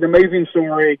Giannis. He's an amazing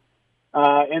story,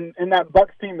 and that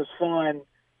Bucks team is fun.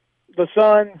 The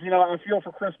Suns, I feel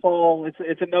for Chris Paul.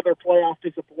 It's another playoff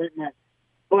disappointment.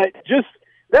 But just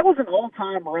that was an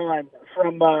all-time run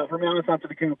from Giannis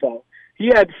Antetokounmpo. He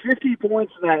had 50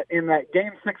 points in that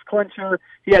Game 6 clincher.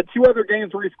 He had 2 other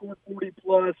games where he scored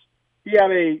 40+. He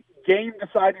had a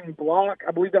game-deciding block.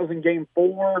 I believe that was in Game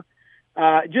 4.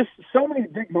 Just so many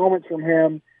big moments from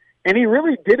him. And he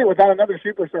really did it without another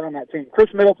superstar on that team. Chris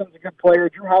Middleton's a good player.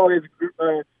 Drew Holiday's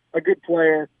a good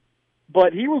player.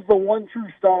 But he was the one true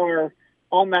star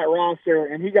on that roster,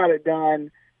 and he got it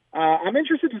done. I'm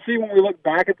interested to see when we look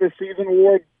back at this season,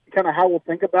 Ward, kind of how we'll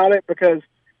think about it, because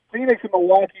Phoenix and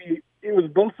Milwaukee, it was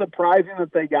both surprising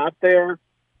that they got there.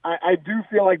 I do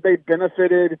feel like they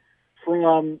benefited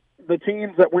from the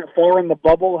teams that went far in the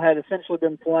bubble had essentially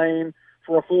been playing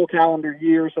for a full calendar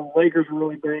year, so the Lakers were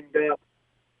really banged up.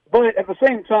 But at the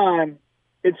same time,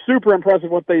 it's super impressive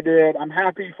what they did. I'm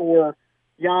happy for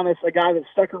Giannis, a guy that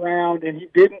stuck around, and he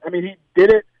did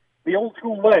it the old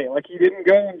school way. Like, he didn't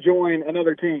go and join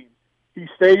another team. He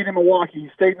stayed in Milwaukee. He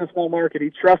stayed in a small market.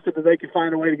 He trusted that they could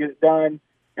find a way to get it done,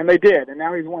 and they did. And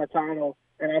now he's won a title,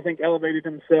 and I think elevated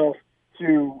himself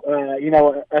to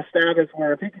a status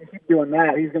where if he can keep doing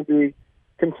that, he's going to be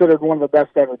considered one of the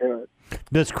best to ever do it.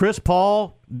 Does Chris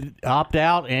Paul opt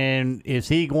out, and is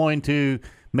he going to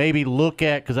maybe look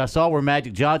at, because I saw where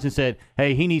Magic Johnson said,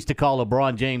 hey, he needs to call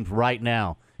LeBron James right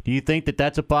now. Do you think that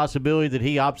that's a possibility that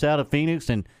he opts out of Phoenix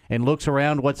and looks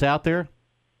around what's out there?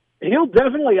 He'll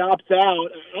definitely opt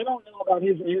out. I don't know about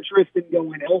his interest in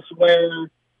going elsewhere.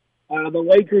 The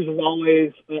Lakers is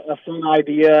always a fun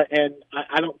idea, and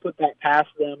I don't put that past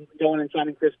them, going and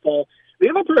signing Chris Paul. The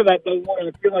other part of that, though,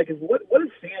 I feel like, is what does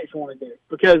Phoenix want to do?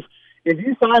 Because if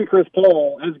you sign Chris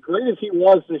Paul, as great as he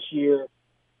was this year,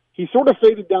 he sort of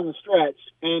faded down the stretch,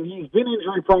 and he's been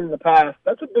injury-prone in the past.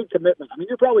 That's a big commitment. I mean,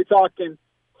 you're probably talking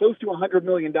close to $100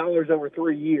 million over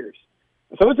 3 years.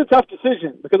 So it's a tough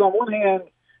decision, because on one hand,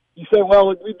 you say,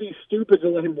 well, we'd be stupid to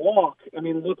let him walk. I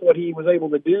mean, look what he was able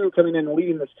to do coming in and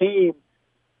leading this team.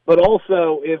 But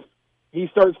also, if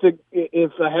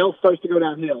the health starts to go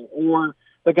downhill, or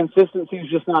the consistency is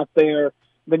just not there,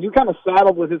 then you're kind of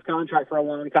saddled with his contract for a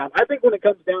long time. I think when it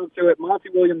comes down to it, Monty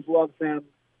Williams loves him.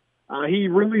 He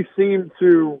really seemed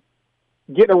to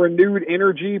get a renewed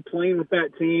energy playing with that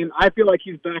team. I feel like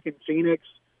he's back in Phoenix,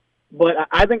 but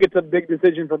I think it's a big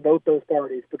decision for both those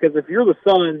parties, because if you're the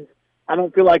Suns, I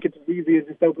don't feel like it's as easy as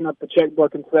just opening up the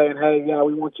checkbook and saying, hey, yeah,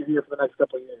 we want you here for the next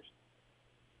couple of years.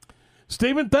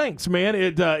 Stephen, thanks, man.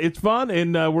 It's fun,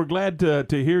 and we're glad to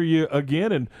hear you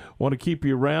again, and want to keep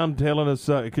you around telling us,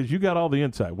 because you got all the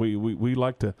insight. We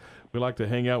like to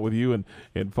hang out with you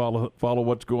and follow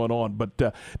what's going on.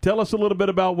 But tell us a little bit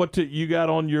about what you got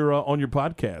on your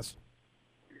podcast.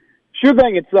 Sure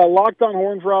thing. It's Locked on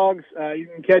Horned Frogs. You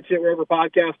can catch it wherever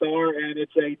podcasts are, and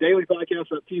it's a daily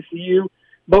podcast at TCU.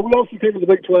 But we also cover the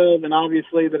Big 12, and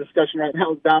obviously the discussion right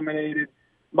now is dominated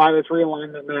by this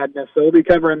realignment madness. So we'll be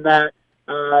covering that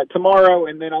tomorrow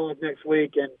and then all of next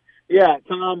week. And, yeah,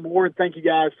 Tom, Ward, thank you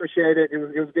guys. Appreciate it. It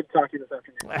was good to talk to you this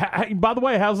afternoon. By the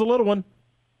way, how's the little one?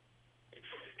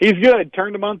 He's good.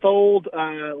 Turned a month old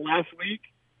last week.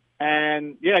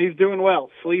 And, yeah, he's doing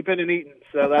well, sleeping and eating.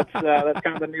 So that's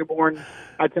kind of the newborn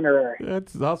itinerary.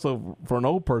 That's also, for an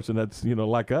old person, that's,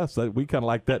 like us, we kind of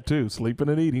like that too, sleeping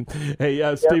and eating.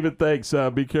 Hey, Stephen, thanks.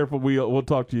 Be careful. We'll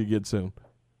talk to you again soon.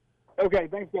 Okay,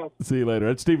 thanks, guys. See you later.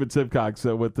 That's Stephen Simcox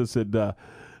with us, and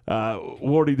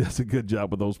Wardy does a good job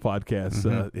with those podcasts.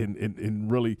 In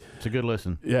really, it's a good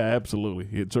listen. Yeah,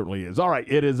 absolutely, it certainly is. All right,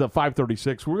 it is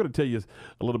 5:36. We're going to tell you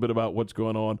a little bit about what's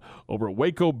going on over at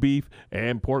Waco Beef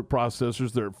and Pork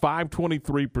Processors. They're at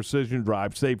 523 Precision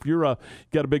Drive. Say if you're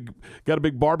got a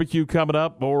big barbecue coming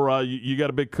up, or you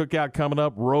got a big cookout coming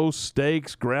up, roast,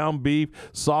 steaks, ground beef,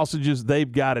 sausages,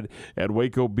 they've got it at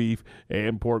Waco Beef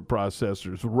and Pork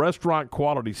Processors. Restaurant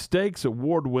quality steaks,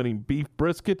 award-winning beef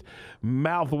brisket,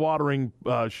 mouth-watering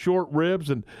short ribs,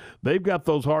 and they've got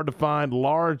those hard-to-find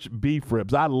large beef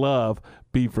ribs. I love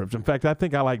beef ribs. In fact, I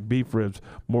think I like beef ribs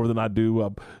more than I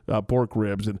do pork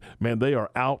ribs, and, man, they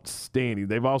are outstanding.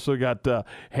 They've also got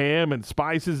ham and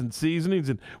spices and seasonings,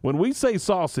 and when we say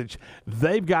sausage,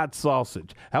 they've got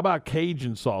sausage. How about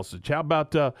Cajun sausage? How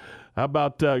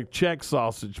about Czech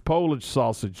sausage, Polish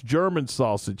sausage, German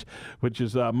sausage, which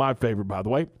is my favorite, by the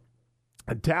way.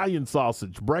 Italian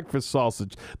sausage, breakfast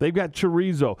sausage. They've got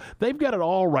chorizo. They've got it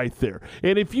all right there.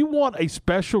 And if you want a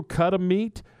special cut of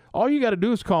meat, all you got to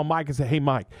do is call Mike and say, hey,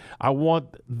 Mike, I want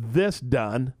this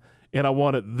done, and I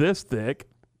want it this thick,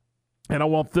 and I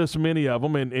want this many of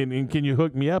them, and can you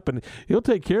hook me up? And he'll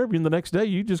take care of you, and the next day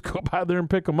you just go by there and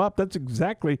pick them up. That's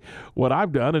exactly what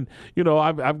I've done. And,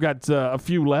 I've got a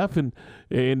few left, and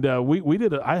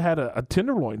I had a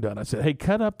tenderloin done. I said, hey,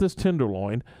 cut up this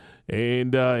tenderloin,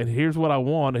 and here's what I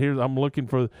want. I'm looking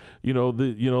for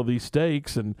these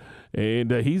steaks, and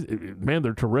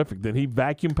they're terrific. Then he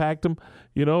vacuum packed them,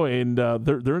 and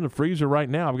they're in the freezer right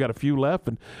now. I've got a few left,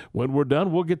 and when we're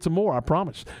done, we'll get some more. I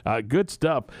promise. Good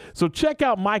stuff. So check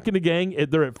out Mike and the gang.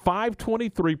 They're at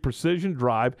 523 Precision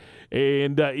Drive,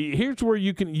 and here's where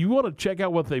you want to check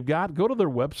out what they've got. Go to their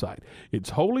website.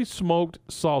 It's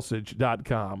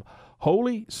holysmokedsausage.com.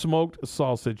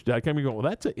 holysmokedsausage.com. You're going, well,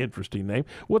 that's an interesting name.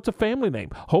 What's a family name?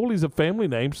 Holy's a family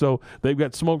name, so they've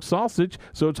got smoked sausage,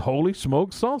 so it's Holy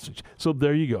Smoked Sausage. So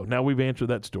there you go. Now we've answered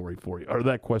that story for you, or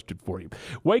that question for you.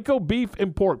 Waco Beef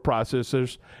and Pork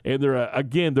Processors, and they're at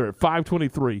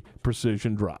 523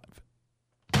 Precision Drive.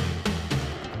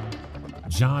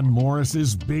 John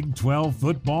Morris's Big 12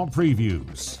 football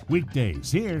previews.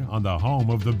 Weekdays here on the home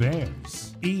of the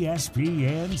Bears,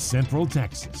 ESPN Central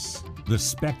Texas. The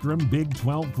Spectrum Big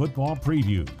 12 football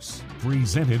previews.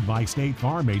 Presented by State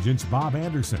Farm agents Bob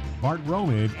Anderson, Bart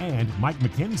Romid, and Mike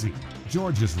McKenzie.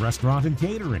 George's Restaurant and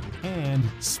Catering, and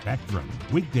Spectrum.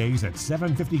 Weekdays at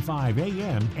 7:55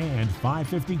 a.m. and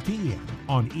 5:50 p.m.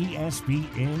 on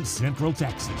ESPN Central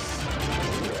Texas.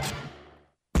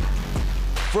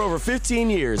 For over 15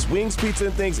 years, Wings Pizza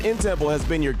and Things in Temple has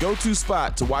been your go-to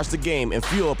spot to watch the game and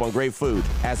fuel up on great food.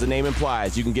 As the name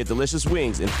implies, you can get delicious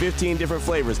wings in 15 different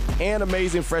flavors and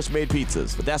amazing fresh-made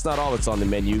pizzas. But that's not all that's on the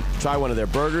menu. Try one of their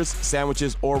burgers,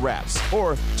 sandwiches, or wraps.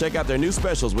 Or check out their new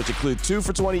specials, which include 2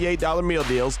 for $28 meal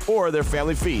deals or their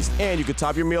family feast. And you can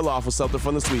top your meal off with something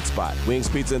from the sweet spot. Wings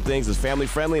Pizza and Things is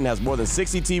family-friendly and has more than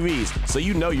 60 TVs, so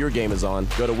you know your game is on.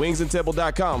 Go to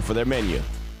wingsandtemple.com for their menu.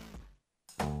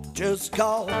 Just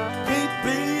call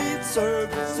BP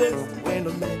Services when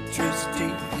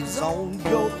electricity is on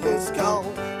your list. Call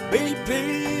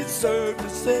BP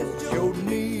Services. Your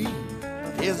need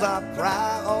is our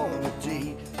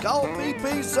priority. Call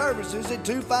BP Services at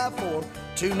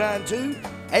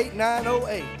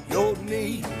 254-292-8908. Your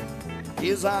need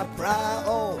is our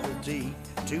priority.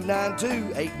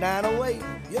 292-8908.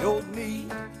 Your need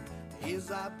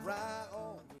is our priority.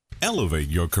 Elevate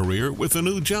your career with a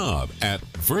new job at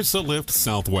VersaLift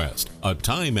Southwest, a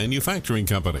tie manufacturing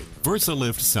company.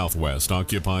 VersaLift Southwest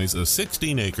occupies a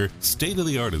 16-acre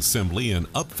state-of-the-art assembly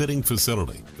and upfitting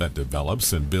facility that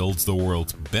develops and builds the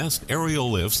world's best aerial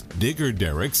lifts, digger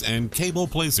derricks, and cable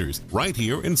placers right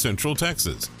here in Central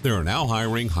Texas. They are now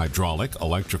hiring hydraulic,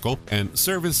 electrical, and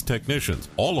service technicians.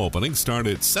 All openings start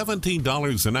at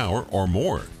 $17 an hour or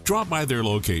more. Drop by their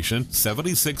location,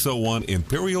 7601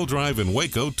 Imperial Drive in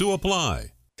Waco, to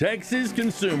apply. Texas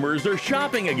consumers are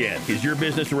shopping again. Is your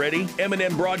business ready?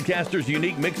 M&M Broadcasters'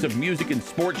 unique mix of music and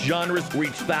sports genres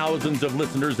reach thousands of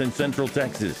listeners in Central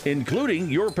Texas, including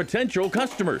your potential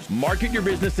customers. Market your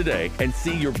business today and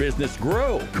see your business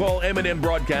grow. Call M&M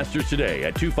Broadcasters today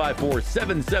at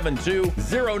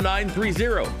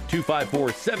 254-772-0930.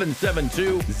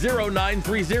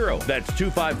 254-772-0930. That's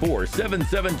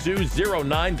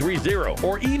 254-772-0930.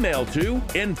 Or email to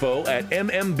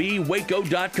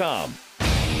info@mmbwaco.com.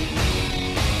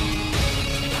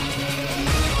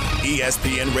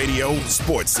 ESPN Radio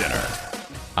Sports Center.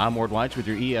 I'm Ward Weitz with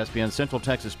your ESPN Central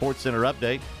Texas Sports Center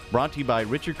update, brought to you by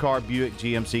Richard Carr Buick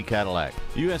GMC Cadillac.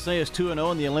 USA is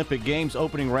 2-0 in the Olympic Games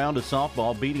opening round of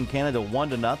softball, beating Canada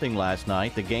 1-0 last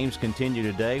night. The games continue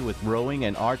today with rowing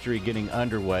and archery getting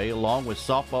underway, along with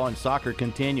softball and soccer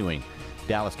continuing.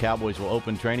 Dallas Cowboys will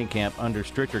open training camp under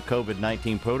stricter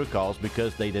COVID-19 protocols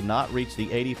because they did not reach the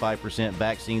 85%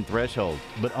 vaccine threshold.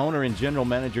 But owner and general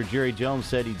manager Jerry Jones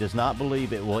said he does not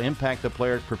believe it will impact the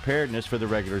players' preparedness for the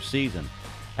regular season.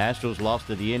 Astros lost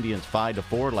to the Indians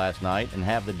 5-4 last night and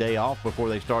have the day off before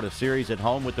they start a series at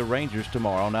home with the Rangers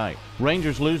tomorrow night.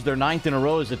 Rangers lose their 9th in a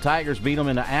row as the Tigers beat them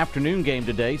in the afternoon game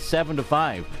today,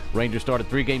 7-5. Rangers start a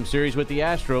 3-game series with the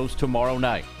Astros tomorrow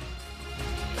night.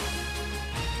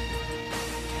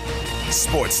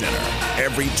 Sports Center,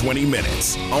 every 20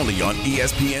 minutes, only on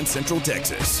ESPN Central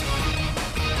Texas.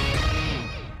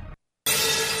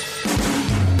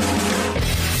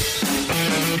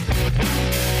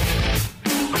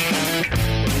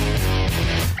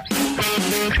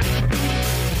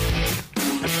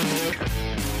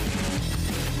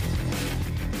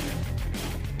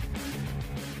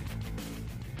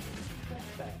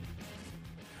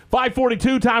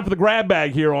 .542, time for the grab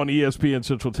bag here on ESPN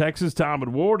Central Texas. Tom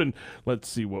and Ward, and let's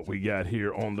see what we got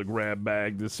here on the grab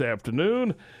bag this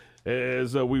afternoon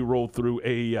as we roll through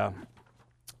a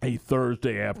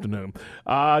Thursday afternoon.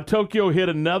 Tokyo hit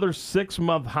another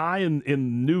 6-month high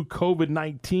in new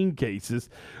COVID-19 cases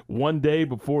one day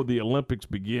before the Olympics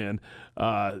begin.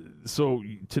 So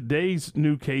today's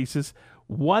new cases,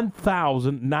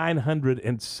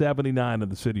 1,979 in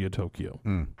the city of Tokyo.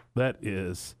 That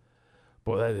is,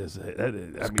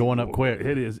 It's going up quick.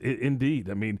 It is indeed.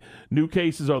 I mean, new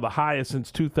cases are the highest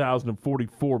since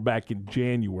 2044 back in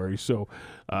January. So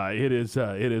it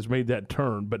has made that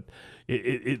turn. But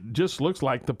it just looks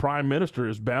like the prime minister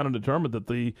is bound and determined that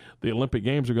the Olympic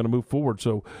Games are going to move forward.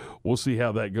 So we'll see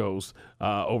how that goes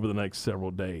over the next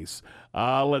several days.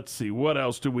 Let's see. What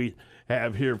else do we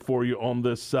have here for you on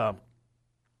this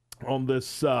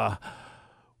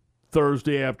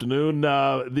Thursday afternoon?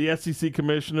 The SEC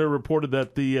commissioner reported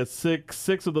that the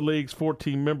six of the league's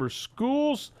 14-member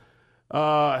schools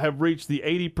have reached the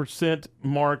 80%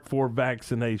 mark for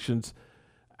vaccinations.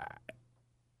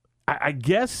 I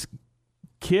guess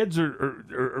kids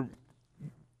are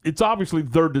it's obviously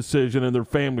their decision and their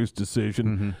family's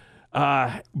decision.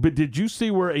 But did you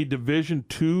see where a Division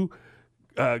II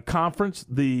conference,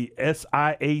 the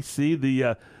SIAC,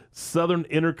 the Southern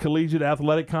Intercollegiate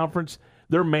Athletic Conference,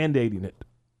 they're mandating it.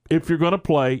 If you're going to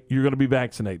play, you're going to be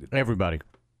vaccinated. Everybody.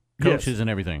 Coaches and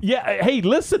everything. Yeah. Hey,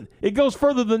 listen, it goes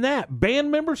further than that. Band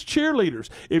members, cheerleaders.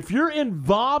 If you're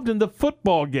involved in the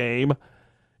football game,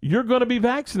 you're going to be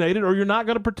vaccinated or you're not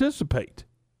going to participate.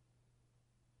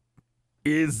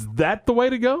 Is that the way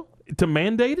to go? To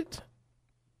mandate it?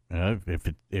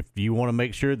 If you want to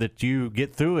make sure that you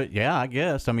get through it, yeah, I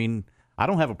guess. I mean, I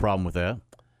don't have a problem with that.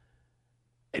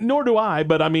 Nor do I,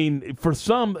 but I mean, for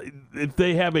some, if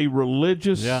they have a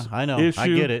religious I know. issue, I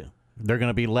get it. They're going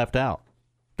to be left out.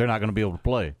 They're not going to be able to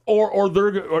play. Or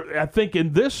I think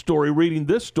in this story, reading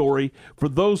this story, for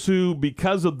those who,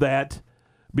 because of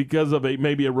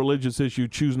maybe a religious issue,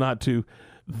 choose not to,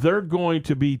 they're going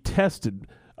to be tested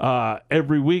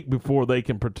every week before they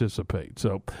can participate.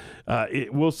 So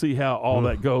we'll see how all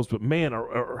that goes. But man,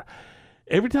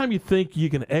 every time you think you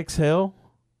can exhale,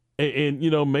 and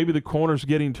maybe the corner's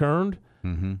getting turned,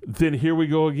 then here we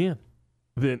go again.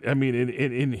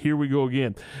 And here we go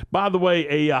again. By the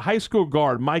way, a high school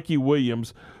guard, Mikey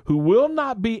Williams, who will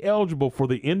not be eligible for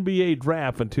the NBA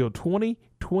draft until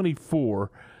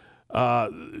 2024,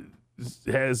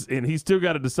 and he's still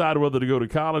got to decide whether to go to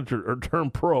college or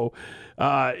turn pro.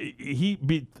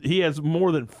 He has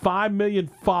more than 5 million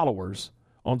followers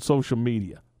on social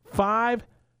media. 5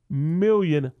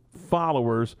 million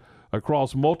followers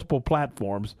across multiple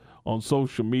platforms on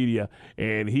social media,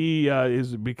 and he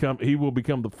will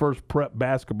become the first prep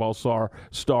basketball star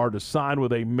to sign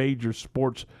with a major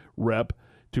sports rep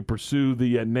to pursue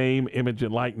the name, image,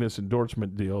 and likeness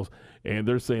endorsement deals. And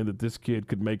they're saying that this kid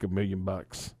could make $1 million.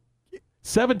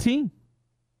 17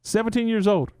 years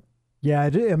old. Yeah,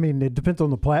 I mean, it depends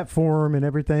on the platform and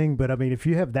everything, but I mean, if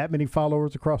you have that many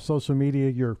followers across social media,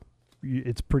 you're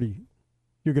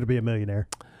going to be a millionaire.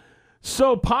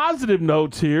 So positive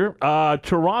notes here.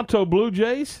 Toronto Blue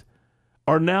Jays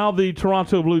are now the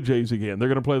Toronto Blue Jays again. They're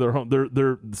going to play their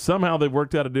home. Somehow they've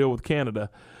worked out a deal with Canada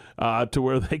to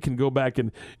where they can go back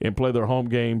and play their home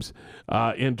games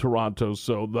in Toronto.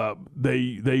 So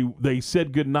they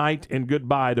said good night and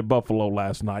goodbye to Buffalo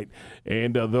last night,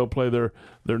 and they'll play their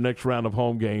next round of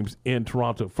home games in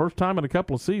Toronto. First time in a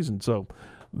couple of seasons. So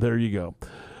there you go.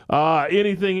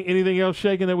 Anything else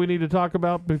shaking that we need to talk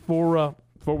about before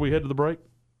we head to the break?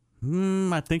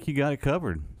 I think you got it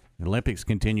covered. The Olympics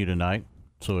continue tonight.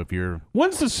 So if you're...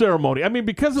 When's the ceremony? I mean,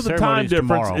 because of the time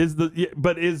difference,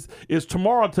 is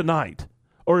tomorrow tonight?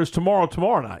 Or is tomorrow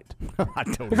night? I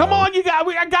don't know. Come on,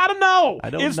 I got to know.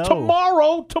 I don't is know.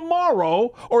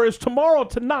 Tomorrow, or is tomorrow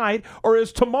tonight, or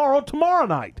is tomorrow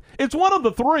night? It's one of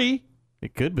the three.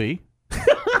 It could be.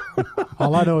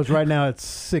 All I know is right now it's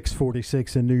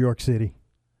 6:46 in New York City.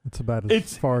 That's about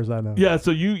as far as I know. Yeah,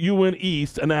 so you went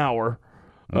east an hour.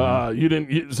 You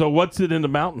didn't. So what's it in the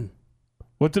mountain?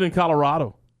 What's it in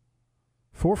Colorado?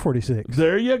 4:46.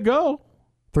 There you go.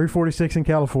 3:46 in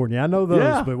California. I know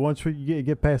those, but once we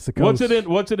get past the coast,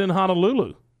 what's it in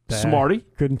Honolulu? Smarty,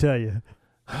 couldn't tell you.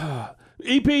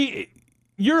 EP,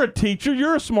 you're a teacher.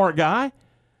 You're a smart guy.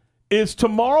 Is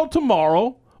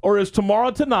tomorrow, or is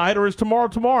tomorrow tonight, or is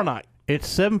tomorrow night? It's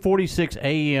 7:46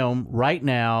 a.m. right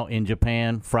now in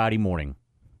Japan, Friday morning.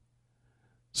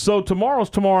 So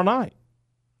tomorrow's tomorrow night.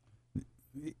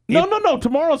 No.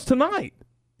 Tomorrow's tonight.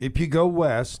 If you go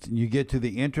west and you get to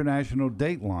the international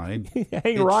date line,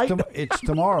 it's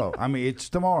tomorrow. I mean, it's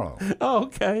tomorrow. Oh,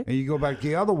 okay. And you go back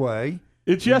the other way.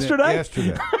 It's yesterday?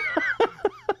 Yesterday.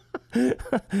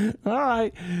 All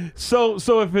right. So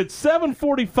if it's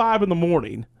 7:45 in the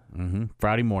morning.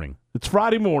 Friday morning. It's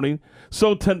Friday morning.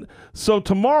 So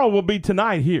tomorrow will be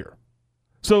tonight here.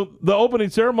 So the opening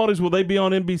ceremonies, will they be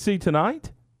on NBC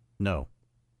tonight? No.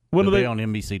 When They'll are be they on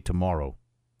NBC tomorrow?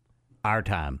 Our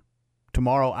time.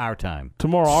 Tomorrow, our time.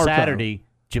 Saturday,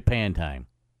 Japan time.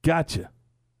 Gotcha.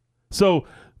 So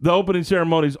the opening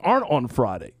ceremonies aren't on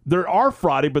Friday. There are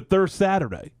Friday, but they're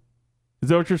Saturday. Is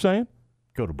that what you're saying?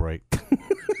 Go to break.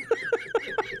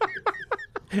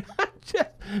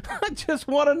 I just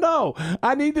want to know.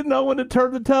 I need to know when to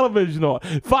turn the television on.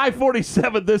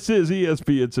 547, this is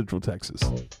ESPN Central Texas.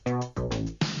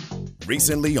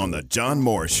 Recently on the John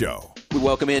Morris Show. We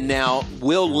welcome in now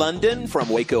Will London from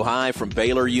Waco High, from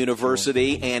Baylor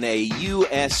University, and a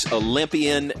U.S.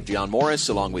 Olympian, John Morris,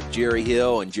 along with Jerry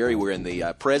Hill. And, Jerry, we're in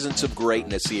the presence of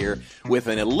greatness here with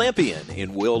an Olympian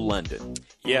in Will London.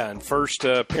 Yeah, and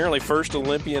apparently first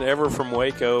Olympian ever from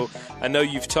Waco. I know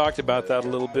you've talked about that a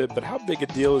little bit, but how big a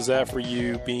deal is that for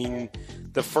you, being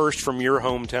the first from your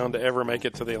hometown to ever make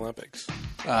it to the Olympics?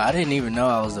 I didn't even know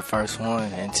I was the first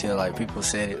one until people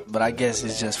said it. But I guess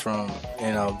it's just from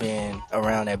being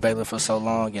around at Baylor for so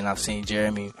long, and I've seen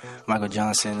Jeremy, Michael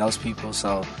Johnson, those people.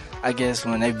 So I guess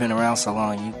when they've been around so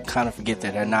long, you kind of forget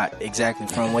that they're not exactly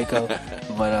from Waco.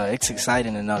 But it's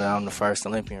exciting to know that I'm the first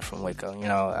Olympian from Waco.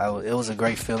 It was a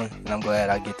great feeling, and I'm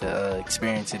glad I get to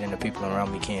experience it, and the people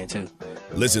around me can too.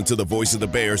 Listen to the Voice of the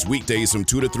Bears weekdays from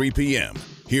 2 to 3 p.m.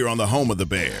 here on the home of the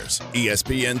Bears,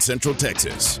 ESPN Central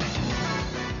Texas.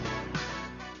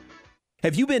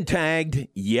 Have you been tagged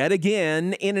yet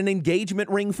again in an engagement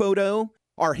ring photo?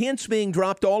 Are hints being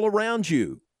dropped all around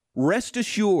you? Rest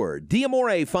assured,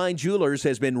 D'Amore Fine Jewelers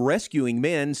has been rescuing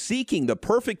men seeking the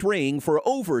perfect ring for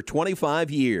over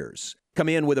 25 years. Come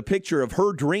in with a picture of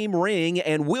her dream ring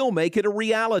and we'll make it a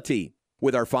reality.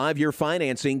 With our 5-year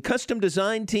financing, custom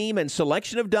design team, and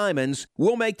selection of diamonds,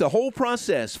 we'll make the whole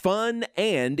process fun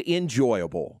and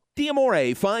enjoyable.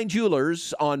 D'Amore Fine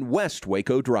Jewelers on West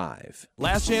Waco Drive.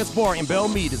 Last Chance Bar in Belle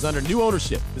Meade is under new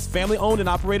ownership. This family-owned and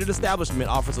operated establishment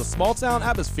offers a small-town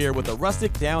atmosphere with a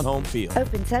rustic, down-home feel.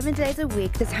 Open 7 days a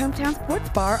week, this hometown sports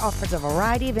bar offers a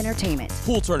variety of entertainment.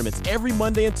 Pool tournaments every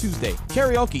Monday and Tuesday,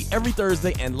 karaoke every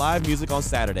Thursday, and live music on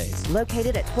Saturdays.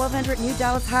 Located at 1200 New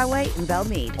Dallas Highway in Belle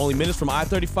Meade. Only minutes from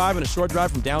I-35 and a short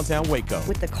drive from downtown Waco.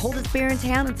 With the coldest beer in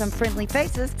town and some friendly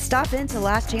faces, stop in to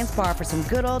Last Chance Bar for some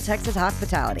good old Texas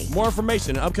hospitality. More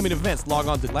information and upcoming events, log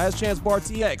on to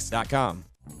lastchancebartx.com.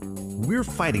 We're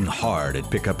fighting hard at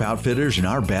Pickup Outfitters in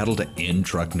our battle to end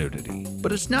truck nudity.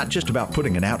 But it's not just about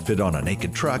putting an outfit on a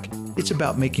naked truck, it's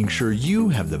about making sure you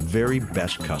have the very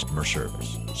best customer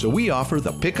service. So we offer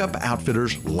the Pickup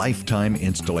Outfitters Lifetime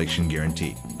Installation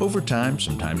Guarantee. Over time,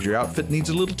 sometimes your outfit needs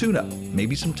a little tune-up,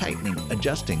 maybe some tightening,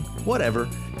 adjusting, whatever.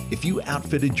 If you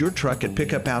outfitted your truck at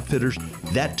Pickup Outfitters,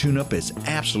 that tune-up is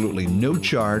absolutely no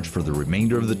charge for the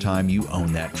remainder of the time you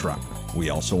own that truck. We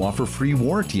also offer free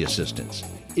warranty assistance.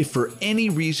 If for any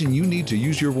reason you need to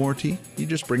use your warranty, you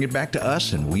just bring it back to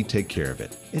us and we take care of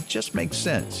it. It just makes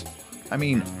sense. I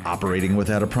mean, operating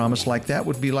without a promise like that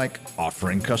would be like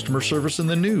offering customer service in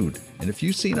the nude. And if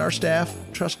you've seen our staff,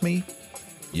 trust me,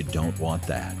 you don't want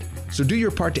that. So do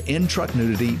your part to end truck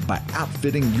nudity by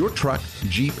outfitting your truck,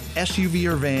 Jeep, SUV,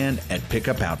 or van at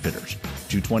Pickup Outfitters,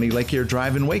 220 Lake Air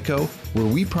Drive in Waco, where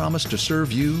we promise to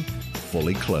serve you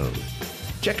fully clothed.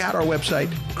 Check out our website,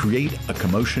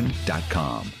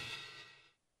 createacommotion.com.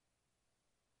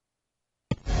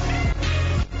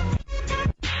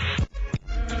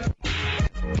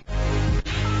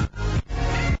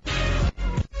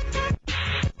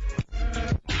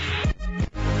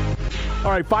 All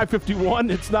right,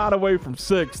 5:51. It's not away from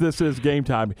 6. This is Game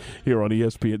Time here on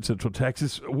ESPN Central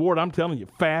Texas. Ward, I'm telling you,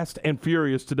 fast and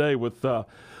furious today with a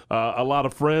lot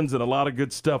of friends and a lot of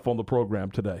good stuff on the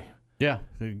program today. Yeah,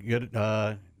 good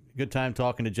time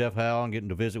talking to Jeff Howell and getting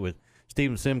to visit with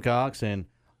Stephen Simcox and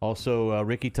also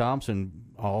Ricky Thompson.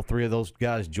 All three of those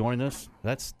guys join us.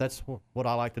 That's what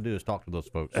I like to do, is talk to those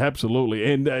folks.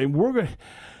 Absolutely, and we're going to.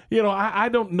 I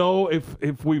don't know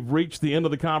if we've reached the end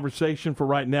of the conversation for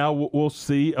right now. We'll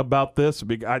see about this.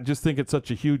 I just think it's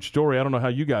such a huge story. I don't know how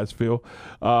you guys feel,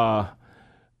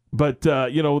 but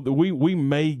we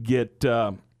may get.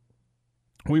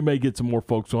 We may get some more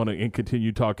folks on it and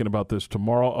continue talking about this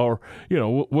tomorrow, or,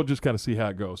 we'll just kind of see how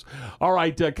it goes. All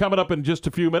right, coming up in just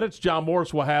a few minutes, John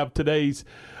Morris will have today's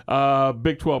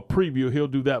Big 12 preview. He'll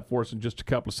do that for us in just a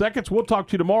couple of seconds. We'll talk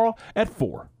to you tomorrow at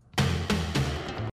 4.